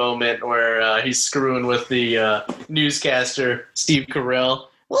Almighty moment where he's screwing with the newscaster, Steve Carell.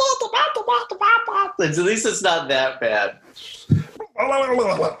 At least it's not that bad.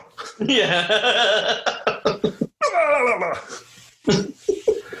 Yeah.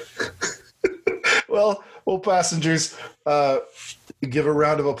 Well, passengers, give a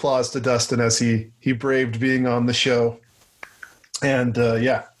round of applause to Dustin as he braved being on the show. And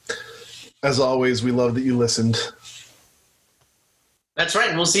yeah, as always, we love that you listened. That's right.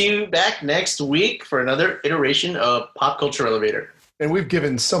 And we'll see you back next week for another iteration of Pop Culture Elevator. And we've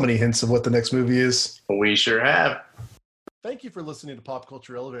given so many hints of what the next movie is. We sure have. Thank you for listening to Pop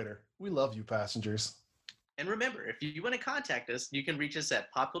Culture Elevator. We love you, passengers. And remember, if you want to contact us, you can reach us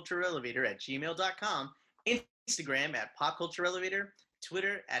at popcultureelevator@gmail.com, Instagram at popcultureelevator,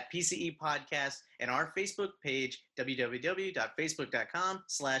 Twitter at PCE Podcast, and our Facebook page,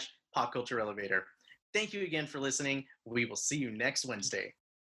 www.facebook.com/popcultureelevator. Thank you again for listening. We will see you next Wednesday.